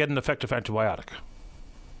can I get an effective antibiotic?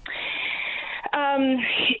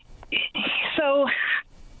 So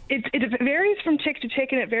it varies from tick to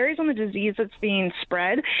tick, and it varies on the disease that's being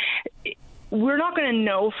spread. We're not going to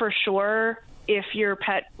know for sure if your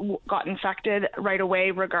pet got infected right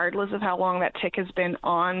away, regardless of how long that tick has been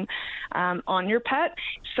on your pet.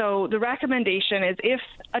 So the recommendation is if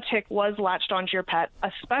a tick was latched onto your pet,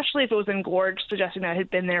 especially if it was engorged, suggesting that it had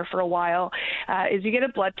been there for a while, is you get a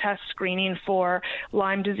blood test screening for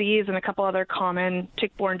Lyme disease and a couple other common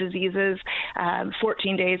tick-borne diseases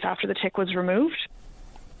 14 days after the tick was removed,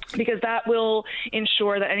 because that will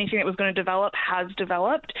ensure that anything that was going to develop has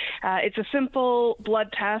developed. It's a simple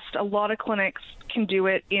blood test. A lot of clinics can do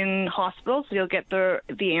it in hospitals, so you'll get the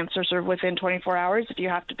answer sort of within 24 hours if you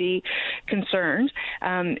have to be concerned.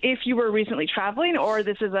 If you were recently traveling or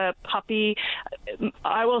this is a puppy,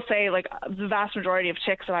 I will say like the vast majority of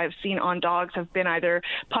ticks that I've seen on dogs have been either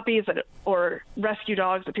puppies or rescue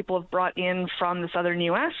dogs that people have brought in from the southern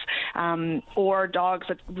U.S. Or dogs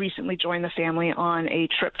that recently joined the family on a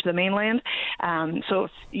trip to the mainland. So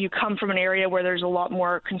if you come from an area where there's a lot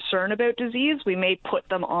more concern about disease, we may put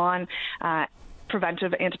them on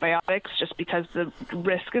preventive antibiotics just because the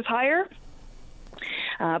risk is higher.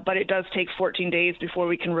 But it does take 14 days before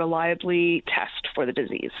we can reliably test for the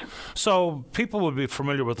disease. So people would be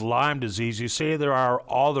familiar with Lyme disease. You say there are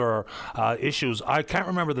other issues. I can't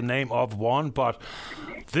remember the name of one, but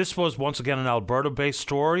this was once again an Alberta-based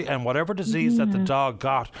story, and whatever disease that the dog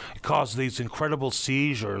got caused these incredible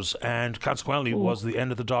seizures and consequently was the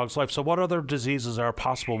end of the dog's life. So what other diseases are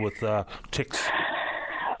possible with ticks?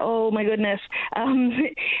 Oh, my goodness.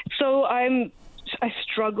 So I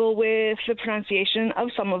struggle with the pronunciation of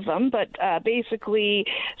some of them, but basically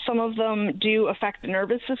some of them do affect the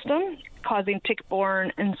nervous system, causing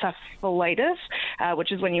tick-borne encephalitis,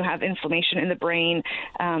 which is when you have inflammation in the brain,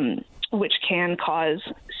 which can cause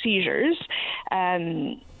seizures.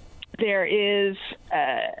 There is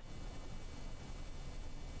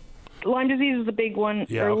Lyme disease is a big one.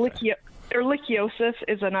 Yeah, Ehrlichiosis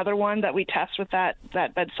is another one that we test with that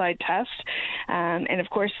bedside test. And of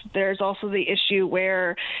course, there's also the issue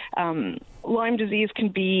where Lyme disease can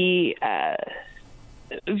be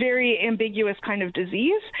very ambiguous kind of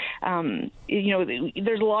disease.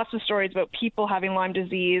 There's lots of stories about people having Lyme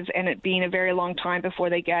disease and it being a very long time before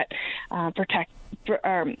they get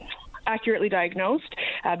accurately diagnosed,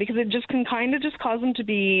 because it just can kind of just cause them to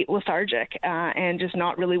be lethargic and just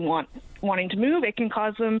not really wanting to move. It can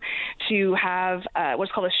cause them to have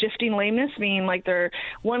what's called a shifting lameness, meaning like their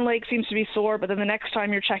one leg seems to be sore, but then the next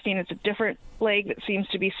time you're checking, it's a different leg that seems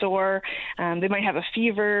to be sore. They might have a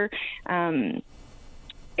fever.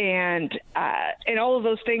 And all of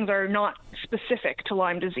those things are not specific to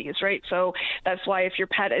Lyme disease, right? So that's why if your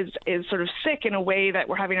pet is sort of sick in a way that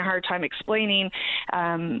we're having a hard time explaining,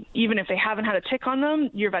 even if they haven't had a tick on them,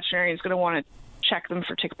 your veterinarian is going to want to check them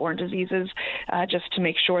for tick-borne diseases just to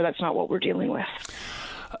make sure that's not what we're dealing with.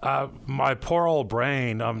 My poor old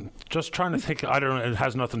brain. I'm just trying to think. I don't know. It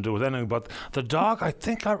has nothing to do with anything. But the dog, I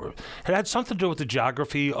think it had something to do with the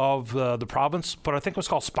geography of the province. But I think it was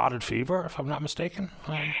called spotted fever, if I'm not mistaken.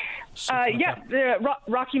 The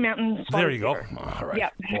Rocky Mountain spotted There you go. fever. All right.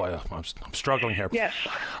 Yeah. Boy, I'm struggling here. Yes.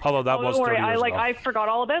 Although that was don't worry. 30 years ago. I forgot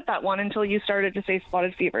all about that one until you started to say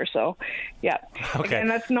spotted fever. So, yeah. Okay. And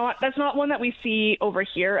that's not one that we see over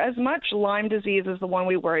here as much. Lyme disease is the one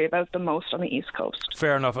we worry about the most on the East Coast.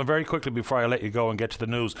 Fair enough. And very quickly before I let you go and get to the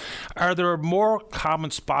news, are there more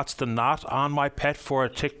common spots than not on my pet for a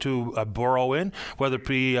tick to burrow in, whether it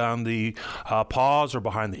be on the paws or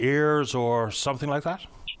behind the ears or something like that?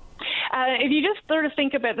 If you just sort of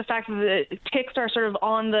think about the fact that the ticks are sort of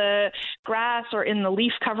on the grass or in the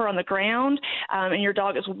leaf cover on the ground, and your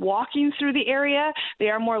dog is walking through the area, they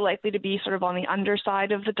are more likely to be sort of on the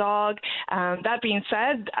underside of the dog. That being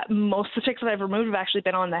said, most of the ticks that I've removed have actually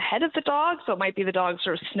been on the head of the dog, so it might be the dog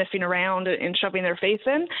sort of sniffing around and shoving their face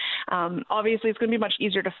in. Obviously, it's going to be much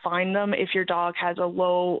easier to find them if your dog has a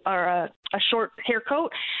low or a short hair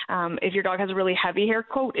coat. If your dog has a really heavy hair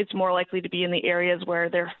coat, it's more likely to be in the areas where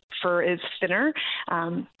their fur is thinner,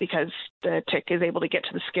 because the tick is able to get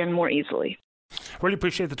to the skin more easily. Really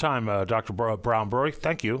appreciate the time, Dr. Brown-Burry.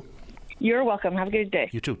 Thank you. You're welcome. Have a good day.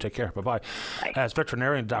 You too. Take care. Bye-bye. Bye. As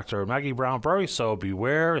veterinarian Dr. Maggie Brown-Burry, so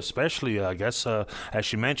beware, especially, I guess, as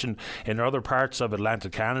she mentioned, in other parts of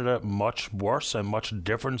Atlantic Canada, much worse and much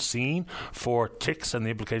different scene for ticks and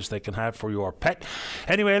the implications they can have for your pet.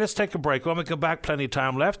 Anyway, let's take a break. When we come back, plenty of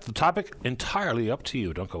time left. The topic, entirely up to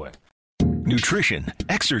you. Don't go away. Nutrition,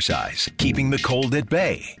 exercise, keeping the cold at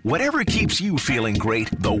bay. Whatever keeps you feeling great,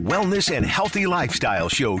 the Wellness and Healthy Lifestyle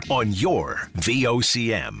Show on your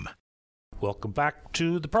VOCM. Welcome back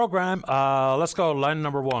to the program. Let's go line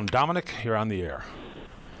number one. Dominic, you're on the air.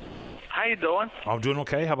 How you doing? I'm doing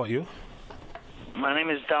okay. How about you? My name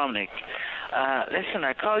is Dominic. Listen,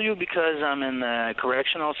 I call you because I'm in the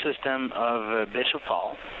correctional system of Bishop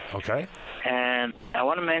Hall. Okay. And I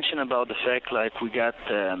want to mention about the fact, like, we got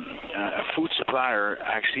a food supplier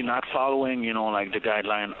actually not following, like the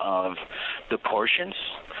guideline of the portions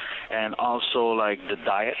and also, like, the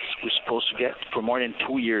diets we're supposed to get for more than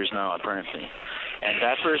 2 years now, apparently. And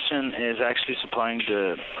that person is actually supplying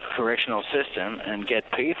the correctional system and get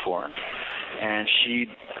paid for it. And she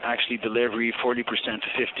actually delivery 40% to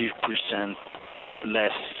 50%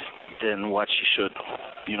 less than what she should,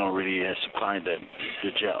 really supply the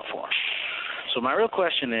jail for. So my real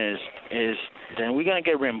question is then we going to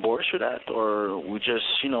get reimbursed for that, or we just,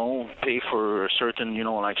 pay for a certain,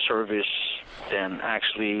 like service, then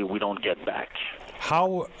actually we don't get back?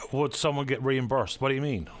 How would someone get reimbursed? What do you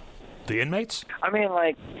mean? The inmates? I mean,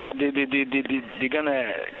 like, they're going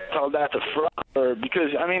to call that a fraud, or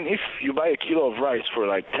because, I mean, if you buy a kilo of rice for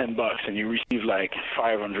like $10 and you receive like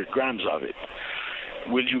 500 grams of it,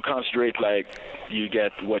 would you consider it like you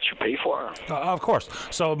get what you pay for? Of course.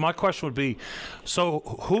 So my question would be, so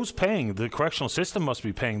who's paying? The correctional system must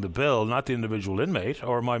be paying the bill, not the individual inmate,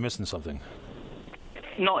 or am I missing something?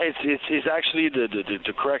 No, it's actually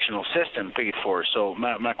the correctional system paid for. So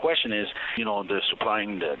my question is, the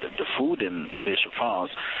supplying the food in Bishop Falls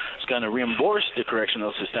is going to reimburse the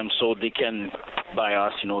correctional system so they can buy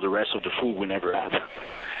us, the rest of the food we never had.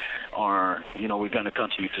 Or, we're going to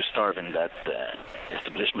continue to starve in that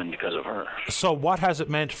establishment because of her. So what has it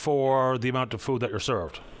meant for the amount of food that you're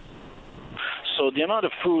served? So the amount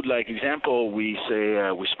of food, like example, we say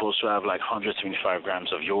we're supposed to have like 175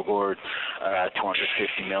 grams of yogurt,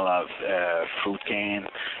 250 ml of fruit cane,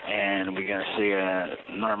 and we're going to say a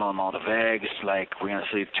normal amount of eggs, like we're going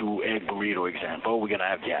to say 2 egg burrito example, we're going to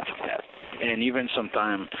have the half of that. And even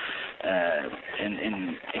sometime,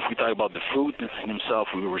 if we talk about the fruit in himself,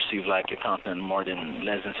 we will receive like a content more than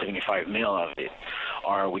less than 75 ml of it,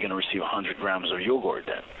 or we're going to receive 100 grams of yogurt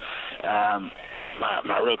then.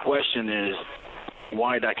 My real question is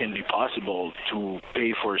why that can be possible to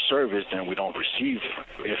pay for a service that we don't receive.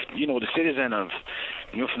 If, the citizen of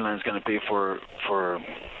Newfoundland is going to pay for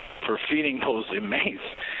feeding those inmates,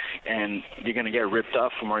 and they're going to get ripped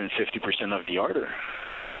off for more than 50% of the order.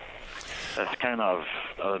 That's kind of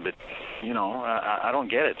a bit, I don't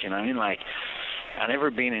get it, I mean, like, I've never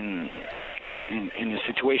been in a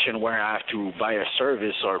situation where I have to buy a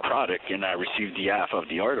service or a product and I receive the half of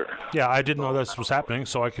the order. Yeah, I didn't know this was happening,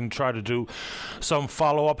 so I can try to do some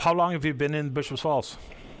follow-up. How long have you been in Bishop's Falls?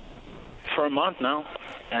 For a month now,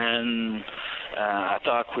 and I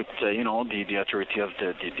talked with the authority of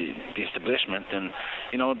the establishment, and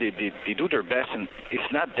they do their best, and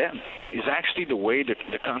it's not them. It's actually the way that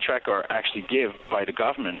the contract are actually give by the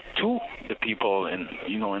government to the people in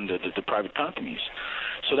the private companies.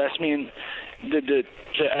 So that's mean the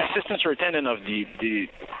assistant superintendent of the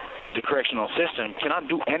correctional system cannot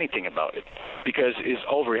do anything about it because it's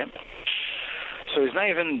over him. So it's not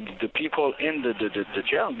even the people in the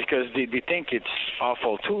jail because they think it's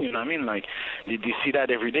awful too, you know what I mean? Like, they see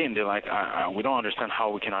that every day and they're like, we don't understand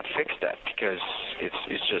how we cannot fix that because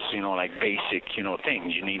it's just, you know, like basic, you know,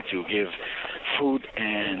 things. You need to give food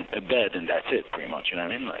and a bed and that's it pretty much, you know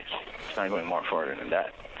what I mean? Like, it's not going more further than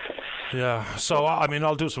that. Yeah, so I mean,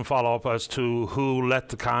 I'll do some follow-up as to who let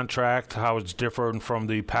the contract, how it's different from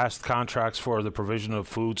the past contracts for the provision of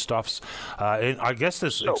foodstuffs. I guess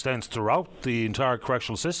this extends throughout the entire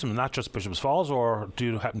correctional system, not just Bishop's Falls, or do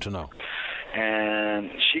you happen to know?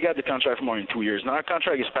 And she got the contract for more than 2 years. Now her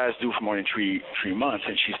contract is past due for more than three months,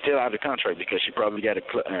 and she still have the contract because she probably got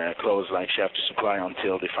a clothes like she have to supply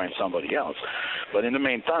until they find somebody else. But in the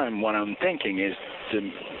meantime, what I'm thinking is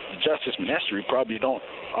the Justice Ministry probably don't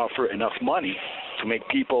offer enough money to make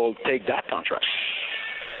people take that contract.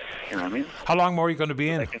 You know what I mean? How long more are you going to be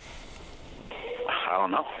in? I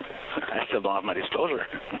don't know. I still don't have my disclosure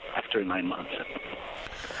after 9 months.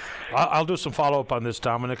 I'll do some follow-up on this,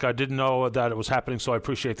 Dominic. I didn't know that it was happening, so I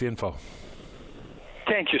appreciate the info.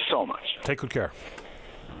 Thank you so much. Take good care.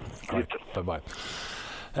 All right, bye-bye.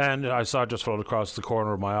 And I saw it just float across the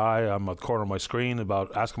corner of my eye, on the corner of my screen,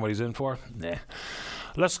 about asking what he's in for. Nah.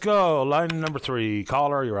 Let's go. Line number 3.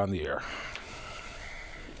 Caller, you're on the air.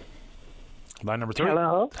 Line number 3.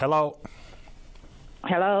 Hello? Hello.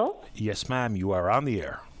 Hello? Yes, ma'am. You are on the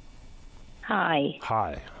air. Hi.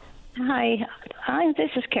 Hi. Hi. This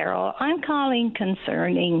is Carol. I'm calling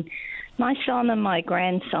concerning my son and my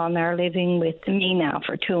grandson are living with me now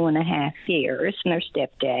for 2.5 years, and their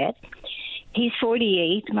stepdad. He's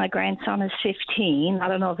 48. My grandson is 15. I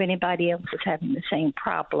don't know if anybody else is having the same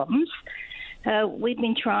problems. We've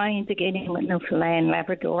been trying to get him with Newfoundland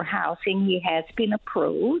Labrador housing. He has been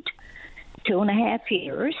approved. 2.5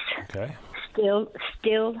 years. Okay.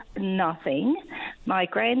 Still nothing. My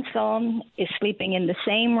grandson is sleeping in the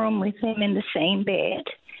same room with him in the same bed.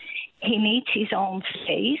 He needs his own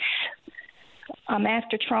space. I'm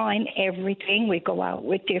after trying everything. We go out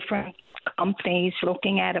with different companies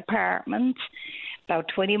looking at apartments. About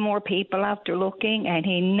 20 more people after looking, and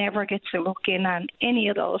he never gets a look in on any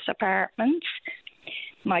of those apartments.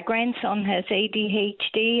 My grandson has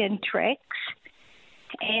ADHD and Trex.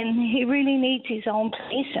 And he really needs his own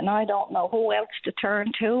place, and I don't know who else to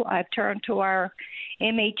turn to. I've turned to our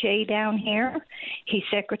MHA down here. His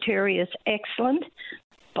secretary is excellent,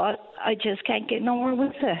 but I just can't get nowhere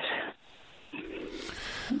with it.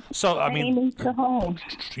 So, I mean, he needs a home.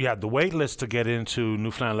 Yeah, the wait list to get into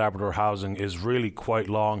Newfoundland Labrador housing is really quite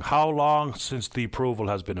long. How long since the approval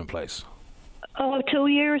has been in place? 2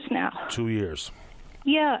 years now. 2 years.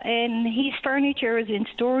 Yeah, and his furniture is in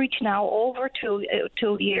storage now over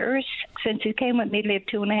 2 years since he came with me, lived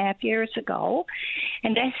 2.5 years ago.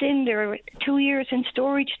 And that's in there 2 years in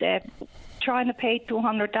storage, that trying to pay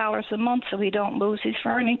 $200 a month so he don't lose his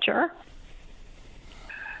furniture.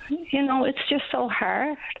 You know, it's just so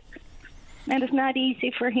hard. And it's not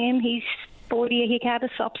easy for him. He's 40. He got a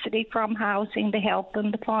subsidy from housing to help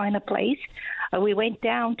him to find a place. We went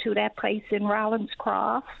down to that place in Rollins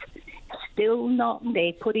Cross. Still nothing.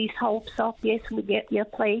 They put his hopes up. Yes, we get you a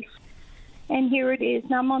place. And here it is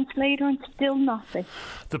now months later and still nothing.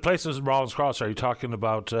 The place is Rollins Cross. Are you talking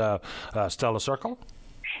about Stella Circle?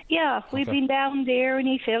 Yeah, we've been down there and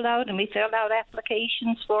we filled out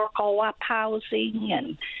applications for co-op housing,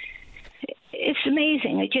 and it's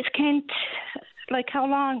amazing. I just can't, like, how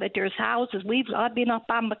long that there's houses. I've been up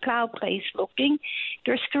on McLeod Place looking.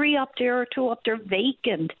 There's 3 up there or 2 up there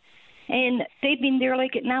vacant. And they've been there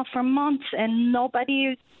like it now for months, and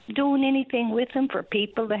nobody doing anything with them for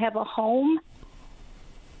people to have a home.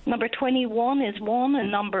 Number 21 is one,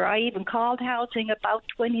 and I even called housing about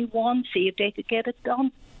 21, see if they could get it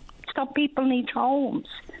done. Some people need homes.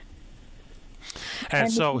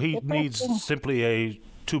 And so he needs simply a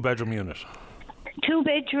 2-bedroom unit.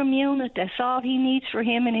 2-bedroom unit, that's all he needs for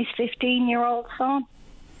him and his 15-year-old son.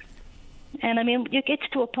 And, I mean, it gets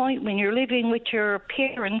to a point when you're living with your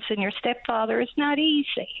parents and your stepfather, it's not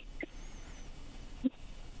easy.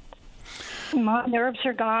 My nerves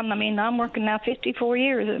are gone. I mean, I'm working now 54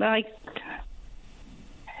 years, and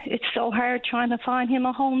it's so hard trying to find him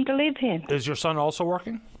a home to live in. Is your son also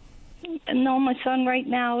working? No, my son right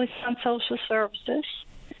now is on social services.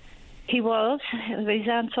 He was. He's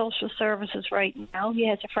on social services right now. He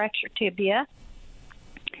has a fractured tibia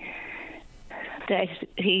that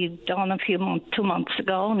he done 2 months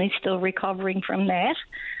ago, and he's still recovering from that.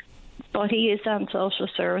 But he is on social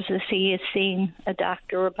services. He has seen a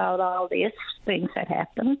doctor about all these things that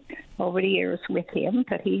happened over the years with him,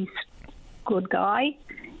 that he's a good guy.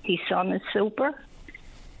 His son is super.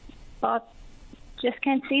 But just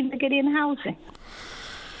can't seem to get in housing.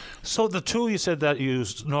 So the two you said that you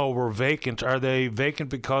know were vacant, are they vacant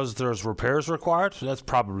because there's repairs required? That's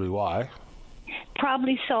probably why.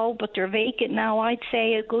 Probably so, but they're vacant now, I'd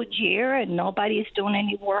say, a good year, and nobody's doing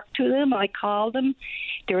any work to them. I called them.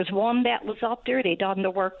 There was one that was up there. They'd done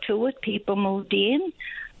the work to it. People moved in.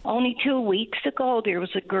 Only 2 weeks ago, there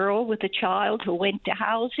was a girl with a child who went to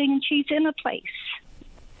housing, and she's in a place.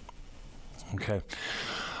 Okay.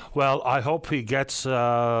 Well, I hope he gets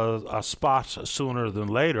a spot sooner than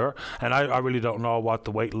later. And I really don't know what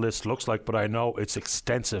the wait list looks like, but I know it's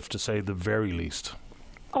extensive, to say the very least.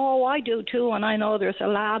 Oh, I do too, and I know there's a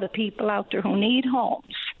lot of people out there who need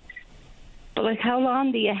homes. But like, how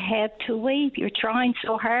long do you have to wait? You're trying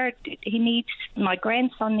so hard. My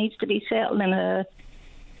grandson needs to be settled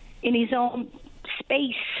in his own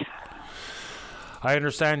space. I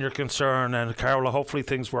understand your concern, and Carola, hopefully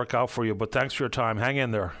things work out for you. But thanks for your time. Hang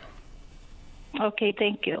in there. Okay,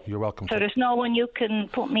 thank you. You're welcome. So there's no one you can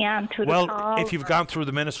put me on to the call? Well, if you've gone through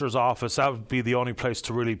the minister's office, that would be the only place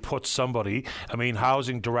to really put somebody. I mean,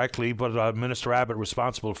 housing directly, but Minister Abbott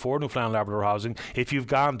responsible for Newfoundland Labrador housing. If you've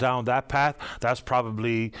gone down that path, that's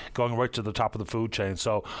probably going right to the top of the food chain.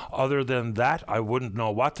 So other than that, I wouldn't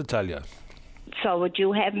know what to tell you. So would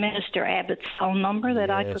you have Minister Abbott's phone number that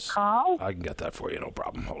I could call? I can get that for you, no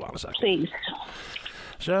problem. Hold on a second. Please.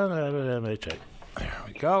 So, let me check. There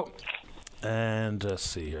we go. And let's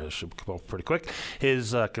see here. It should come up pretty quick.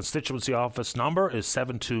 His constituency office number is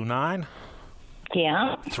 729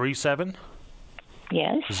 37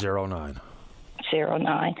 Yes. 09.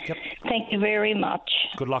 09. Yep. Thank you very much.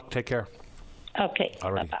 Good luck. Take care. Okay.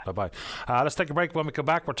 All right. Bye-bye. Let's take a break. When we come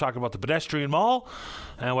back, we're talking about the pedestrian mall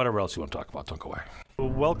and whatever else you want to talk about. Don't go away.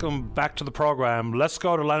 Welcome back to the program. Let's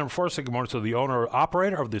go to line number 4. Say good morning to the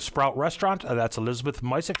owner-operator of the Sprout Restaurant. That's Elizabeth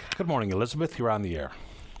Mysick. Good morning, Elizabeth. You're on the air.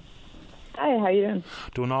 Hi, how you doing?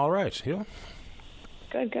 Doing all right. You?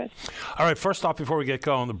 Good. All right, first off, before we get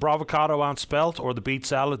going, the bravocado on spelt or the beet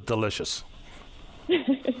salad, delicious.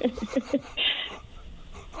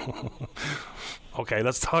 Okay,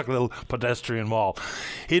 let's talk a little pedestrian mall.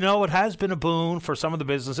 You know, it has been a boon for some of the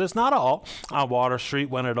businesses, not all, on Water Street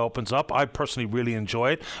when it opens up. I personally really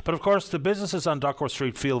enjoy it. But, of course, the businesses on Duckworth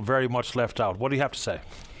Street feel very much left out. What do you have to say?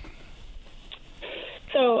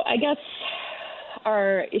 So I guess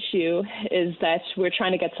our issue is that we're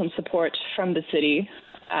trying to get some support from the city.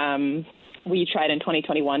 We tried in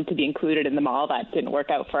 2021 to be included in the mall. That didn't work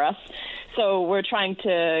out for us. So we're trying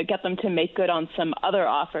to get them to make good on some other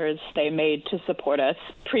offers they made to support us.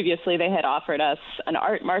 Previously, they had offered us an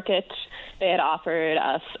art market. They had offered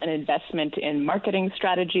us an investment in marketing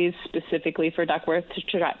strategies specifically for Duckworth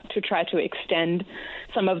to try to extend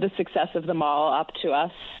some of the success of the mall up to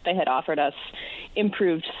us. They had offered us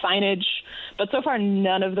improved signage. But so far,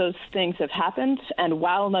 none of those things have happened. And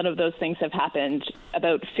while none of those things have happened,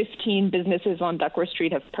 about 15 businesses on Duckworth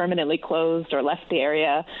Street have permanently closed or left the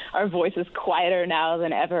area. Our voice is quieter now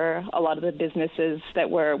than ever. A lot of the businesses that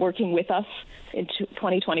were working with us in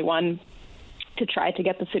 2021 to try to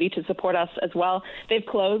get the city to support us as well, they've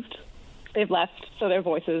closed, they've left, so their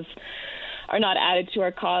voices are not added to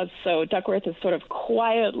our cause. So Duckworth is sort of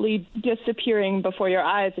quietly disappearing before your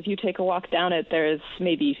eyes. If you take a walk down it, there's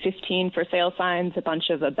maybe 15 for sale signs, a bunch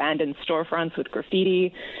of abandoned storefronts with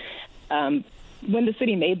graffiti. When the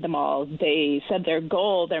city made the mall, they said their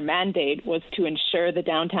goal, their mandate, was to ensure the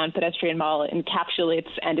downtown pedestrian mall encapsulates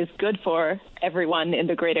and is good for everyone in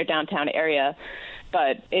the greater downtown area.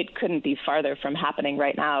 But it couldn't be farther from happening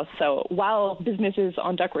right now. So while businesses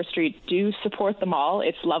on Duckworth Street do support the mall,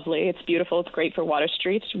 it's lovely, it's beautiful, it's great for Water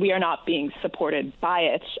Street, we are not being supported by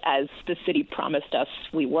it as the city promised us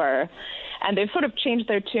we were. And they've sort of changed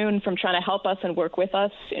their tune from trying to help us and work with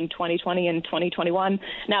us in 2020 and 2021.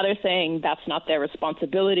 Now they're saying that's not their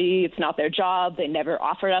responsibility. It's not their job. They never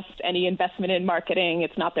offered us any investment in marketing.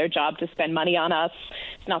 It's not their job to spend money on us.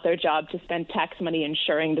 It's not their job to spend tax money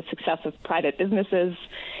ensuring the success of private businesses,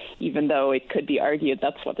 even though it could be argued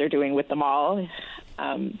that's what they're doing with the mall.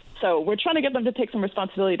 So we're trying to get them to take some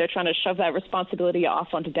responsibility. They're trying to shove that responsibility off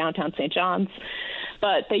onto downtown St. John's.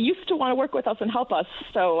 But they used to want to work with us and help us.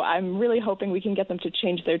 So I'm really hoping we can get them to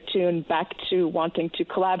change their tune back to wanting to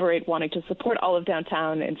collaborate, wanting to support all of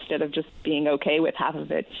downtown instead of just being okay with half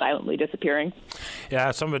of it silently disappearing. Yeah,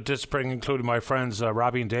 some of it disappearing, including my friends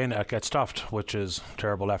Robbie and Dana at Get Stuffed, which is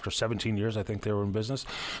terrible. After 17 years, I think they were in business.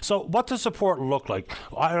 So what does support look like?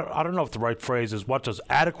 I don't know if the right phrase is what does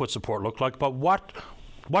adequate support look like, but what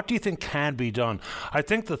What do you think can be done? I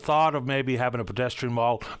think the thought of maybe having a pedestrian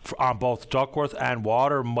mall on both Duckworth and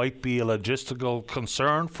Water might be a logistical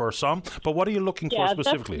concern for some, but what are you looking for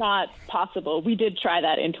specifically? That's not possible. We did try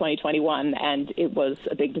that in 2021, and it was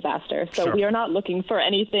a big disaster. So we are not looking for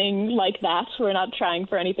anything like that. We're not trying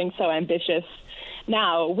for anything so ambitious.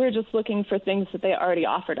 Now, we're just looking for things that they already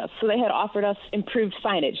offered us. So they had offered us improved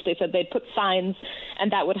signage. They said they'd put signs,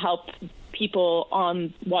 and that would help people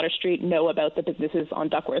on Water Street know about the businesses on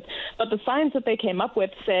Duckworth. But the signs that they came up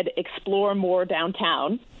with said explore more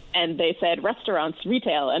downtown, and they said restaurants,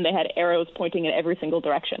 retail, and they had arrows pointing in every single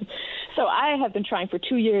direction. So I have been trying for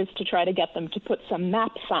 2 years to try to get them to put some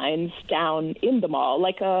map signs down in the mall,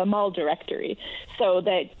 like a mall directory, so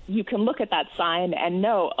that you can look at that sign and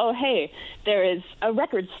know, oh, hey, there is a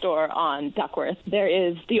record store on Duckworth. There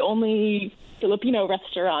is the only Filipino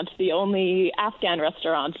restaurant, the only Afghan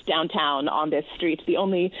restaurant downtown on this street, the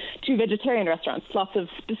only 2 vegetarian restaurants, lots of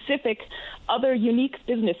specific other unique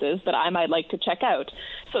businesses that I might like to check out.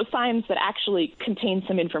 So signs that actually contain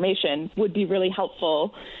some information would be really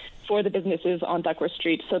helpful for the businesses on Duckworth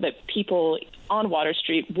Street so that people on Water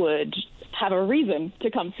Street would have a reason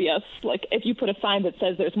to come see us. Like if you put a sign that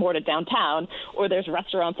says there's more to downtown or there's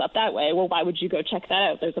restaurants up that way, well, why would you go check that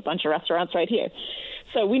out? There's a bunch of restaurants right here.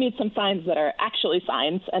 So we need some signs that are actually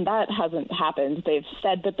signs, and that hasn't happened. They've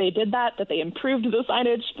said that they did that they improved the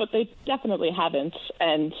signage, but they definitely haven't.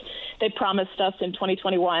 And they promised us in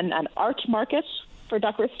 2021 an art market for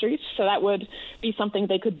Duckworth Street. So that would be something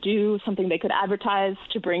they could do, something they could advertise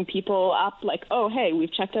to bring people up, like, oh, hey,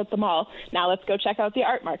 we've checked out the mall. Now let's go check out the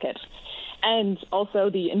art market. And also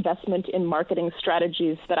the investment in marketing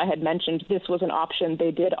strategies that I had mentioned. This was an option they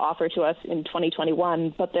did offer to us in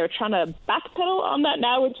 2021, but they're trying to backpedal on that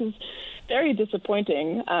now, which is very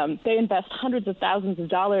disappointing. They invest hundreds of thousands of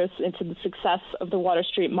dollars into the success of the Water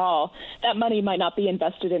Street Mall. That money might not be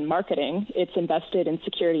invested in marketing. It's invested in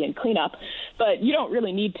security and cleanup. But you don't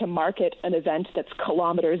really need to market an event that's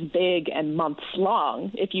kilometers big and months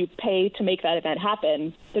long. If you pay to make that event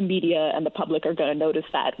happen, the media and the public are going to notice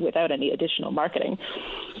that without any additional marketing.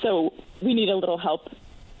 So we need a little help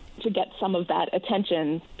to get some of that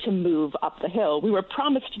attention to move up the hill. We were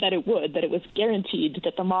promised that it would, that it was guaranteed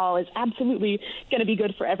that the mall is absolutely going to be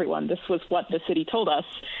good for everyone. This was what the city told us.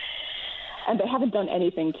 And they haven't done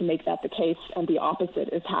anything to make that the case, and the opposite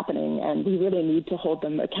is happening. And we really need to hold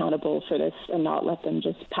them accountable for this and not let them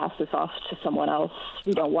just pass this off to someone else.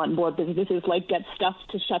 We don't want more businesses like Get Stuff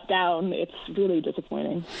to shut down. It's really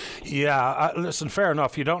disappointing. Yeah, listen, fair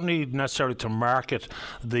enough. You don't need necessarily to market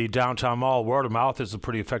the downtown mall. Word of mouth is a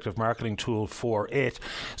pretty effective marketing tool for it.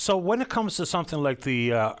 So when it comes to something like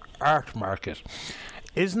the art market,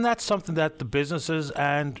 isn't that something that the businesses,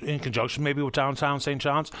 and in conjunction maybe with downtown St.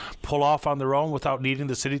 John's, pull off on their own without needing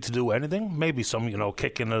the city to do anything? Maybe some,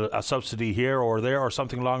 kick in a subsidy here or there or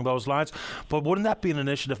something along those lines. But wouldn't that be an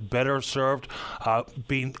initiative better served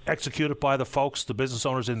being executed by the folks, the business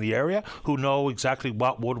owners in the area who know exactly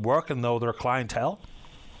what would work and know their clientele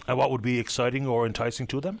and what would be exciting or enticing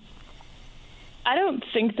to them? I don't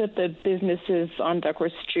think that the businesses on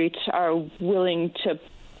Duckworth Street are willing to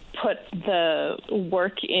put the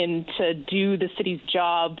work in to do the city's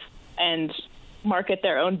job and market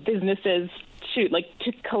their own businesses to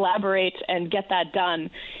collaborate and get that done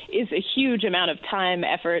is a huge amount of time,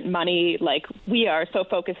 effort, money. Like, we are so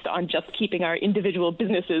focused on just keeping our individual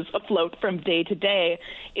businesses afloat from day to day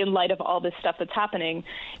in light of all this stuff that's happening.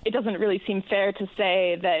 It doesn't really seem fair to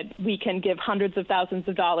say that we can give hundreds of thousands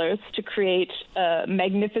of dollars to create a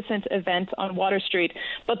magnificent event on Water Street,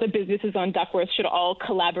 but the businesses on Duckworth should all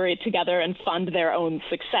collaborate together and fund their own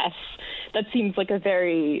success. That seems like a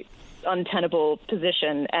very untenable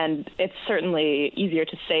position, and it's certainly easier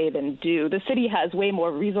to say than do. The city has way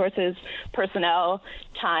more resources, personnel,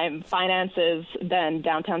 time, finances than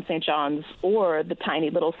downtown St. John's or the tiny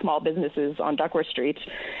little small businesses on Duckworth Street.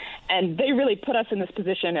 And they really put us in this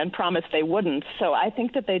position and promised they wouldn't. So I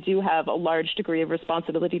think that they do have a large degree of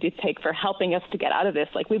responsibility to take for helping us to get out of this.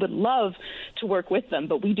 Like, we would love to work with them,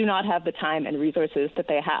 but we do not have the time and resources that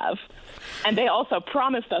they have. And they also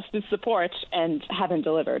promised us this support and haven't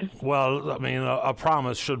delivered. Well, I mean, a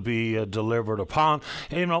promise should be delivered upon.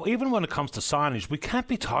 Even when it comes to signage, we can't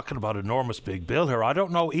be talking about an enormous big bill here. I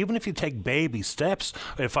don't know, even if you take baby steps,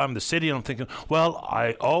 if I'm the city and I'm thinking, well,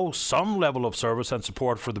 I owe some level of service and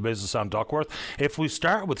support for the business on Duckworth. If we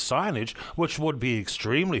start with signage, which would be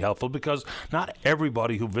extremely helpful, because not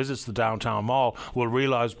everybody who visits the downtown mall will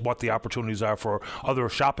realise what the opportunities are for other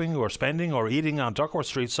shopping or spending or eating on Duckworth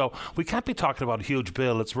Street. So we can't be talking about a huge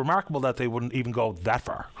bill. It's remarkable that they wouldn't even go that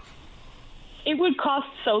far. It would cost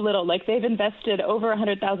so little. Like, they've invested over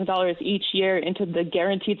 $100,000 each year into the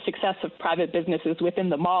guaranteed success of private businesses within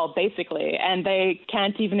the mall, basically. And they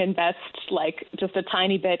can't even invest, like, just a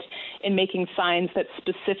tiny bit in making signs that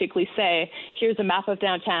specifically say, here's a map of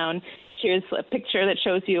downtown, here's a picture that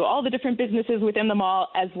shows you all the different businesses within the mall,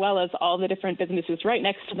 as well as all the different businesses right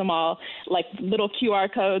next to the mall, like little QR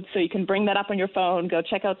codes, so you can bring that up on your phone, go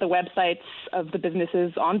check out the websites of the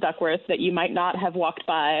businesses on Duckworth that you might not have walked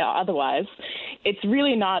by otherwise. It's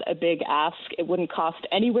really not a big ask. It wouldn't cost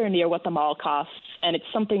anywhere near what the mall costs, and it's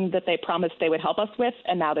something that they promised they would help us with,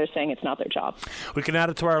 and now they're saying it's not their job. We can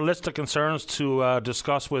add it to our list of concerns to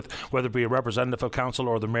discuss with whether it be a representative of council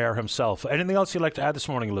or the mayor himself. Anything else you'd like to add this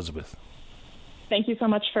morning, Elizabeth? Thank you so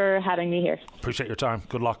much for having me here. Appreciate your time.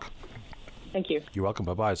 Good luck. Thank you. You're welcome.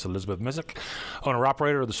 Bye-bye. It's Elizabeth Missick,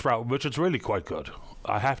 owner-operator of the Sprout, which is really quite good,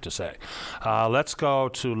 I have to say. Let's go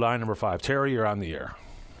to line number 5. Terry, you're on the air.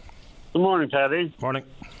 Good morning, Paddy. Morning.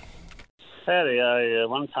 Paddy, I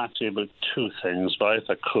want to talk to you about two things, but if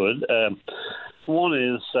I could. One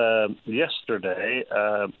is, yesterday,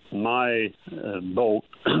 my boat,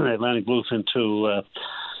 Atlantic Bluefin 2,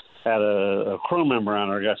 had a crew member on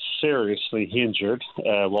her got seriously injured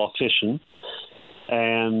while fishing,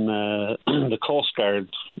 and the Coast Guard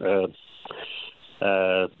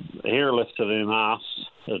airlifted him off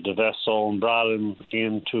the vessel and brought him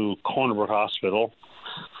into Cornerbrook Hospital,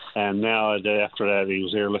 and now a day after that he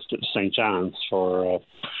was airlifted to St. John's for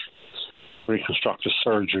reconstructive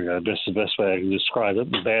surgery. I guess the best way I can describe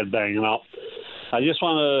it. Bad banging up. I just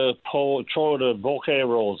want to throw the bouquet of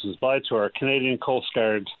roses by to our Canadian Coast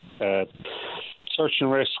Guard search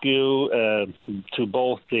and rescue, to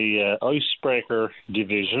both the icebreaker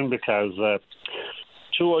division, because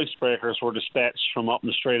 2 icebreakers were dispatched from up in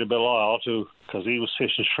the Strait of Belle Isle because he was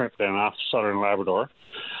fishing shrimp then off southern Labrador,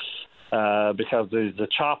 because the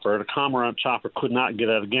chopper, the Cormorant chopper, could not get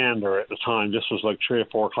out of Gander at the time. This was like 3 or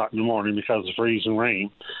 4 o'clock in the morning because of freezing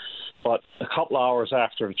rain. But a couple hours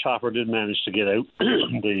after the chopper did manage to get out,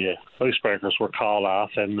 the icebreakers were called off,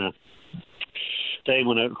 and they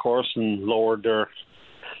went out, of course, and lowered their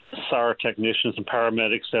SAR technicians and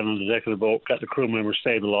paramedics down on the deck of the boat, got the crew member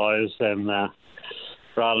stabilized, and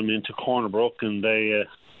brought them into Cornerbrook, and they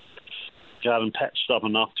got them patched up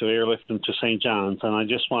enough to airlift them to St. John's. And I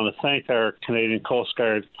just want to thank our Canadian Coast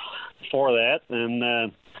Guard for that,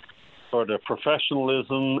 and for their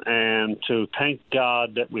professionalism, and to thank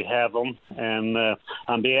God that we have them. And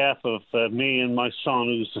on behalf of me and my son,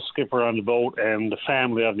 who's the skipper on the boat, and the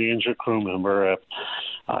family of the injured crew member,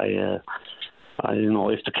 I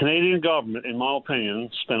if the Canadian government, in my opinion,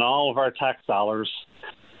 spent all of our tax dollars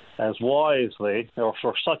as wisely, or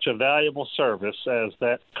for such a valuable service as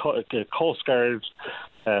that Coast Guard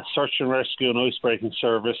search and rescue and icebreaking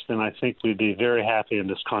service, then I think we'd be very happy in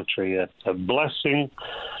this country. A blessing,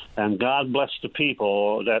 and God bless the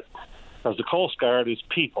people that, because the Coast Guard is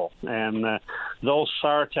people, and those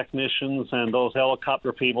SAR technicians and those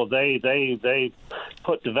helicopter people, they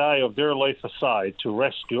put the value of their life aside to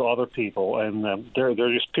rescue other people, and they're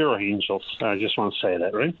just pure angels. I just want to say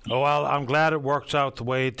that, right? Oh, well, I'm glad it worked out the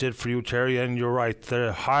way it did for you, Terry, and you're right.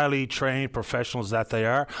 They're highly trained professionals that they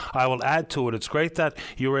are. I will add to it. It's great that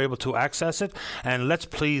you were able to access it, and let's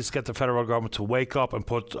please get the federal government to wake up and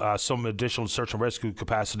put some additional search and rescue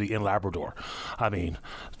capacity in Labrador. I mean,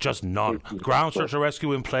 just none. Ground search and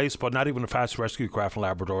rescue in place, but not even a fast rescue craft in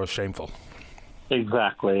Labrador is shameful.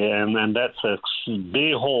 Exactly, and that's a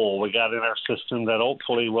big hole we got in our system that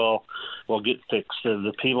hopefully will get fixed.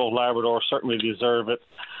 The people of Labrador certainly deserve it,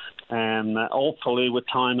 and hopefully with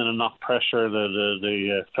time and enough pressure,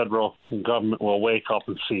 the federal government will wake up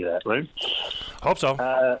and see that, right? Hope so.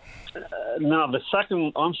 Now, the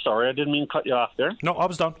second, I'm sorry, I didn't mean to cut you off there. No, I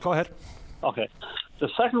was done. Go ahead. Okay. The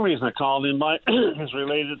second reason I called in is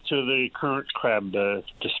related to the current crab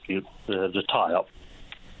dispute, the tie-up.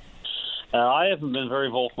 I haven't been very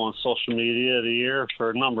vocal on social media the year for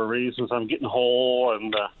a number of reasons. I'm getting whole,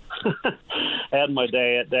 and had my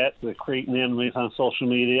day at that, the creating enemies on social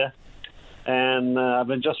media. And I've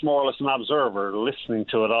been just more or less an observer, listening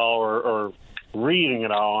to it all or reading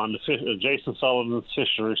it all on the Jason Sullivan's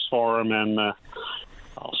Fisheries Forum, and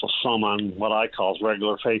also some on what I call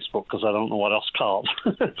regular Facebook, because I don't know what else called.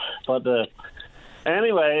 But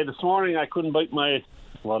anyway, this morning I couldn't bite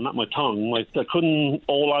not my tongue. I couldn't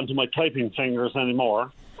hold on to my typing fingers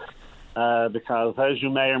anymore, because as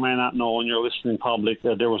you may or may not know in your listening public,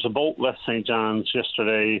 there was a boat left St. John's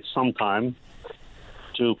yesterday sometime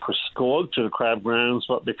to go to the crab grounds,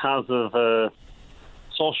 but because of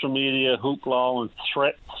social media hoopla and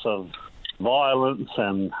threats of violence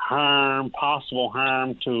and possible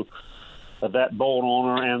harm to that boat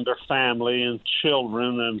owner and their family and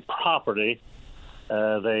children and property.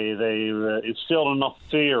 They instilled enough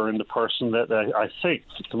fear in the person that I think,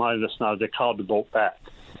 to my list now, they called the boat back.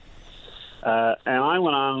 And I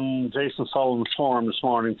went on Jason Sullivan's forum this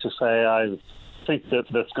morning to say I think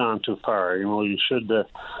that's gone too far. You know,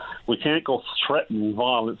 we can't go threatening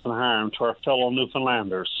violence and harm to our fellow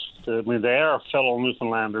Newfoundlanders. I mean, they are fellow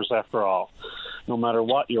Newfoundlanders after all, no matter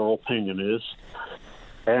what your opinion is.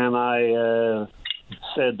 And I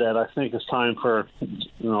said that I think it's time for,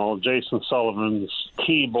 Jason Sullivan's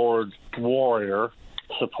keyboard warrior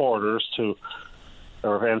supporters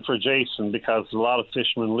and for Jason, because a lot of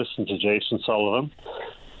fishermen listen to Jason Sullivan,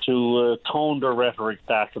 to tone their rhetoric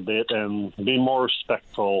back a bit and be more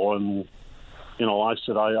respectful. And, I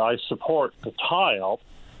said I support the tie-up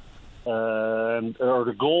or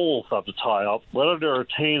the goals of the tie-up. Whether they're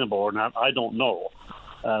attainable or not, I don't know.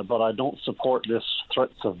 But I don't support this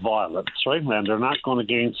threats of violence, right? And they're not going to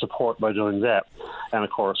gain support by doing that. And, of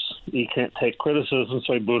course, he can't take criticism,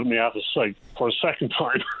 so he booted me out of site for a second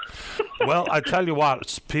time. Well, I tell you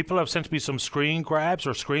what, people have sent me some screen grabs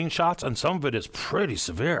or screenshots, and some of it is pretty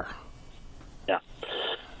severe.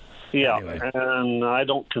 Yeah, anyway. And I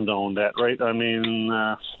don't condone that, right? I mean,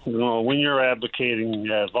 when you're advocating,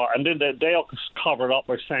 and then Dale covered up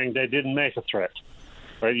by saying they didn't make a threat.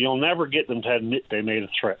 Right, you'll never get them to admit they made a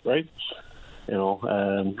threat, right?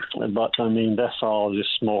 But I mean that's all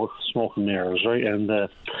just smoke and mirrors, right? And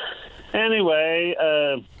anyway,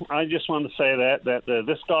 I just want to say that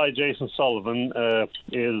this guy Jason Sullivan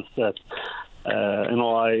is,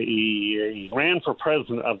 he ran for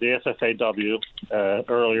president of the FFAW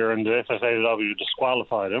earlier, and the FFAW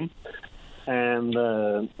disqualified him,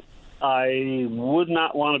 and. I would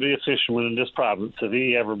not want to be a fisherman in this province if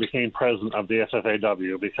he ever became president of the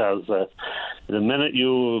FFAW, because the minute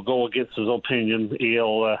you go against his opinion,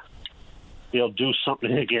 he'll do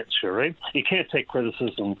something against you, right? He can't take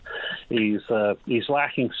criticism. He's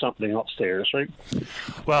lacking something upstairs, right?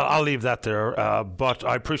 Well, I'll leave that there, but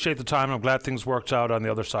I appreciate the time. I'm glad things worked out on the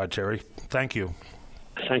other side, Terry. Thank you.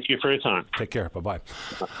 Thank you for your time. Take care. Bye-bye.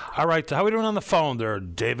 All right. How are we doing on the phone there,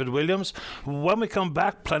 David Williams? When we come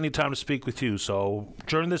back, plenty of time to speak with you. So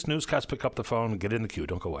during this newscast, pick up the phone and get in the queue.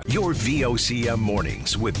 Don't go away. Your VOCM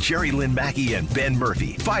mornings with Jerry Lynn Mackey and Ben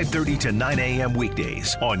Murphy, 5:30 to 9 a.m.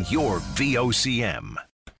 weekdays on your VOCM.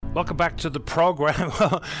 Welcome back to the program.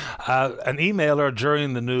 An emailer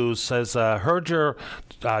during the news says, heard you're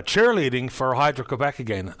cheerleading for Hydro-Quebec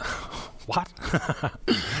again. What?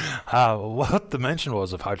 What the mention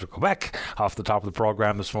was of Hydro-Quebec off the top of the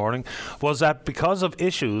program this morning was that because of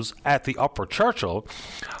issues at the Upper Churchill,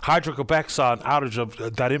 Hydro-Quebec saw an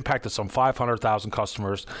outage that impacted some 500,000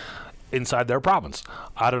 customers inside their province.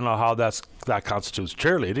 I don't know how that constitutes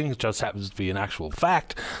cheerleading. It just happens to be an actual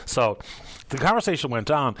fact. So the conversation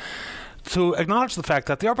went on to acknowledge the fact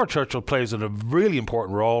that the Upper Churchill plays a really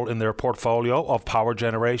important role in their portfolio of power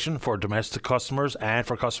generation for domestic customers and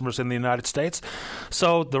for customers in the United States.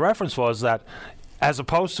 So the reference was that, as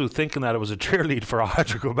opposed to thinking that it was a cheerlead for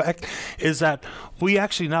Hydro-Quebec, is that we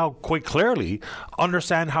actually now quite clearly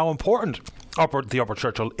understand how important the Upper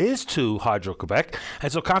Churchill is to Hydro-Quebec,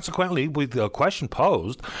 and so consequently the question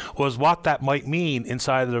posed was what that might mean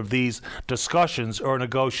inside of these discussions or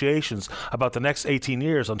negotiations about the next 18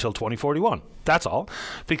 years until 2041. That's all,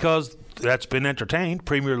 because that's been entertained.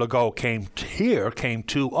 Premier Legault came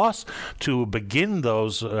to us to begin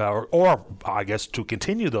those, or I guess to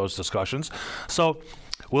continue those discussions. So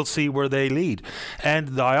we'll see where they lead.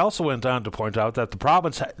 And I also went on to point out that the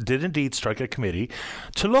province did indeed strike a committee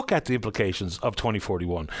to look at the implications of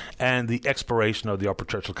 2041 and the expiration of the Upper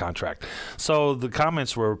Churchill contract. So the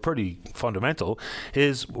comments were pretty fundamental,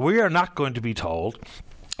 is we are not going to be told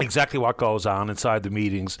exactly what goes on inside the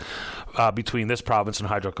meetings between this province and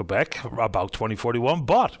Hydro-Quebec about 2041,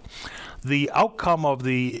 but the outcome of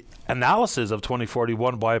the analysis of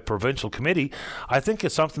 2041 by a provincial committee, I think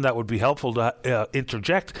is something that would be helpful to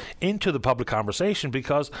interject into the public conversation,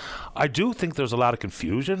 because I do think there's a lot of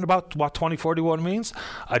confusion about what 2041 means.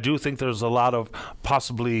 I do think there's a lot of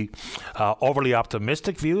possibly overly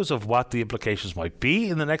optimistic views of what the implications might be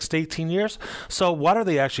in the next 18 years. So what are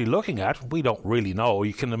they actually looking at? We don't really know.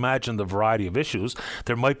 You can imagine the variety of issues.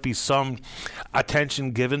 There might be some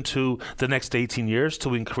attention given to the next 18 years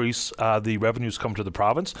to increase the revenues come to the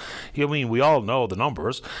province. I mean, we all know the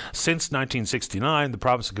numbers. Since 1969, the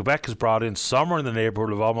province of Quebec has brought in somewhere in the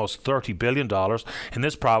neighbourhood of almost $30 billion. In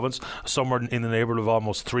this province, somewhere in the neighbourhood of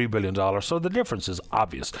almost $3 billion. So the difference is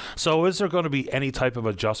obvious. So is there going to be any type of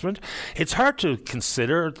adjustment? It's hard to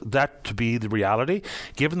consider that to be the reality,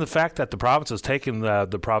 given the fact that the province has taken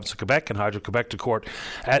the province of Quebec and Hydro-Quebec to court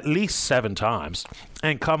at least 7 times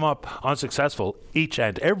and come up unsuccessful each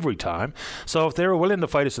and every time. So if they were willing to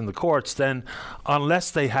fight us in the courts, then unless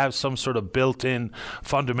they have some sort of built-in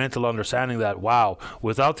fundamental understanding that, wow,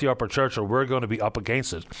 without the Upper Churchill, we're going to be up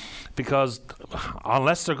against it. Because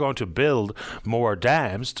unless they're going to build more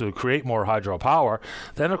dams to create more hydropower,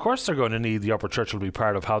 then of course they're going to need the Upper Churchill to be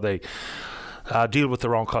part of how they deal with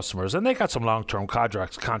their own customers. And they got some long-term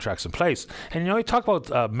contracts in place. And, you talk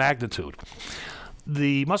about magnitude.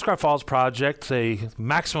 The Muskrat Falls project, a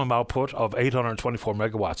maximum output of 824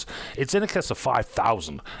 megawatts. It's in excess of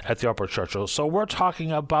 5,000 at the Upper Churchill. So we're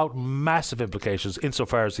talking about massive implications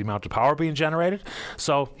insofar as the amount of power being generated.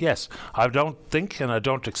 So, yes, I don't think and I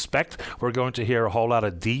don't expect we're going to hear a whole lot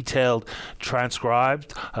of detailed,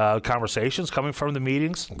 transcribed conversations coming from the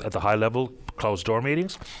meetings at the high-level closed-door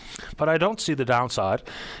meetings. But I don't see the downside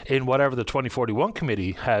in whatever the 2041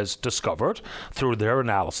 committee has discovered through their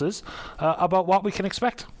analysis about what we can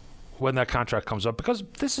expect when that contract comes up, because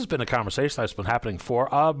this has been a conversation that's been happening for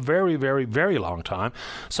a very, very, very long time.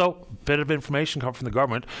 So a bit of information coming from the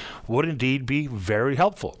government would indeed be very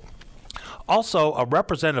helpful. Also, a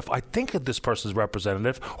representative, I think this person's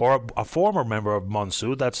representative, or a former member of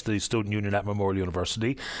MUNSU, that's the student union at Memorial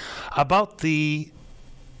University, about the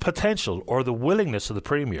potential or the willingness of the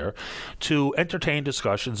Premier to entertain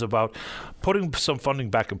discussions about putting some funding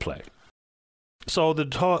back in play. So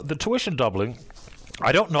the tuition doubling,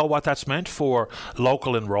 I don't know what that's meant for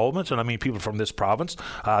local enrollment, and I mean people from this province,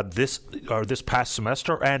 this past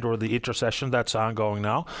semester and or the intersession that's ongoing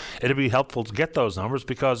now. It'd be helpful to get those numbers,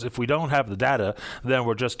 because if we don't have the data, then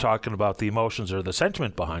we're just talking about the emotions or the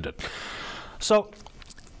sentiment behind it. So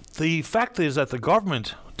the fact is that the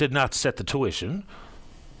government did not set the tuition.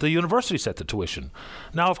 The university set the tuition.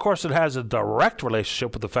 Now, of course, it has a direct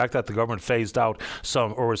relationship with the fact that the government phased out is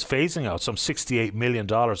phasing out some $68 million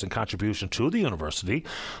in contribution to the university.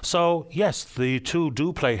 So, yes, the two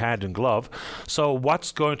do play hand in glove. So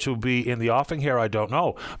what's going to be in the offing here, I don't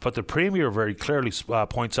know. But the Premier very clearly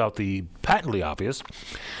points out the patently obvious,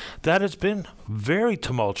 that it's been very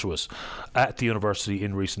tumultuous at the university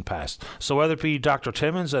in recent past. So whether it be Dr.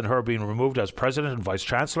 Timmins and her being removed as president and vice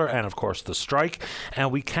chancellor, and of course the strike,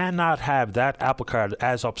 and we cannot have that apple cart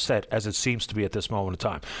as upset as it seems to be at this moment in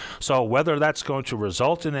time. So whether that's going to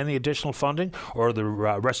result in any additional funding or the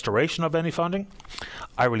restoration of any funding,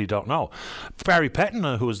 I really don't know. Barry Pettin,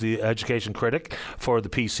 who is the education critic for the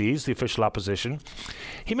PCs, the official opposition,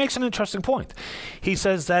 he makes an interesting point. He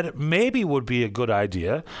says that it maybe would be a good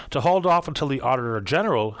idea to hold off until the Auditor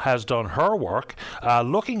General has done her work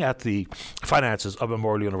looking at the finances of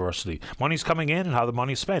Memorial University, money's coming in and how the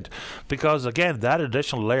money's spent. Because, again, that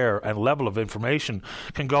additional layer and level of information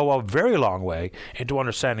can go a very long way into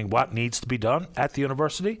understanding what needs to be done at the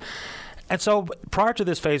university. And so prior to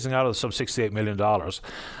this phasing out of some $68 million,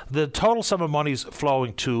 the total sum of monies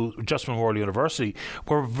flowing to just Memorial University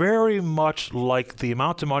were very much like the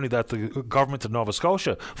amount of money that the government of Nova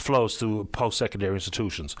Scotia flows to post-secondary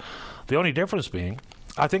institutions. The only difference being,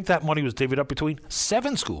 I think that money was divvied up between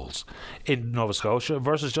 7 schools in Nova Scotia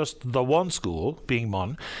versus just the one school, being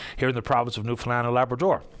MUN, here in the province of Newfoundland and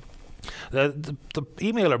Labrador. The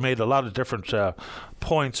emailer made a lot of different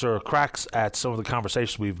points or cracks at some of the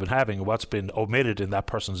conversations we've been having and what's been omitted in that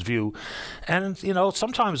person's view. And,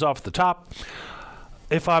 sometimes off the top,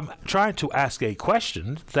 if I'm trying to ask a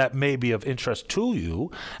question that may be of interest to you,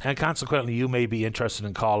 and consequently you may be interested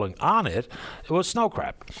in calling on it, it was snow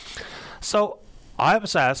crap. So I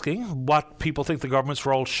was asking what people think the government's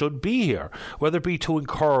role should be here, whether it be to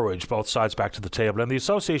encourage both sides back to the table. And the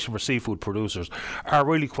Association for Seafood Producers are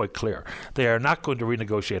really quite clear. They are not going to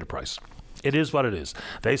renegotiate a price. It is what it is.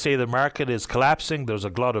 They say the market is collapsing, there's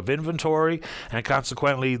a glut of inventory, and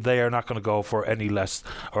consequently they are not going to go for any less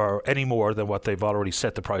or any more than what they've already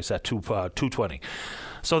set the price at, $2.20.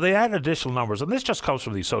 So they add additional numbers, and this just comes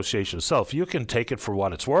from the association itself. You can take it for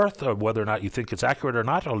what it's worth, or whether or not you think it's accurate or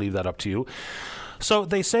not, I'll leave that up to you. So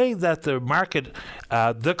they say that the market,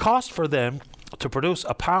 the cost for them to produce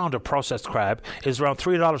a pound of processed crab is around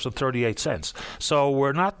 $3.38. So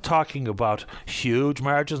we're not talking about huge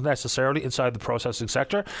margins necessarily inside the processing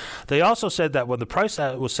sector. They also said that when the price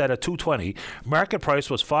was set at $2.20, market price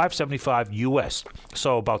was $5.75 US,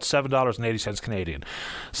 so about $7.80 Canadian.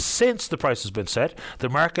 Since the price has been set, the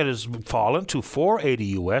market has fallen to $4.80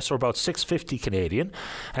 US, or about $6.50 Canadian,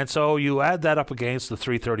 and so you add that up against the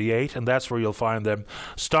 $3.38, and that's where you'll find them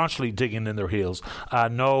staunchly digging in their heels.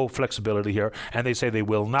 No flexibility here, and they say they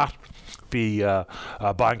will not be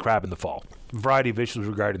buying crab in the fall. A variety of issues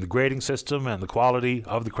regarding the grading system and the quality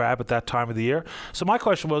of the crab at that time of the year. So my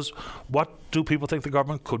question was, what do people think the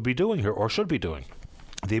government could be doing here or should be doing?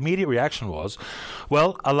 The immediate reaction was,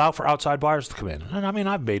 well, allow for outside buyers to come in. And I mean,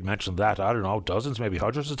 I've made mention of that, I don't know, dozens, maybe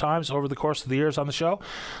hundreds of times over the course of the years on the show.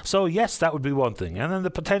 So yes, that would be one thing. And then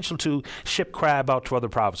the potential to ship crab out to other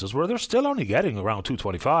provinces where they're still only getting around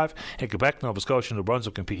 $2.25 in Quebec, Nova Scotia, New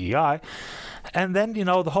Brunswick, and PEI. And then, you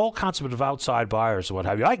know, the whole concept of outside buyers and what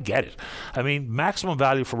have you, I get it. I mean, maximum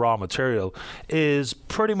value for raw material is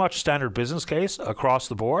pretty much standard business case across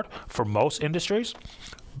the board for most industries.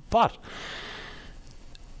 But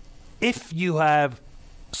if you have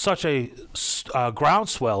such a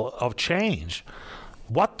groundswell of change,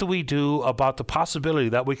 what do we do about the possibility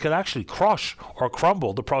that we could actually crush or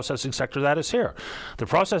crumble the processing sector that is here? The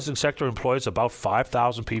processing sector employs about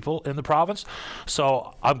 5,000 people in the province,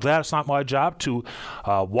 so I'm glad it's not my job to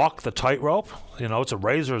walk the tightrope. You know, it's a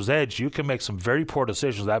razor's edge. You can make some very poor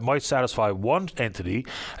decisions that might satisfy one entity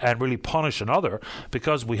and really punish another,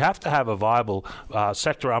 because we have to have a viable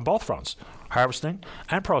sector on both fronts, harvesting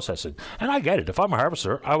and processing. And I get it. If I'm a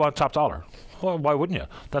harvester, I want top dollar. Well, why wouldn't you?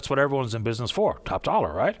 That's what everyone's in business for, top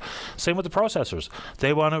dollar, right? Same with the processors.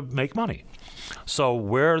 They want to make money. So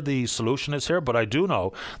where the solution is here, but I do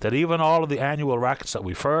know that even all of the annual rackets that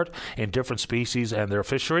we've heard in different species and their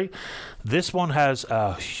fishery, this one has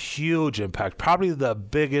a huge impact, probably the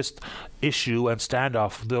biggest issue and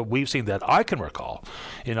standoff that we've seen that I can recall.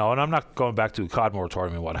 You know, and I'm not going back to cod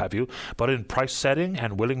moratorium and what have you, but in price setting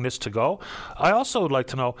and willingness to go, I also would like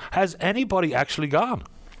to know, has anybody actually gone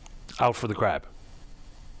out for the crab?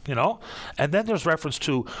 You know? And then there's reference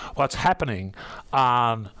to what's happening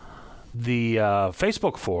on the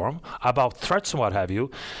Facebook forum about threats and what have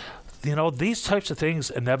you. You know, these types of things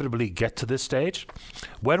inevitably get to this stage.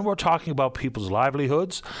 When we're talking about people's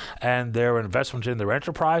livelihoods and their investment in their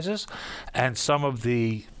enterprises, and some of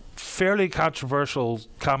the fairly controversial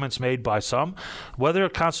comments made by some, whether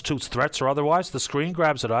it constitutes threats or otherwise, the screen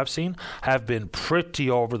grabs that I've seen have been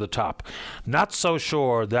pretty over the top. Not so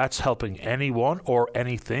sure that's helping anyone or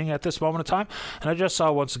anything at this moment in time. And I just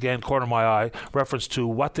saw, once again, corner of my eye, reference to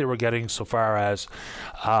what they were getting so far as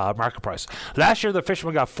market price. Last year, the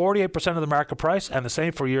fishermen got 48% of the market price, and the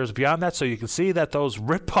same for years beyond that. So you can see that those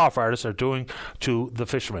rip-off artists are doing to the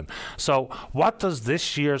fishermen. So what does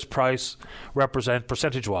this year's price represent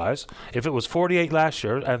percentage-wise? If it was 48 last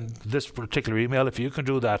year, and this particular email, if you can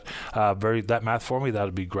do that that math for me, that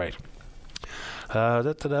would be great.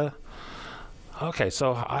 Okay,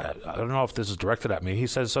 so I don't know if this is directed at me. He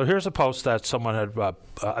says, so here's a post that someone had,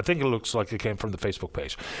 I think it looks like it came from the Facebook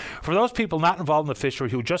page. For those people not involved in the fishery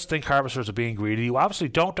who just think harvesters are being greedy, you obviously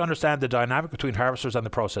don't understand the dynamic between harvesters and the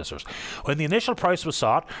processors. When the initial price was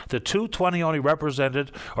sought, the $2.20 only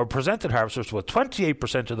presented harvesters with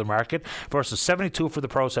 28% of the market versus 72% for the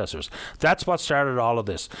processors. That's what started all of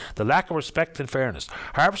this. The lack of respect and fairness.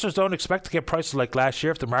 Harvesters don't expect to get prices like last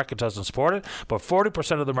year if the market doesn't support it, but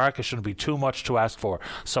 40% of the market shouldn't be too much to ask for,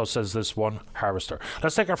 so says this one harvester.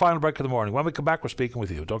 Let's take our final break of the morning. When we come back, we're speaking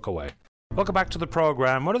with you. Don't go away. Welcome back to the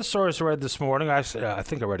program. One of the stories I read this morning, I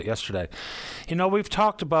think I read it yesterday. You know, we've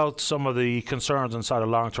talked about some of the concerns inside of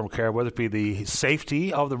long-term care, whether it be the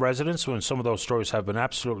safety of the residents, when some of those stories have been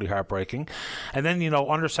absolutely heartbreaking. And then, you know,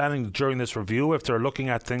 understanding during this review if they're looking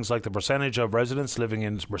at things like the percentage of residents living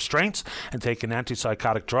in restraints and taking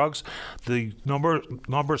antipsychotic drugs, the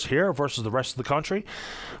numbers here versus the rest of the country.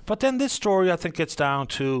 But then this story, I think, gets down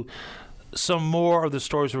to some more of the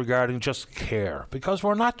stories regarding just care, because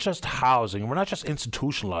we're not just housing, we're not just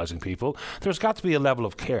institutionalizing people. There's got to be a level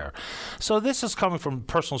of care. So this is coming from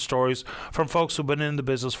personal stories from folks who've been in the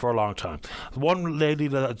business for a long time. One lady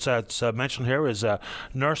that's mentioned here is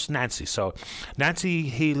Nurse Nancy. So Nancy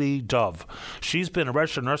Healy Dove. She's been a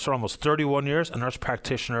registered nurse for almost 31 years, a nurse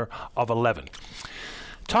practitioner of 11.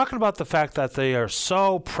 Talking about the fact that they are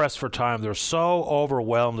so pressed for time, they're so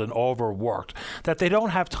overwhelmed and overworked that they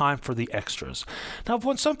don't have time for the extras. Now,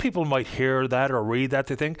 when some people might hear that or read that,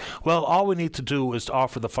 they think, well, all we need to do is to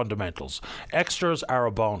offer the fundamentals. Extras are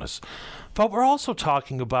a bonus. But we're also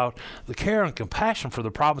talking about the care and compassion for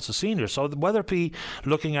the province of seniors. So whether it be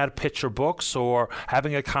looking at picture books or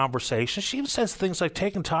having a conversation, she even says things like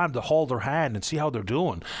taking time to hold their hand and see how they're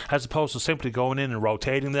doing, as opposed to simply going in and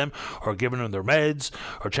rotating them or giving them their meds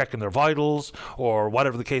or checking their vitals or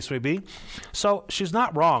whatever the case may be. So she's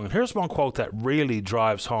not wrong. And here's one quote that really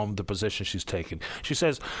drives home the position she's taking. She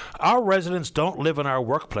says, "Our residents don't live in our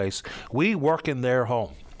workplace. We work in their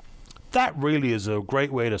home." That really is a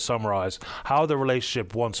great way to summarize how the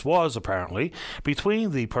relationship once was, apparently,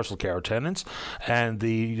 between the personal care attendants and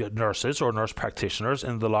the nurses or nurse practitioners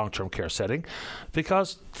in the long-term care setting,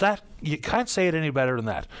 because that you can't say it any better than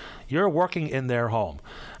that. You're working in their home.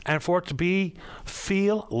 And for it to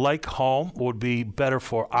feel like home would be better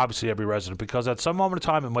for obviously every resident, because at some moment in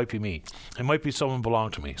time it might be me. It might be someone belong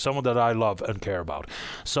to me, someone that I love and care about.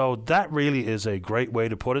 So that really is a great way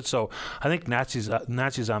to put it. So I think Nancy's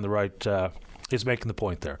on the right, is making the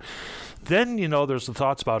point there. Then, there's the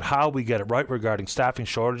thoughts about how we get it right regarding staffing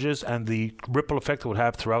shortages and the ripple effect it would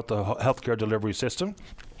have throughout the healthcare delivery system.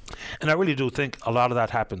 And I really do think a lot of that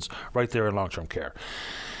happens right there in long-term care.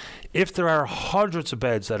 If there are hundreds of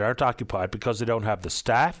beds that aren't occupied because they don't have the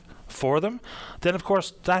staff for them, then of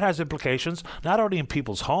course that has implications not only in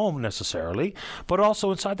people's home necessarily, but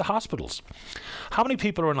also inside the hospitals. How many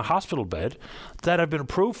people are in a hospital bed that have been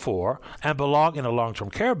approved for and belong in a long-term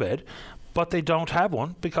care bed, but they don't have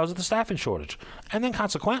one because of the staffing shortage? And then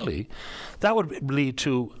consequently, that would lead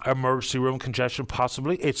to emergency room congestion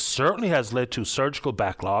possibly. It certainly has led to surgical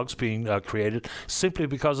backlogs being created simply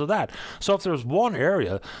because of that. So if there's one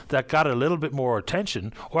area that got a little bit more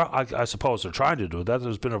attention, or I suppose they're trying to do that,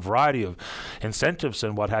 there's been a variety of incentives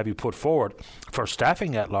and what have you put forward for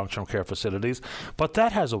staffing at long-term care facilities, but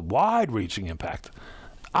that has a wide-reaching impact.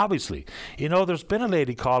 Obviously, there's been a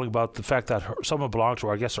lady calling about the fact that someone belonged to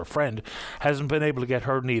her, I guess her friend, hasn't been able to get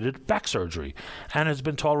her needed back surgery and has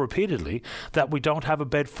been told repeatedly that we don't have a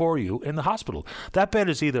bed for you in the hospital. That bed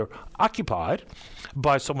is either occupied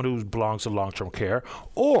by someone who belongs to long-term care,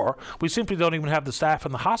 or we simply don't even have the staff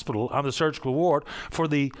in the hospital on the surgical ward for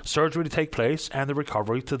the surgery to take place and the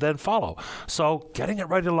recovery to then follow. So getting it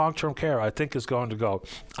right in long-term care, I think, is going to go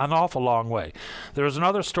an awful long way. There's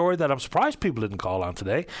another story that I'm surprised people didn't call on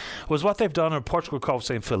today, was what they've done in Portugal Cove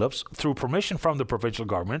St. Phillips through permission from the provincial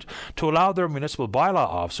government to allow their municipal bylaw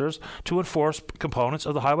officers to enforce components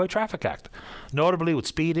of the Highway Traffic Act, notably with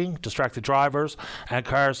speeding, distracted drivers, and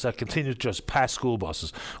cars that continue to just pass school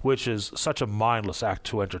buses, which is such a mindless act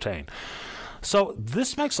to entertain. So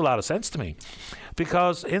this makes a lot of sense to me,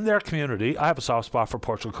 because in their community, I have a soft spot for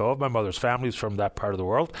Portugal Cove. My mother's family is from that part of the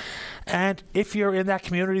world. And if you're in that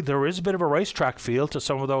community, there is a bit of a racetrack feel to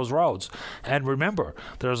some of those roads. And remember,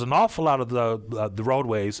 there's an awful lot of the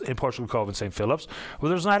roadways in Portugal Cove and St. Phillips where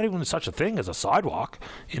there's not even such a thing as a sidewalk.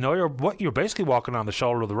 You're basically walking on the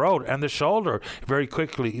shoulder of the road, and the shoulder very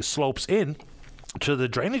quickly slopes in to the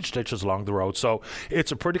drainage ditches along the road. So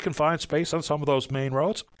it's a pretty confined space on some of those main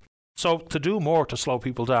roads. So to do more to slow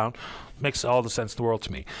people down makes all the sense in the world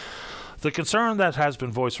to me. The concern that has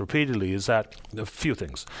been voiced repeatedly is that a few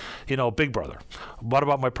things. Big brother. What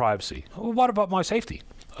about my privacy? What about my safety?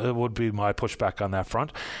 It would be my pushback on that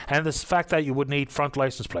front. And this fact that you would need front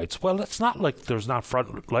license plates. Well, it's not like there's not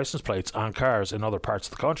front license plates on cars in other parts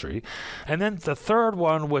of the country. And then the third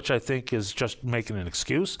one, which I think is just making an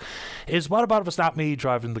excuse, is what about if it's not me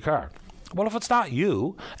driving the car? Well, if it's not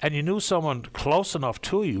you, and you knew someone close enough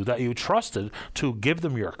to you that you trusted to give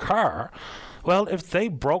them your car, well, if they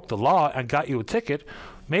broke the law and got you a ticket,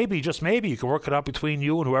 maybe, just maybe, you can work it out between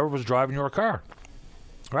you and whoever was driving your car.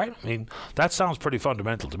 Right? I mean, that sounds pretty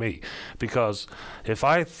fundamental to me, because if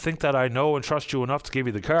I think that I know and trust you enough to give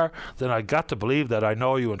you the car, then I got to believe that I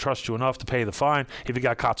know you and trust you enough to pay the fine if you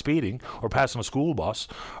got caught speeding or passing a school bus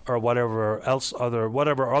or whatever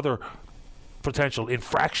other potential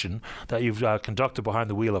infraction that you've conducted behind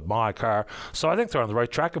the wheel of my car. So I think they're on the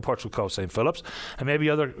right track in Portugal Cove St. Phillips, and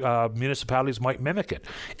maybe other municipalities might mimic it.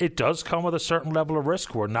 It does come with a certain level of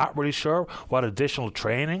risk. We're not really sure what additional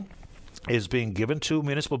training is being given to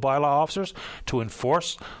municipal bylaw officers to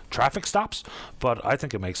enforce traffic stops, but I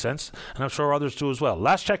think it makes sense, and I'm sure others do as well.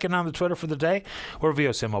 Last check-in on the Twitter for the day, we're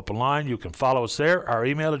VOCM Openline. You can follow us there. Our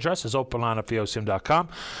email address is openline@vocm.com.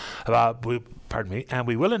 And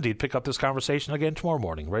we will indeed pick up this conversation again tomorrow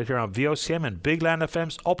morning, right here on VOCM and Big Land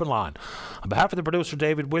FM's Open Line. On behalf of the producer,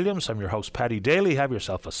 David Williams, I'm your host, Paddy Daly. Have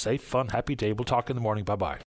yourself a safe, fun, happy day. We'll talk in the morning. Bye-bye.